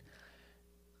so.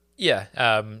 Yeah.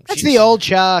 That's the old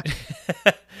Chuck.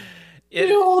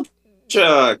 The old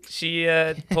Chuck. She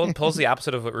pulls the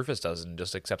opposite of what Rufus does and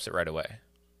just accepts it right away.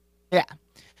 Yeah.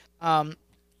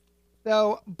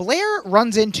 So Blair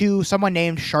runs into someone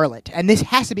named Charlotte, and this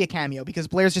has to be a cameo because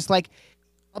Blair's just like,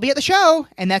 I'll be at the show,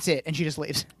 and that's it, and she just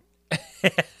leaves.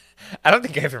 I don't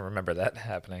think I even remember that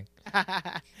happening.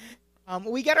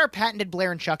 We get our patented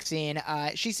Blair and Chuck scene.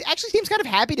 She actually seems kind of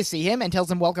happy to see him and tells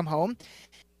him welcome home.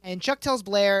 And Chuck tells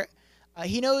Blair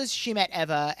he knows she met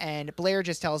Eva, and Blair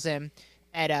just tells him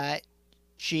that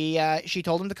she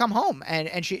told him to come home.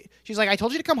 And she's like, I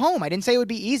told you to come home. I didn't say it would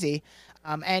be easy.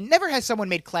 And never has someone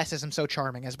made classism so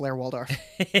charming as Blair Waldorf.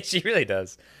 She really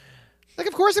does. Like,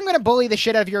 of course I'm going to bully the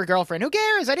shit out of your girlfriend. Who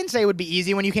cares? I didn't say it would be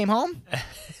easy when you came home.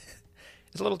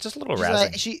 It's just a little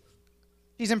razzing.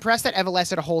 She's impressed that Eva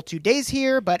lasted a whole 2 days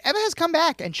here, but Eva has come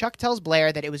back, and Chuck tells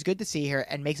Blair that it was good to see her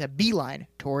and makes a beeline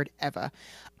toward Eva.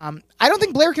 I don't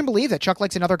think Blair can believe that Chuck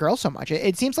likes another girl so much.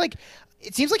 It seems like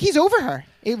he's over her.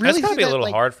 It really It's got to be a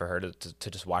little hard for her to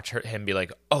just watch him be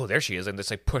like, oh, there she is, and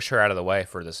just like push her out of the way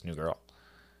for this new girl.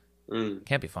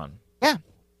 Can't be fun. Yeah.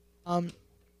 And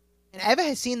Eva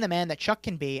has seen the man that Chuck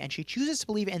can be, and she chooses to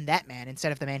believe in that man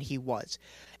instead of the man he was.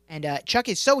 And Chuck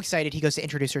is so excited he goes to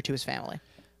introduce her to his family.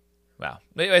 Wow.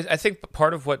 I think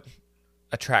part of what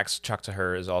attracts Chuck to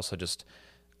her is also just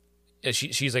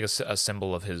she's like a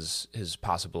symbol of his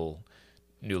possible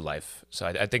new life. So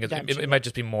I think it might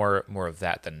just be more of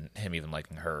that than him even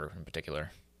liking her in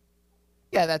particular.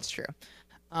 Yeah, that's true.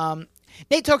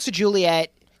 Nate talks to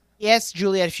Juliet. He asks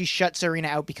Juliet if she shut Serena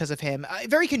out because of him.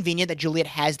 Very convenient that Juliet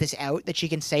has this out that she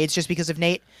can say it's just because of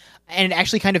Nate. And it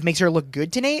actually kind of makes her look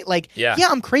good to Nate. Like, yeah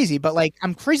I'm crazy, but like,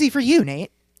 I'm crazy for you,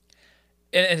 Nate.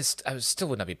 And I still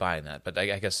would not be buying that, but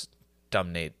I guess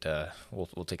dumb Nate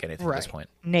will take anything at this point.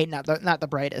 Nate, not the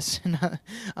brightest.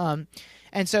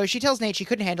 And so she tells Nate she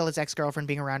couldn't handle his ex-girlfriend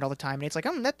being around all the time. And it's like,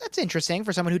 that's interesting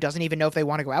for someone who doesn't even know if they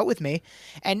want to go out with me.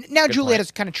 And now Juliet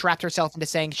has kind of trapped herself into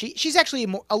saying she's actually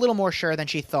a little more sure than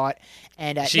she thought.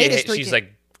 And she's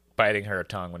like biting her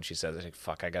tongue when she says, like,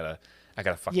 "Fuck, I gotta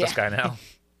fuck this guy now."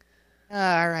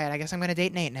 All right, I guess I'm going to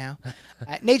date Nate now.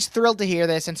 Nate's thrilled to hear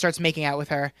this and starts making out with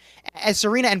her as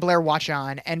Serena and Blair watch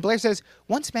on. And Blair says,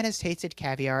 once men has tasted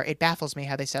caviar, it baffles me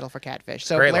how they settle for catfish.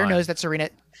 So Blair knows that Serena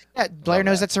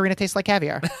tastes like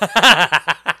caviar.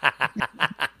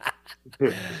 I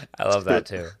love that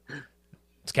too.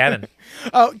 It's canon.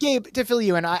 Oh, Gabe, to fill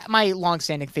you in, my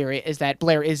long-standing theory is that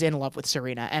Blair is in love with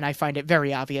Serena, and I find it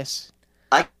very obvious.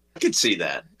 I could see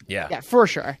that. Yeah, for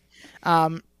sure.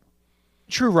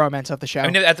 True romance of the show. I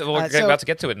mean, we're about to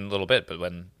get to it in a little bit, but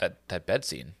when that bed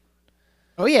scene.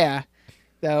 Oh, yeah.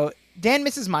 So Dan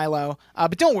misses Milo,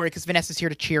 but don't worry because Vanessa's here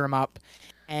to cheer him up.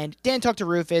 And Dan talked to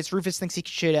Rufus. Rufus thinks he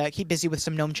should keep busy with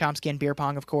some Noam Chomsky and beer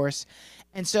pong, of course.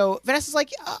 And so Vanessa's like,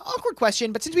 awkward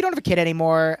question, but since we don't have a kid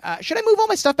anymore, should I move all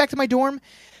my stuff back to my dorm?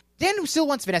 Dan still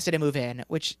wants Vanessa to move in,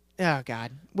 which, oh,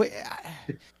 God.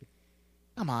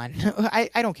 Come on.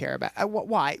 I don't care about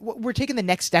why. We're taking the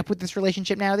next step with this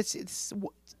relationship now. It's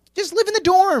just live in the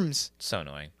dorms. So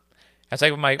annoying. That's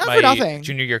like my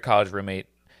junior year college roommate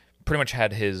pretty much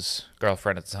had his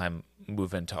girlfriend at the time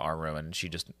move into our room, and she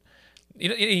just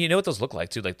you know what those look like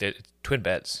too, like they're twin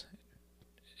beds,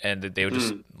 and they would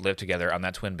just live together on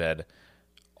that twin bed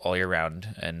all year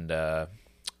round. And I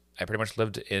pretty much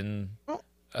lived in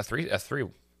a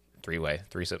three-way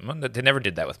threesome. They never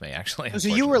did that with me, actually. So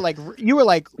you were like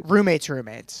roommates.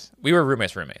 We were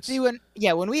roommates. See,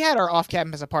 when we had our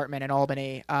off-campus apartment in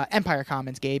Albany, Empire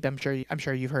Commons, Gabe, I'm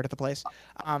sure you've heard of the place.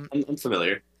 I'm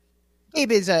familiar.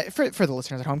 Gabe is for the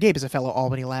listeners at home. Gabe is a fellow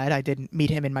Albany lad. I didn't meet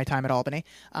him in my time at Albany.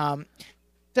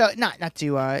 So not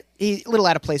to he's a little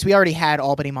out of place. We already had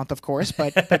Albany month, of course,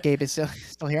 but Gabe is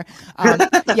still here.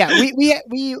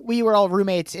 We were all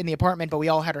roommates in the apartment, but we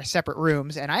all had our separate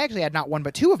rooms. And I actually had not one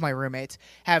but two of my roommates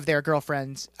have their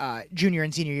girlfriends junior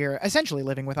and senior year essentially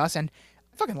living with us, and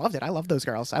I fucking loved it. I loved those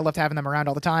girls. I loved having them around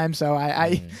all the time. So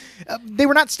they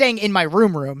were not staying in my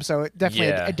room, so definitely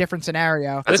a different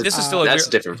scenario. This is still that's a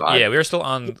different vibe. Yeah, we were still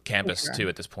on campus too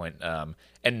at this point, and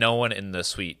no one in the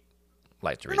suite.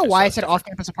 I don't know why I said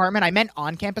off-campus apartment. I meant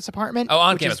on-campus apartment. Oh,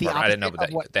 on-campus apartment. I didn't know that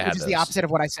they had which is the opposite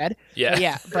of what I said.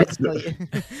 Yeah. But still,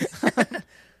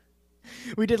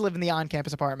 we did live in the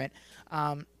on-campus apartment.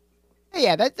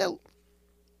 That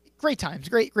great times.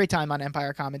 Great time on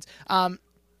Empire Commons.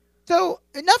 So,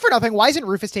 not for nothing, why isn't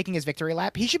Rufus taking his victory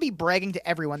lap? He should be bragging to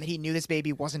everyone that he knew this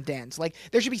baby wasn't Dan's. Like,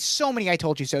 there should be so many I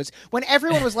told you so's. When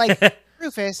everyone was like,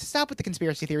 Rufus, stop with the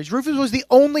conspiracy theories. Rufus was the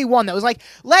only one that was like,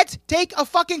 let's take a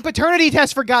fucking paternity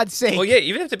test for God's sake. Well, yeah,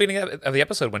 even at the beginning of the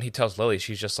episode when he tells Lily,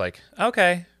 she's just like,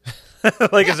 okay.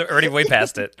 It's already way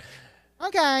past it.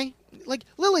 Okay. Like,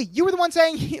 Lily, you were the one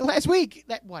saying last week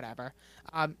that whatever.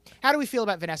 How do we feel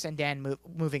about Vanessa and Dan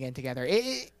moving in together?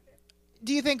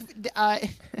 Do you think...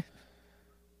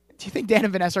 Do you think Dan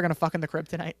and Vanessa are going to fuck in the crib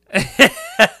tonight?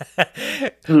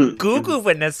 Goo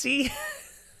Vanessa.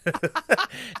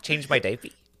 Change my diaper.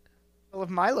 Well, if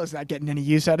Milo's not getting any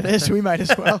use out of this, we might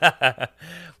as well.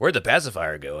 Where'd the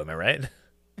pacifier go? Am I right?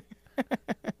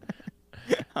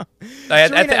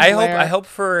 I hope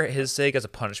for his sake, as a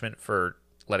punishment for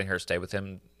letting her stay with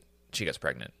him, she gets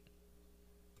pregnant.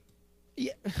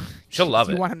 Yeah, she'll love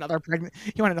it. You want another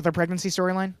pregnancy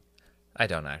storyline? I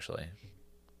don't actually.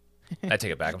 I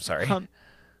take it back. I'm sorry.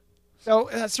 So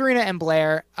Serena and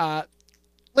Blair.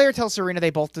 Blair tells Serena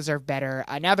they both deserve better.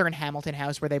 Now they're in Hamilton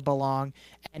House where they belong,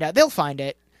 and they'll find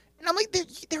it. And I'm like,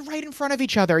 they're right in front of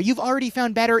each other. You've already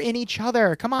found better in each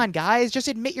other. Come on, guys. Just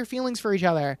admit your feelings for each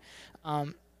other.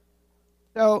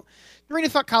 So Serena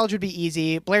thought college would be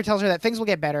easy. Blair tells her that things will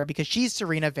get better because she's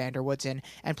Serena Vanderwoodson,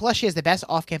 and plus she has the best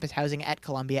off-campus housing at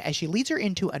Columbia as she leads her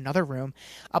into another room.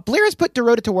 Blair has put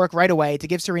Dorota to work right away to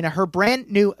give Serena her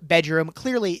brand new bedroom,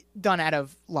 clearly done out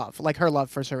of love, like her love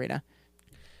for Serena.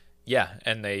 Yeah,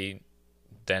 and they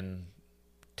then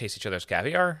taste each other's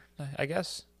caviar, I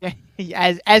guess.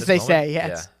 Yeah, as they say,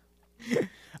 yes. Yeah.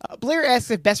 Blair asks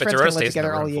if best friends can live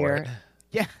together all year.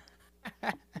 Yeah.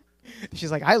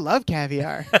 She's like, I love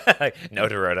caviar. No,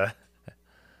 Dorota.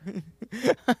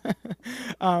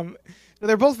 So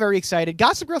they're both very excited.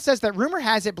 Gossip Girl says that rumor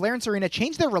has it Blair and Serena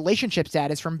changed their relationship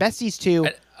status from besties to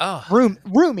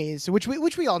roomies,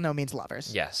 which we all know means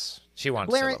lovers. Yes, she wants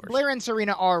Blair. lovers. Livers. Blair and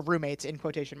Serena are roommates in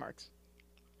quotation marks.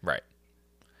 Right.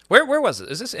 Where was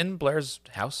it? Is this in Blair's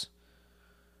house?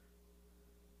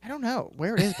 I don't know.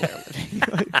 Where is Blair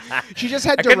living? She just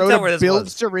had Dorota build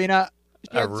Serena.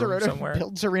 She had Dorota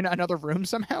build Serena another room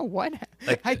somehow. What?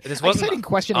 This wasn't on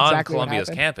exactly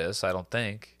Columbia's campus, I don't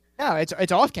think. No,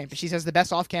 it's off campus. She says the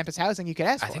best off campus housing you could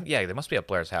ask for. I think there must be at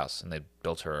Blair's house, and they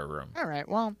built her a room. All right,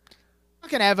 well,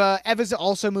 fucking Eva. Eva's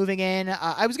also moving in.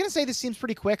 I was gonna say this seems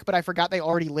pretty quick, but I forgot they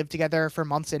already lived together for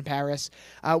months in Paris.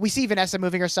 We see Vanessa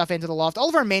moving her stuff into the loft. All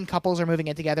of our main couples are moving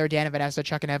in together: Dan and Vanessa,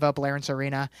 Chuck and Eva, Blair and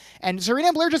Serena, and Serena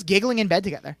and Blair just giggling in bed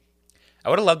together. I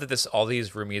would have loved that all these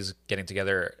roomies getting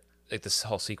together. Like this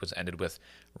whole sequence ended with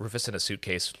Rufus in a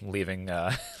suitcase leaving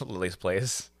Lily's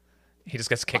place. He just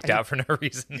gets kicked out for no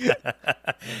reason.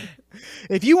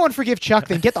 If you won't forgive Chuck,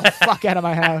 then get the fuck out of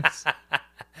my house.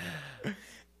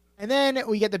 And then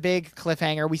we get the big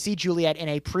cliffhanger. We see Juliet in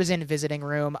a prison visiting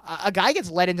room. A guy gets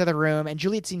led into the room, and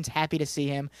Juliet seems happy to see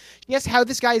him. She asks how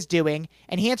this guy is doing,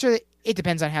 and he answers, it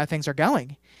depends on how things are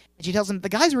going. And she tells him the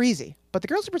guys are easy, but the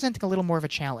girls are presenting a little more of a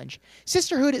challenge.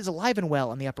 Sisterhood is alive and well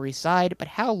on the Upper East Side, but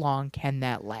how long can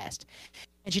that last?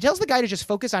 And she tells the guy to just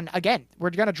focus on, again,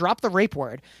 we're going to drop the rape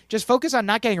word, just focus on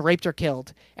not getting raped or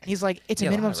killed. And he's like, it's a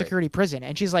minimum security prison.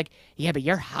 And she's like, yeah, but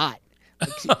you're hot.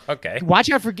 Like, okay.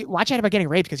 Watch out about getting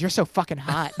raped because you're so fucking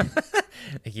hot.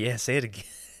 Yeah, say it again.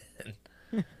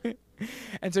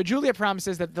 And so Juliet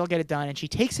promises that they'll get it done, and she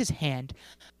takes his hand.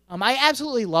 I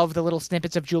absolutely love the little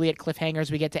snippets of Juliet cliffhangers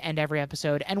we get to end every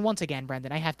episode. And once again,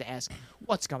 Brendan, I have to ask,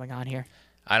 what's going on here?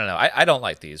 I don't know. I don't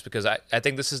like these because I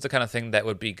think this is the kind of thing that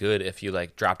would be good if you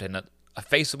dropped in a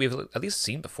face that we've at least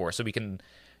seen before, so we can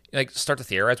start to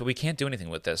theorize. But we can't do anything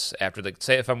with this after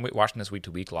say if I'm watching this week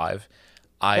to week live,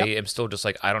 I am still just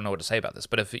I don't know what to say about this.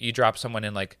 But if you drop someone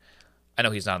in I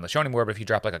know he's not on the show anymore, but if you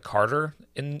drop a Carter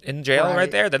in jail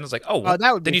right there, then it's that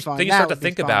would be fun. Then you start to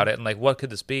think about it and what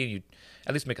could this be? You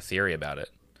at least make a theory about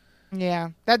it. Yeah,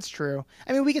 that's true.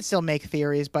 I mean, we could still make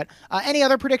theories, but any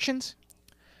other predictions?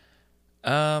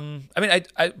 I mean,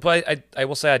 I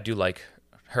will say I do like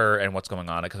her and what's going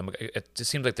on, because it just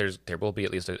seems like there will be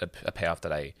at least a payoff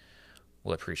that I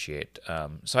will appreciate.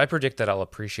 So I predict that I'll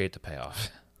appreciate the payoff.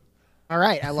 All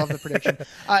right, I love the prediction.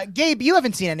 Gabe, you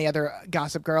haven't seen any other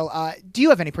Gossip Girl. Do you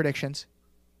have any predictions?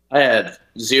 I had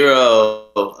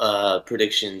 0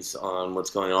 predictions on what's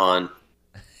going on.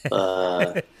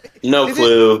 No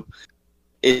clue.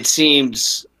 It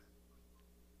seems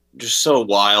just so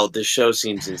wild. This show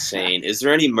seems insane. Is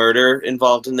there any murder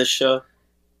involved in this show?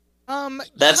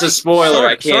 That's a spoiler.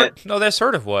 I can't. No, there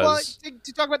sort of was. Well,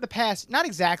 to talk about the past, not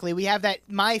exactly. We have that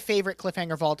my favorite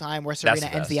cliffhanger of all time, where Serena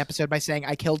ends the episode by saying,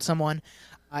 "I killed someone."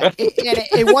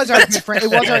 It was our good friend.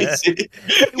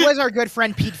 It was our good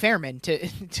friend Pete Fairman to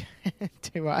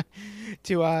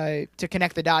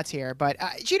connect the dots here. But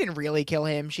she didn't really kill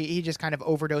him. He just kind of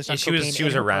overdosed on cocaine. She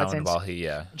was around while he.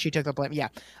 She took the blame. Yeah.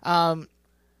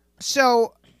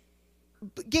 So,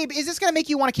 Gabe, is this gonna make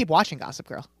you want to keep watching Gossip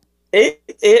Girl?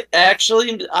 It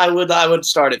actually, I would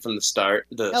start it from the start.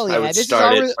 Hell yeah. I would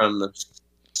start it from the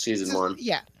season 1.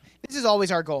 Yeah, this is always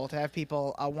our goal, to have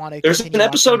people want to. There's an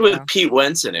episode with Pete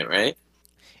Wentz in it, right?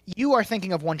 You are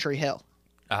thinking of One Tree Hill.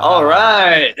 All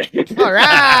right. All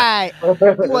right.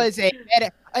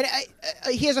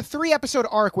 He has a 3-episode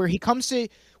arc where he comes to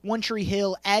One Tree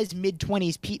Hill as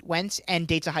mid-20s Pete Wentz and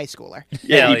dates a high schooler.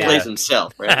 Yeah, he plays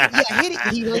himself, right? Yeah,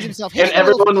 he plays himself. And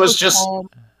everyone was just.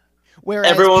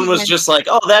 Everyone was just like,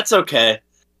 "Oh, that's okay."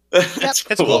 That's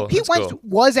cool. Pete Wentz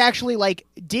was actually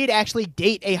did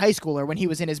date a high schooler when he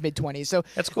was in his mid-20s. So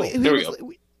that's cool.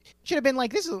 We should have been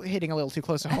like, this is hitting a little too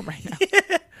close to home right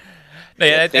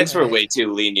now. Things were way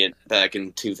too lenient back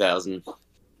in 2000.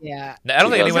 Yeah, I don't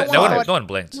think no one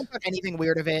blinked. I don't think anything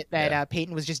weird of it that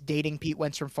Peyton was just dating Pete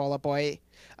Wentz from Fall Out Boy.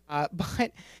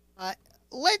 But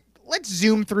let's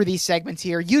zoom through these segments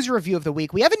here. User review of the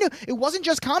week. We have it wasn't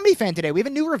just Comedy Fan today. We have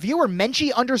a new reviewer,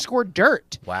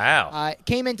 Menchie_Dirt. Wow.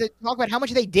 Came in to talk about how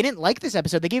much they didn't like this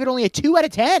episode. They gave it only a 2 out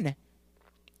of 10.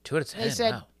 2 out of 10. They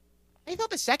said, wow. I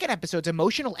thought the second episode's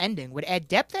emotional ending would add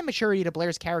depth and maturity to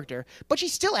Blair's character, but she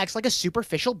still acts like a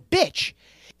superficial bitch.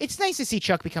 It's nice to see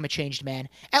Chuck become a changed man.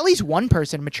 At least one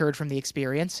person matured from the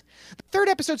experience. The third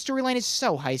episode storyline is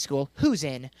so high school. Who's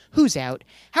in? Who's out?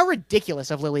 How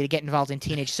ridiculous of Lily to get involved in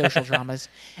teenage social dramas.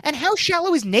 And how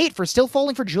shallow is Nate for still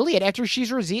falling for Juliet after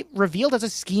she's revealed as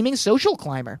a scheming social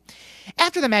climber?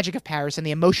 After the magic of Paris and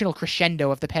the emotional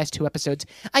crescendo of the past 2 episodes,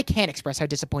 I can't express how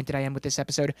disappointed I am with this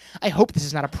episode. I hope this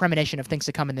is not a premonition of things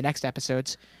to come in the next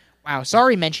episodes. Wow,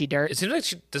 sorry, Menchie_Dirt. It seems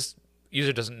like this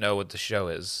user doesn't know what the show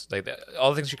is. Like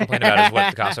all the things she complained about is what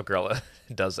the Gossip Girl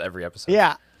does every episode.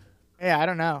 Yeah, I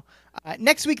don't know.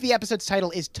 Next week, the episode's title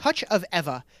is Touch of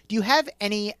Eva. Do you have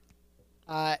any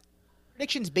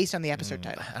predictions based on the episode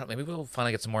title? Maybe we'll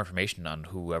finally get some more information on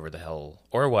whoever the hell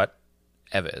or what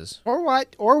Eva is. Or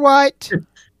what?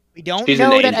 We don't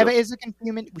know that Eva is a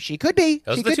human. She could be.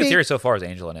 Those are the 2 theories so far: is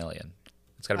Angel and Alien.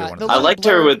 It's got to be one of them. I liked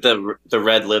her with the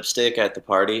red lipstick at the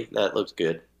party. That looked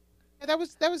good. Yeah, that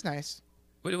was nice.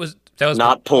 That was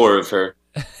not poor of her.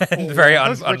 Very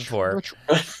unpoor.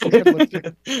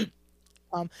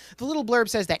 The little blurb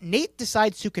says that Nate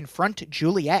decides to confront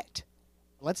Juliet.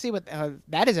 Let's see what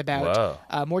that is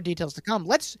about. More details to come.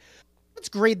 Let's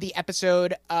grade the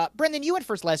episode. Brendan, you went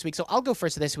first last week, so I'll go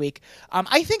first this week.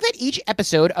 I think that each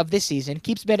episode of this season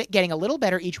keeps getting a little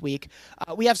better each week.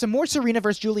 We have some more Serena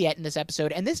versus Juliet in this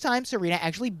episode, and this time Serena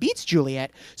actually beats Juliet,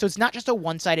 so it's not just a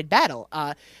one-sided battle.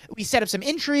 We set up some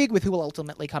intrigue with who will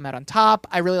ultimately come out on top.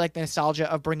 I really like the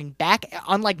nostalgia of bringing back,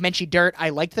 unlike Menchie_Dirt, I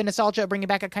liked the nostalgia of bringing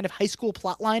back a kind of high school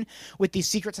plotline with the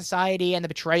secret society and the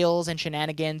betrayals and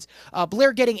shenanigans.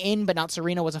 Blair getting in, but not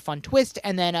Serena, was a fun twist,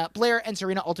 and then Blair and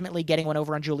Serena ultimately getting one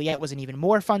over on Juliet was an even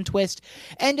more fun twist.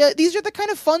 And these are the kind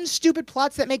of fun, stupid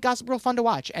plots that make Gossip Girl fun to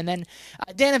watch. And then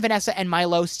Dan and Vanessa and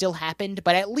Milo still happened,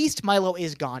 but at least Milo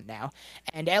is gone now.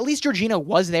 And at least Georgina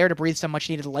was there to breathe some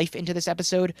much-needed life into this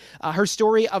episode. Her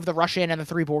story of the Russian and the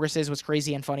 3 Borgeses was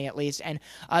crazy and funny, at least. And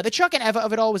the Chuck and Eva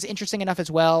of it all was interesting enough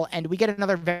as well. And we get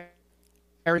another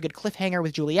very good cliffhanger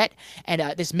with Juliet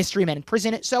and this mystery man in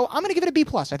prison. So I'm going to give it a B+.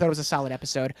 I thought it was a solid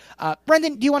episode.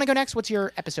 Brendan, do you want to go next? What's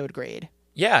your episode grade?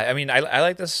 Yeah, I mean, I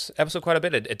like this episode quite a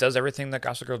bit. It does everything that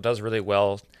Gossip Girl does really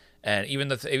well, and even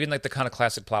like the kind of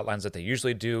classic plot lines that they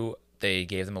usually do, they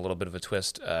gave them a little bit of a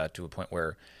twist to a point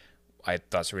where I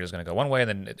thought Serena was going to go one way, and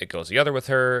then it goes the other with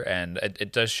her, and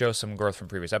it does show some growth from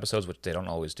previous episodes, which they don't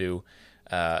always do.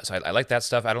 So I like that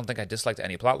stuff. I don't think I disliked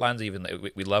any plot lines.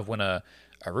 Even we love when a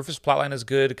Rufus plotline is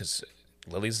good, because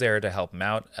Lily's there to help him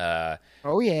out.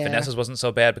 Oh, yeah. Vanessa's wasn't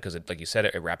so bad because, like you said,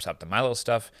 it wraps up the Milo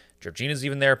stuff. Georgina's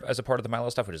even there as a part of the Milo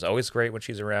stuff, which is always great when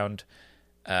she's around.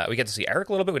 We get to see Eric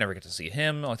a little bit. We never get to see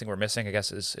him. The only thing we're missing, I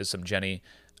guess, is some Jenny.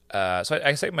 So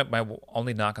I say my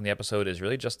only knock on the episode is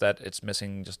really just that it's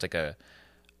missing just like a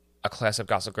classic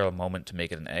Gossip Girl moment to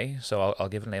make it an A. So I'll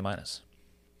give it an A-.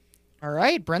 All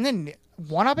right, Brendan,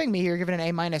 one-upping me here, giving an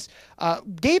A-.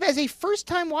 Gabe, as a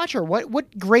first-time watcher,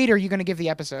 what grade are you going to give the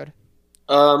episode?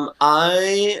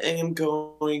 I am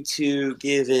going to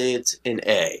give it an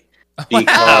A because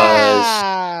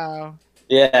wow.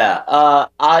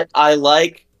 I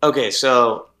like. Okay,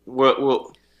 so we're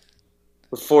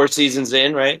 4 seasons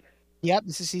in, right? Yep,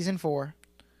 this is season 4.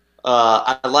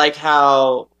 I like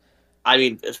how. I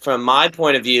mean, from my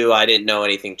point of view, I didn't know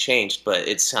anything changed, but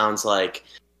it sounds like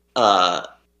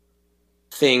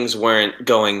things weren't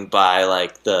going by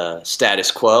like the status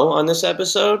quo on this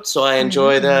episode. So I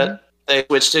enjoy that they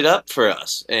switched it up for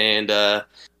us, and I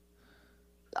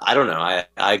don't know.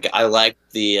 I like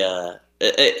the.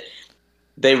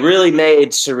 They really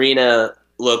made Serena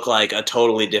look like a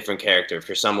totally different character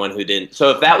for someone who didn't.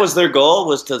 So if that was their goal,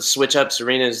 was to switch up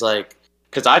Serena's like.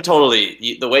 Because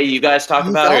the way you guys talk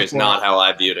about her is not how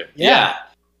I viewed her. Yeah.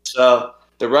 So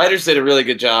the writers did a really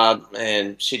good job,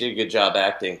 and she did a good job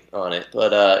acting on it.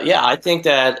 But I think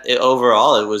that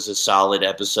overall it was a solid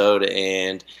episode,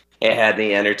 and it had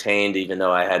me entertained, even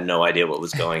though I had no idea what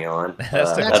was going on.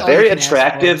 A very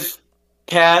attractive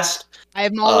cast. I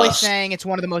am always saying it's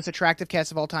one of the most attractive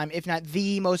casts of all time, if not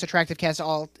the most attractive cast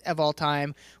of all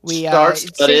time.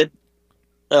 Star-studded.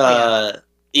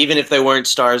 Even if they weren't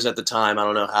stars at the time, I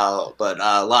don't know how, but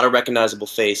a lot of recognizable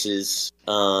faces.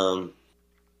 And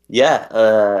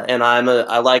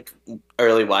I like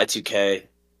early Y2K,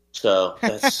 so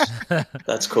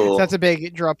that's cool. So that's a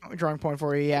big drawing point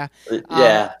for you, yeah.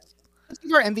 Yeah.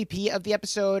 Our MVP of the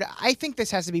episode, I think this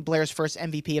has to be Blair's first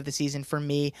MVP of the season for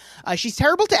me. She's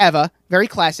terrible to Eva, very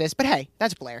classist, but hey,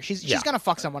 that's Blair. She's gonna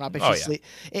fuck someone up if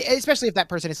especially if that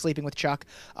person is sleeping with Chuck.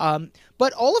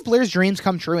 But all of Blair's dreams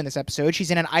come true in this episode. She's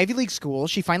in an Ivy League school.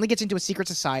 She finally gets into a secret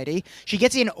society. She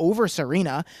gets in over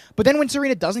Serena, but then when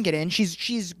Serena doesn't get in,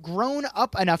 she's grown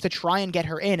up enough to try and get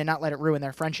her in and not let it ruin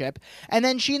their friendship. And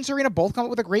then she and Serena both come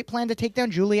up with a great plan to take down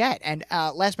Juliet. And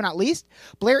last but not least,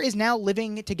 Blair is now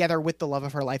living together with the love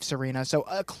of her life, Serena. So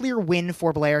a clear win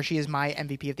for Blair. She is my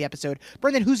MVP of the episode.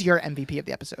 Brendan, who's your MVP of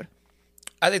the episode?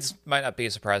 I think this might not be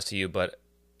a surprise to you, but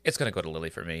it's going to go to Lily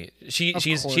for me.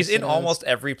 She's in almost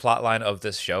every plot line of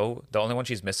this show. The only one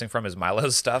she's missing from is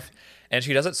Milo's stuff, and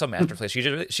she does it so masterfully. She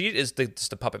is just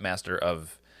the puppet master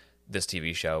of this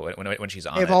TV show when she's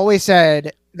on. They've always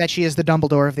said that she is the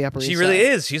Dumbledore of the Upper East Side. She really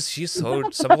is. She's so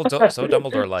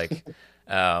Dumbledore-like.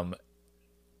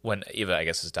 When Eva, I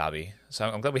guess, is Dobby. So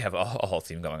I'm glad we have a whole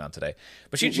theme going on today.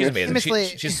 But she's amazing.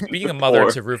 She's being a mother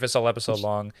to Rufus all episode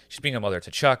long. She's being a mother to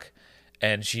Chuck.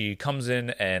 And she comes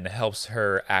in and helps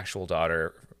her actual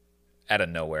daughter out of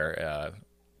nowhere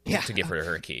to give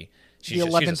her key. The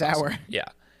 11th hour.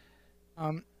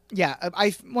 Awesome. Yeah.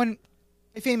 I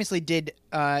famously did,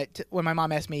 when my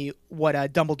mom asked me what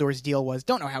Dumbledore's deal was,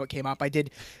 don't know how it came up, I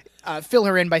did fill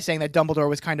her in by saying that Dumbledore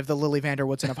was kind of the Lily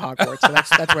Vanderwoodson of Hogwarts. So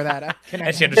that's where that connected.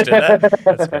 And she understood that?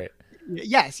 That's great.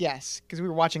 Yes, because we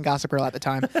were watching Gossip Girl at the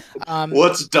time.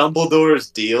 What's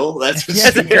Dumbledore's deal? That's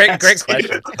a great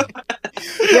question.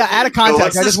 Yeah, out of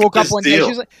context. I just woke up one day.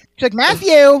 She's like,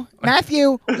 Matthew,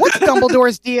 what's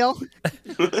Dumbledore's deal?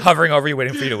 Hovering over you,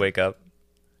 waiting for you to wake up.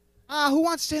 Who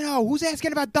wants to know? Who's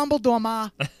asking about Dumbledore, Ma?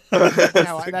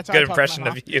 That's a good impression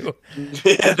of you.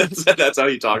 Yeah, that's how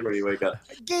you talk when you wake up.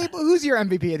 Gabe, who's your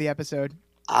MVP of the episode?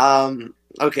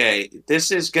 Okay,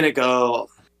 this is gonna go.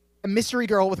 A mystery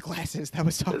girl with glasses that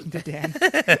was talking to Dan.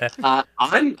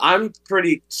 I'm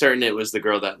pretty certain it was the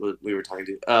girl that we were talking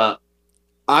to.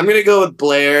 I'm gonna go with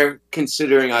Blair,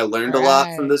 considering I learned a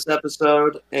lot from this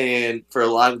episode, and for a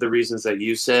lot of the reasons that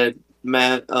you said,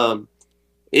 Matt.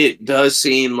 It does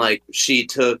seem like she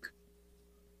took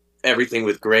everything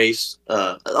with grace,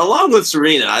 along with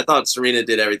Serena. I thought Serena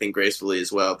did everything gracefully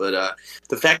as well, but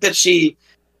the fact that she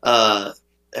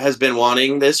has been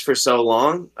wanting this for so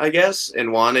long, I guess,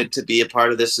 and wanted to be a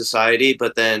part of this society,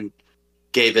 but then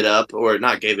gave it up, or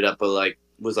not gave it up, but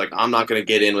was like, I'm not going to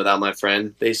get in without my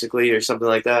friend, basically, or something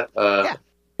like that.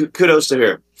 Kudos to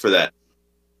her for that.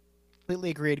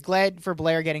 Completely agreed. Glad for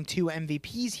Blair getting 2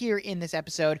 MVPs here in this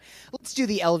episode. Let's do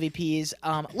the LVPs.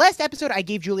 Last episode, I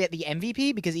gave Juliet the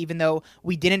MVP because even though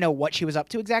we didn't know what she was up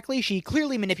to exactly, she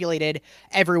clearly manipulated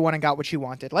everyone and got what she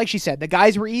wanted. Like she said, the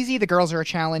guys were easy, the girls are a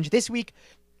challenge. This week,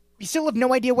 We still have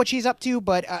no idea what she's up to,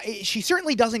 but she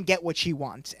certainly doesn't get what she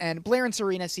wants. And Blair and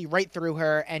Serena see right through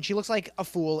her, and she looks like a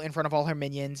fool in front of all her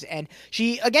minions. And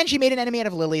she made an enemy out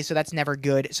of Lily, so that's never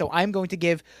good. So I'm going to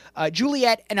give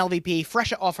Juliet an LVP,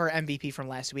 fresh off her MVP from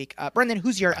last week. Brendan,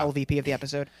 who's your LVP of the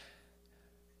episode?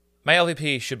 My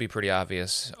LVP should be pretty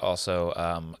obvious.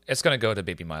 Also, it's going to go to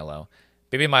Baby Milo.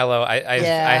 Baby Milo, I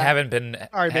haven't been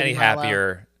any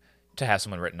happier to have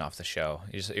someone written off the show.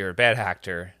 You're a bad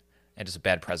actor. And just a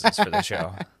bad presence for the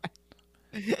show.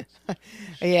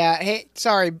 Yeah. Hey,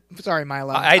 sorry,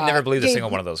 Milo. I'd never believed a single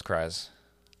one of those cries.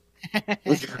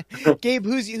 Gabe,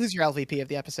 who's your LVP of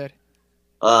the episode?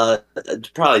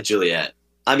 Probably Juliet.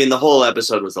 I mean, the whole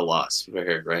episode was a loss for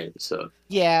her, right? So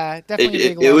yeah,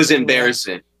 definitely. It was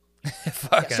embarrassing.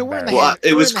 So we're in the well,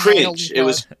 it was cringe. It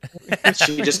was.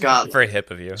 She just got very hip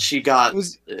of you. She got.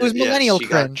 It was millennial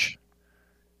cringe.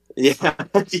 Yeah.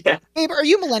 Gabe, are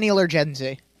you millennial or Gen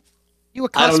Z?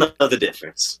 I don't know the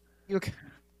difference.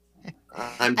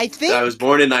 I was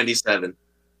born in 97.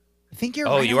 I think you're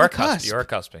right on the cusp. You are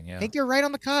cusping, yeah. I think you're right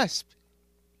on the cusp.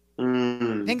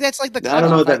 I think that's like the cutoff. I don't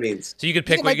know what that means. So you could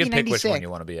pick which one you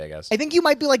want to be, I guess. I think you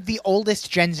might be like the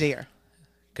oldest Gen Zer.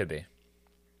 Could be.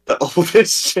 The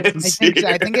oldest Gen Zer.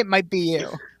 I think it might be you.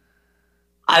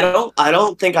 I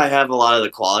don't think I have a lot of the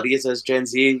qualities as Gen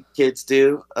Z kids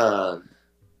do.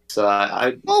 So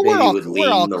I would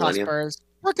lean millennial. Cuspers.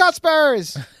 We're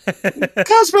Cuspers!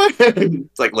 Cusper!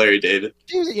 It's like Larry David.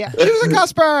 She was a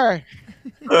Cusper!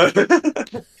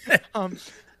 All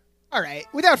right.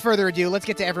 Without further ado, let's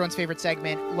get to everyone's favorite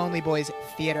segment, Lonely Boys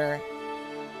Theater.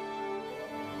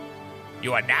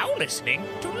 You are now listening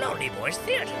to Lonely Boys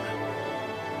Theater.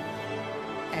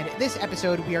 And this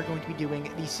episode, we are going to be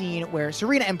doing the scene where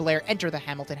Serena and Blair enter the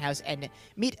Hamilton house and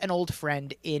meet an old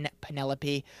friend in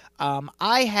Penelope.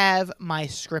 I have my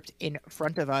script in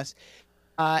front of us.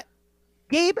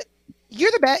 Gabe,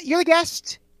 you're the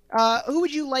guest. Who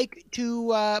would you like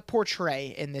to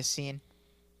portray in this scene?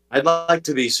 I'd like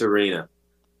to be Serena.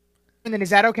 And then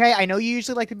is that okay? I know you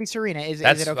usually like to be Serena. Is it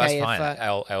okay? That's fine.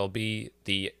 I'll be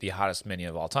the hottest minion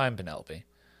of all time, Penelope.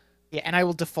 Yeah, and I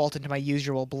will default into my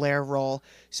usual Blair role.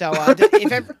 So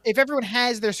if everyone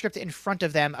has their script in front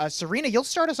of them, Serena, you'll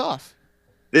start us off.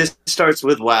 This starts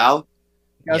with wow.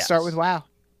 Let's start with wow.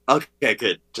 Okay,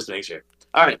 good. Just make sure.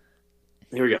 All right.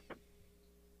 Here we go.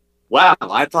 Wow,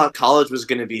 I thought college was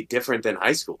going to be different than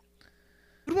high school.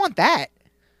 Who'd want that?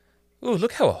 Ooh,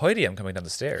 look how hoity I'm coming down the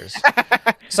stairs.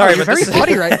 Sorry, you're very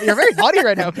haughty right. You're very haughty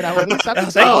right now, Penelope.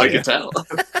 I can tell.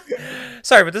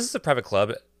 Sorry, but this is a private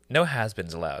club. No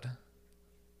has-beens allowed.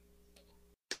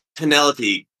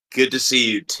 Penelope, good to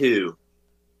see you too.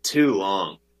 Too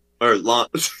long. Or long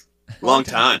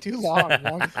time. Too long.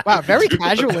 Wow, very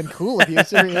casual and cool of you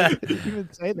to even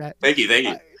say that. Thank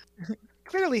you.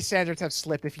 Clearly, standards have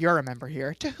slipped if you're a member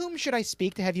here. To whom should I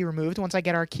speak to have you removed once I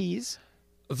get our keys?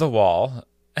 The wall.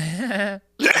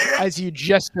 As you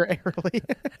gesture airily.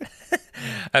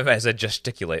 As I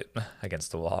gesticulate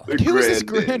against the wall. Who is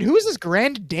this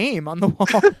grand dame on the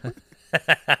wall?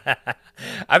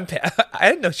 I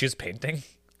didn't know she was painting.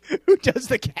 Who does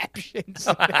the captions?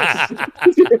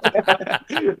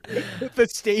 The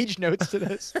stage notes to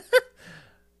this.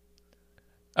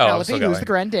 Oh, I'm still going. Who's the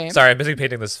grand dame? Sorry, I'm busy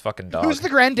painting this fucking dog. Who's the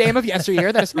grand dame of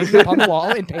yesteryear that is hanging up on the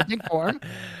wall in painting form?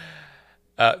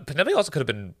 Penelope also could have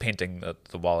been painting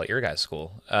the wall at your guys'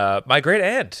 school. My great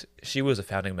aunt, she was a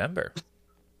founding member.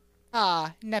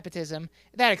 Ah, nepotism.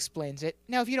 That explains it.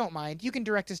 Now, if you don't mind, you can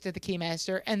direct us to the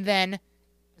keymaster, and then,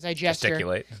 as I gesture,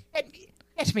 gesticulate.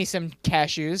 Get me some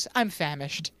cashews. I'm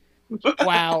famished.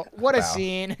 Wow, what a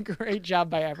scene. Great job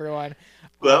by everyone.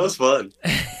 That was fun.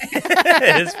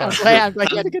 It is fun. I'm glad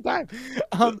you had a good time.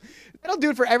 That'll do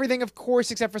it for everything, of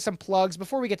course, except for some plugs.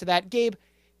 Before we get to that, Gabe,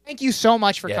 thank you so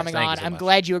much for coming on. I'm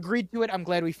glad you agreed to it. I'm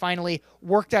glad we finally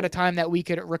worked out a time that we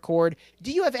could record.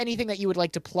 Do you have anything that you would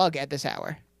like to plug at this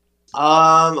hour?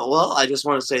 Well, I just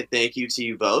want to say thank you to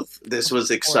you both. This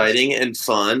was exciting and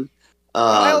fun.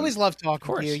 I always love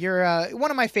talking to you. You're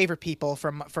one of my favorite people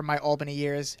from my Albany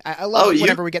years. I love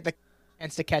whenever we get the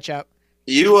chance to catch up.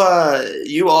 You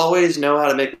always know how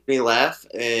to make me laugh,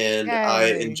 and I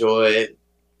enjoy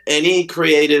any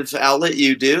creative outlet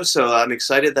you do. So I'm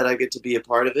excited that I get to be a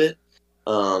part of it.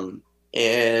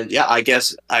 And yeah, I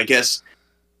guess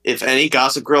if any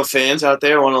Gossip Girl fans out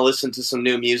there want to listen to some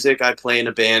new music, I play in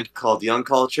a band called Young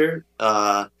Culture.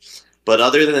 But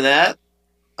other than that,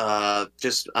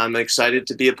 I'm excited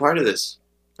to be a part of this.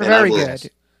 Very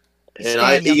good.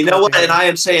 And you know what? And I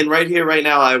am saying right here, right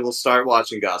now, I will start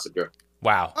watching Gossip Girl.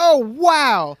 Wow. Oh,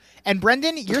 wow. And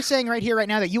Brendan, you're saying right here, right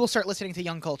now that you will start listening to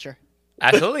Young Culture.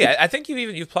 Absolutely. I think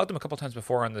you've plugged them a couple times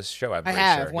before on this show. I'm pretty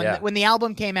have. sure. When the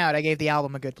album came out, I gave the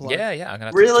album a good plug. Yeah. I'm gonna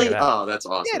have really? To check it out. Oh, that's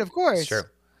awesome. Yeah, of course. It's true.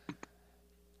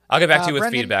 I'll get back to you with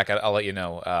Brendan? feedback. I'll let you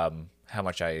know how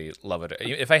much I love it.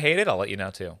 If I hate it, I'll let you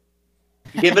know too.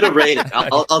 Give it a rating.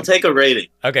 I'll take a rating.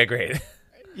 Okay, great.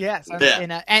 Yes,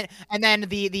 Yeah. and then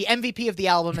the MVP of the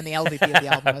album and the LVP of the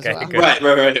album as well. Good.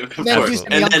 Right. Of And then do course.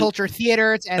 some Young Culture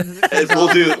theater and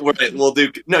we'll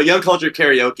do Young Culture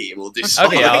karaoke. We'll do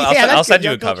songs. Okay, I'll send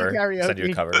you a cover. Karaoke. Send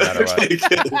you a cover, no matter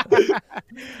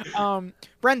what.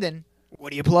 Brendan,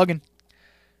 what are you plugging?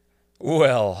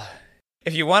 Well,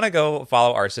 if you want to go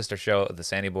follow our sister show, The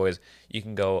Sandy Boys, you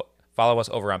can go follow us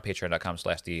over on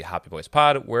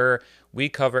patreon.com/thehoppyboyspod, where we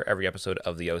cover every episode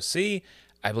of the OC.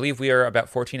 I believe we are about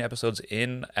 14 episodes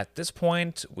in at this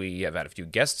point. We have had a few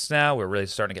guests now. We're really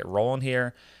starting to get rolling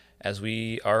here as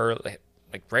we are like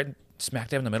right smack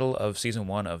dab in the middle of season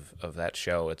 1 of that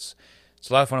show. It's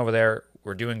a lot of fun over there.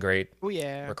 We're doing great. Oh,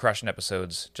 yeah. We're crushing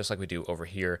episodes just like we do over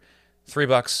here.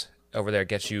 $3 over there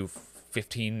gets you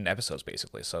 15 episodes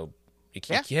basically. So you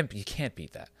can't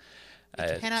beat that.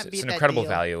 It's an incredible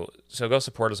value. So go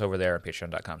support us over there on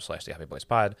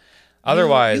patreon.com/thehoppyboyspod.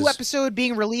 Otherwise, new episode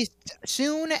being released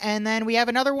soon, and then we have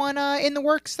another one in the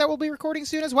works that we'll be recording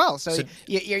soon as well. So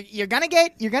you're gonna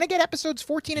get episodes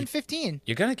 14 and 15.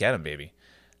 You're gonna get them, baby.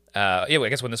 I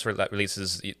guess when this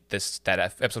releases,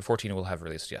 episode 14 will have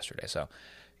released yesterday. So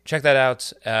check that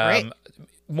out. Great.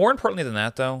 More importantly than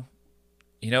that, though,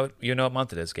 you know what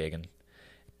month it is, Gagan.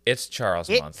 It's Charles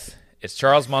month. It's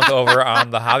Charles month over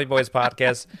on the Hobby Boys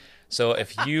podcast. So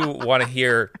if you want to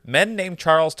hear men named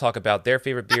Charles talk about their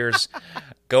favorite beers,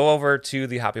 go over to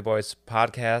the Hoppy Boys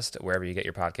podcast, wherever you get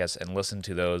your podcasts, and listen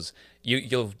to those.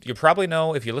 You'll probably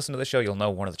know, if you listen to the show, you'll know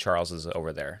one of the Charleses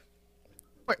over there.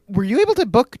 Were you able to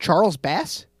book Charles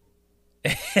Bass?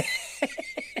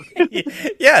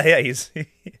 Yeah. He's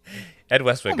Ed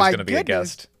Westwick is going to be a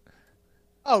guest.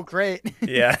 Oh, great!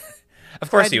 Yeah,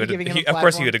 of course you would. Of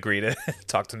course you would agree to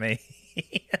talk to me.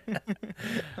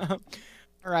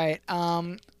 All right,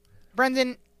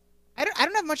 Brendan, I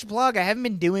don't have much to plug. I haven't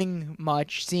been doing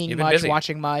much, seeing much, busy.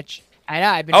 Watching much. I know.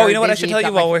 I've been. Oh, you know what? I should tell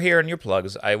you while we're here on your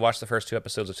plugs. I watched the first 2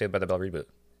 episodes of Saved by the Bell reboot.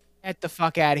 Get the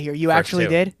fuck out of here! You actually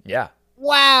did? Yeah.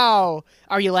 Wow.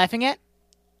 Are you laughing at?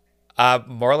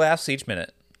 More laughs each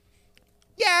minute.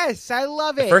 Yes, I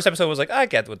love it. The first episode was like, I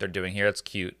get what they're doing here. It's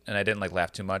cute, and I didn't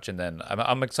laugh too much. And then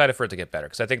I'm excited for it to get better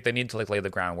because I think they need to lay the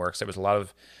groundwork. So there was a lot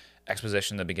of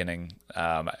exposition in the beginning,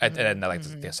 and I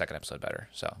liked the second episode better.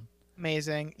 So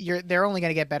amazing. They're only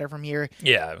going to get better from here.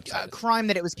 Yeah. Crime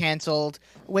that it was canceled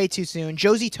way too soon.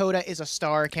 Josie Tota is a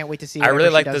star. Can't wait to see. I really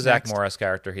like the Zach Morris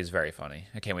character. He's very funny.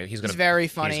 I can't wait. He's very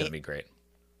funny. He's going to be great.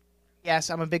 Yes,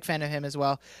 I'm a big fan of him as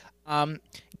well.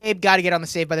 Gabe, got to get on the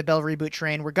Saved by the Bell reboot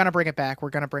train. We're gonna bring it back.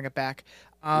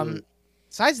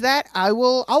 Besides that,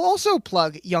 I'll also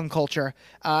plug Young Culture.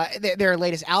 Their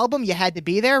latest album, You Had to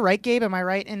Be There, right, Gabe? Am I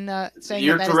right in saying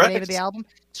that is the name of the album?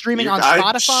 Streaming on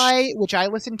Spotify, which I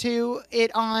listened to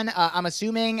it on. I'm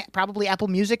assuming probably Apple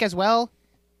Music as well.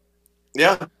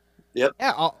 Yeah. Yep.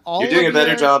 Yeah. All You're doing a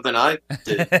better job than I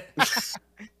did.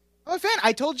 I'm a fan.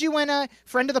 I told you when a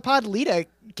friend of the pod, Lita,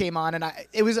 came on, and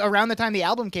it was around the time the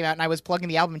album came out, and I was plugging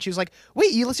the album, and she was like,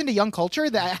 "Wait, you listen to Young Culture?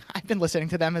 That I've been listening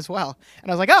to them as well."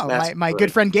 And I was like, "Oh, my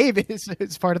good friend Gabe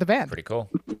is part of the band." Pretty cool.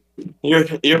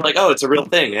 You're like, oh, it's a real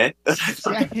thing, eh? I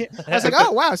was like,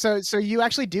 oh wow, so you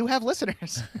actually do have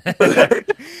listeners.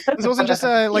 This wasn't just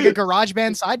like a garage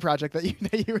band side project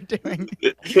that you were doing.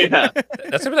 Yeah,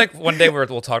 that's gonna be like one day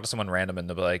we'll talk to someone random and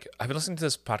they'll be like, "I've been listening to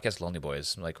this podcast, Lonely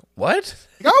Boys." I'm like, "What?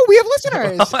 Oh, we have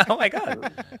listeners!" Oh my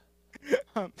god.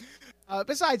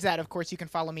 Besides that, of course, you can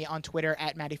follow me on Twitter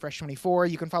at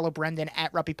MattyFresh24. You can follow Brendan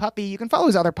at Ruppy Puppy. You can follow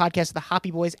his other podcast, The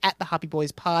Hoppy Boys, at The Hoppy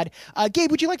Boys Pod. Gabe,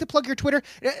 would you like to plug your Twitter?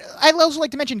 I'd also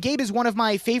like to mention Gabe is one of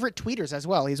my favorite tweeters as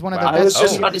well. He's one of the best. I was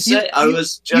just about to say.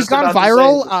 You've gone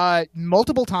viral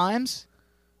multiple times.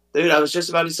 Dude, I was just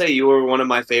about to say you were one of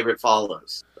my favorite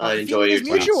follows. I enjoy your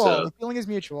tweets. So. The feeling is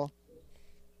mutual.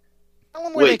 Tell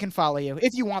them where they can follow you,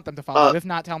 if you want them to follow you. If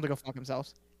not, tell them to go fuck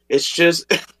themselves. It's just...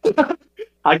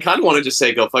 I kind of wanted to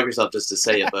say go fuck yourself just to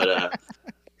say it, but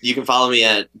you can follow me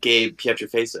at Gabe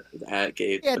Pietrafesa. At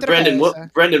Gabe. Yeah, Brendan,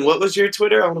 what was your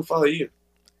Twitter? I want to follow you.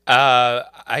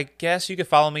 I guess you could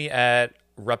follow me at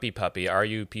Ruppy Puppy.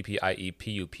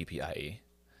 RUPPIEPUPPIE.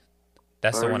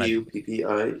 That's the one.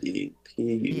 RUPPIEPUPPIE.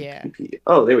 Yeah.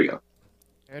 Oh, there we go.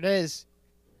 There it is.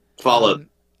 Follow.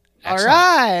 All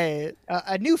right.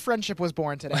 A new friendship was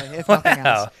born today, if nothing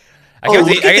else. Look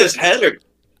at this header.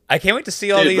 I can't wait to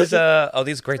see all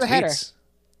these great tweets.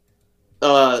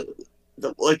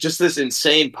 just this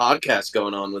insane podcast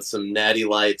going on with some natty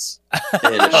lights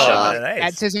and a shot. Nice.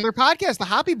 That's his other podcast, the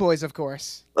Hoppy Boys, of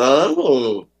course.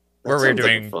 Oh, where we're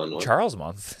doing Charles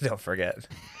Month. Don't forget.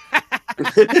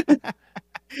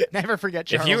 Never forget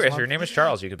Charles. If your name is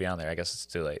Charles, you could be on there. I guess it's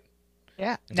too late.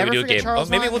 Yeah. Until Never we do forget Gabe. Charles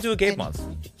maybe Month we'll do a Gabe month.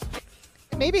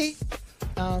 Maybe.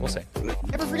 We'll see.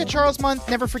 Never forget Charles Month.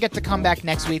 Never forget to come back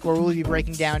next week where we'll be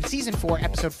breaking down Season 4,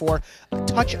 Episode 4, A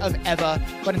Touch of Eva.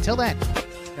 But until then,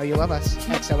 know you love us.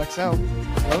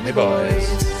 XOXO. Lonely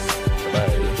Boys.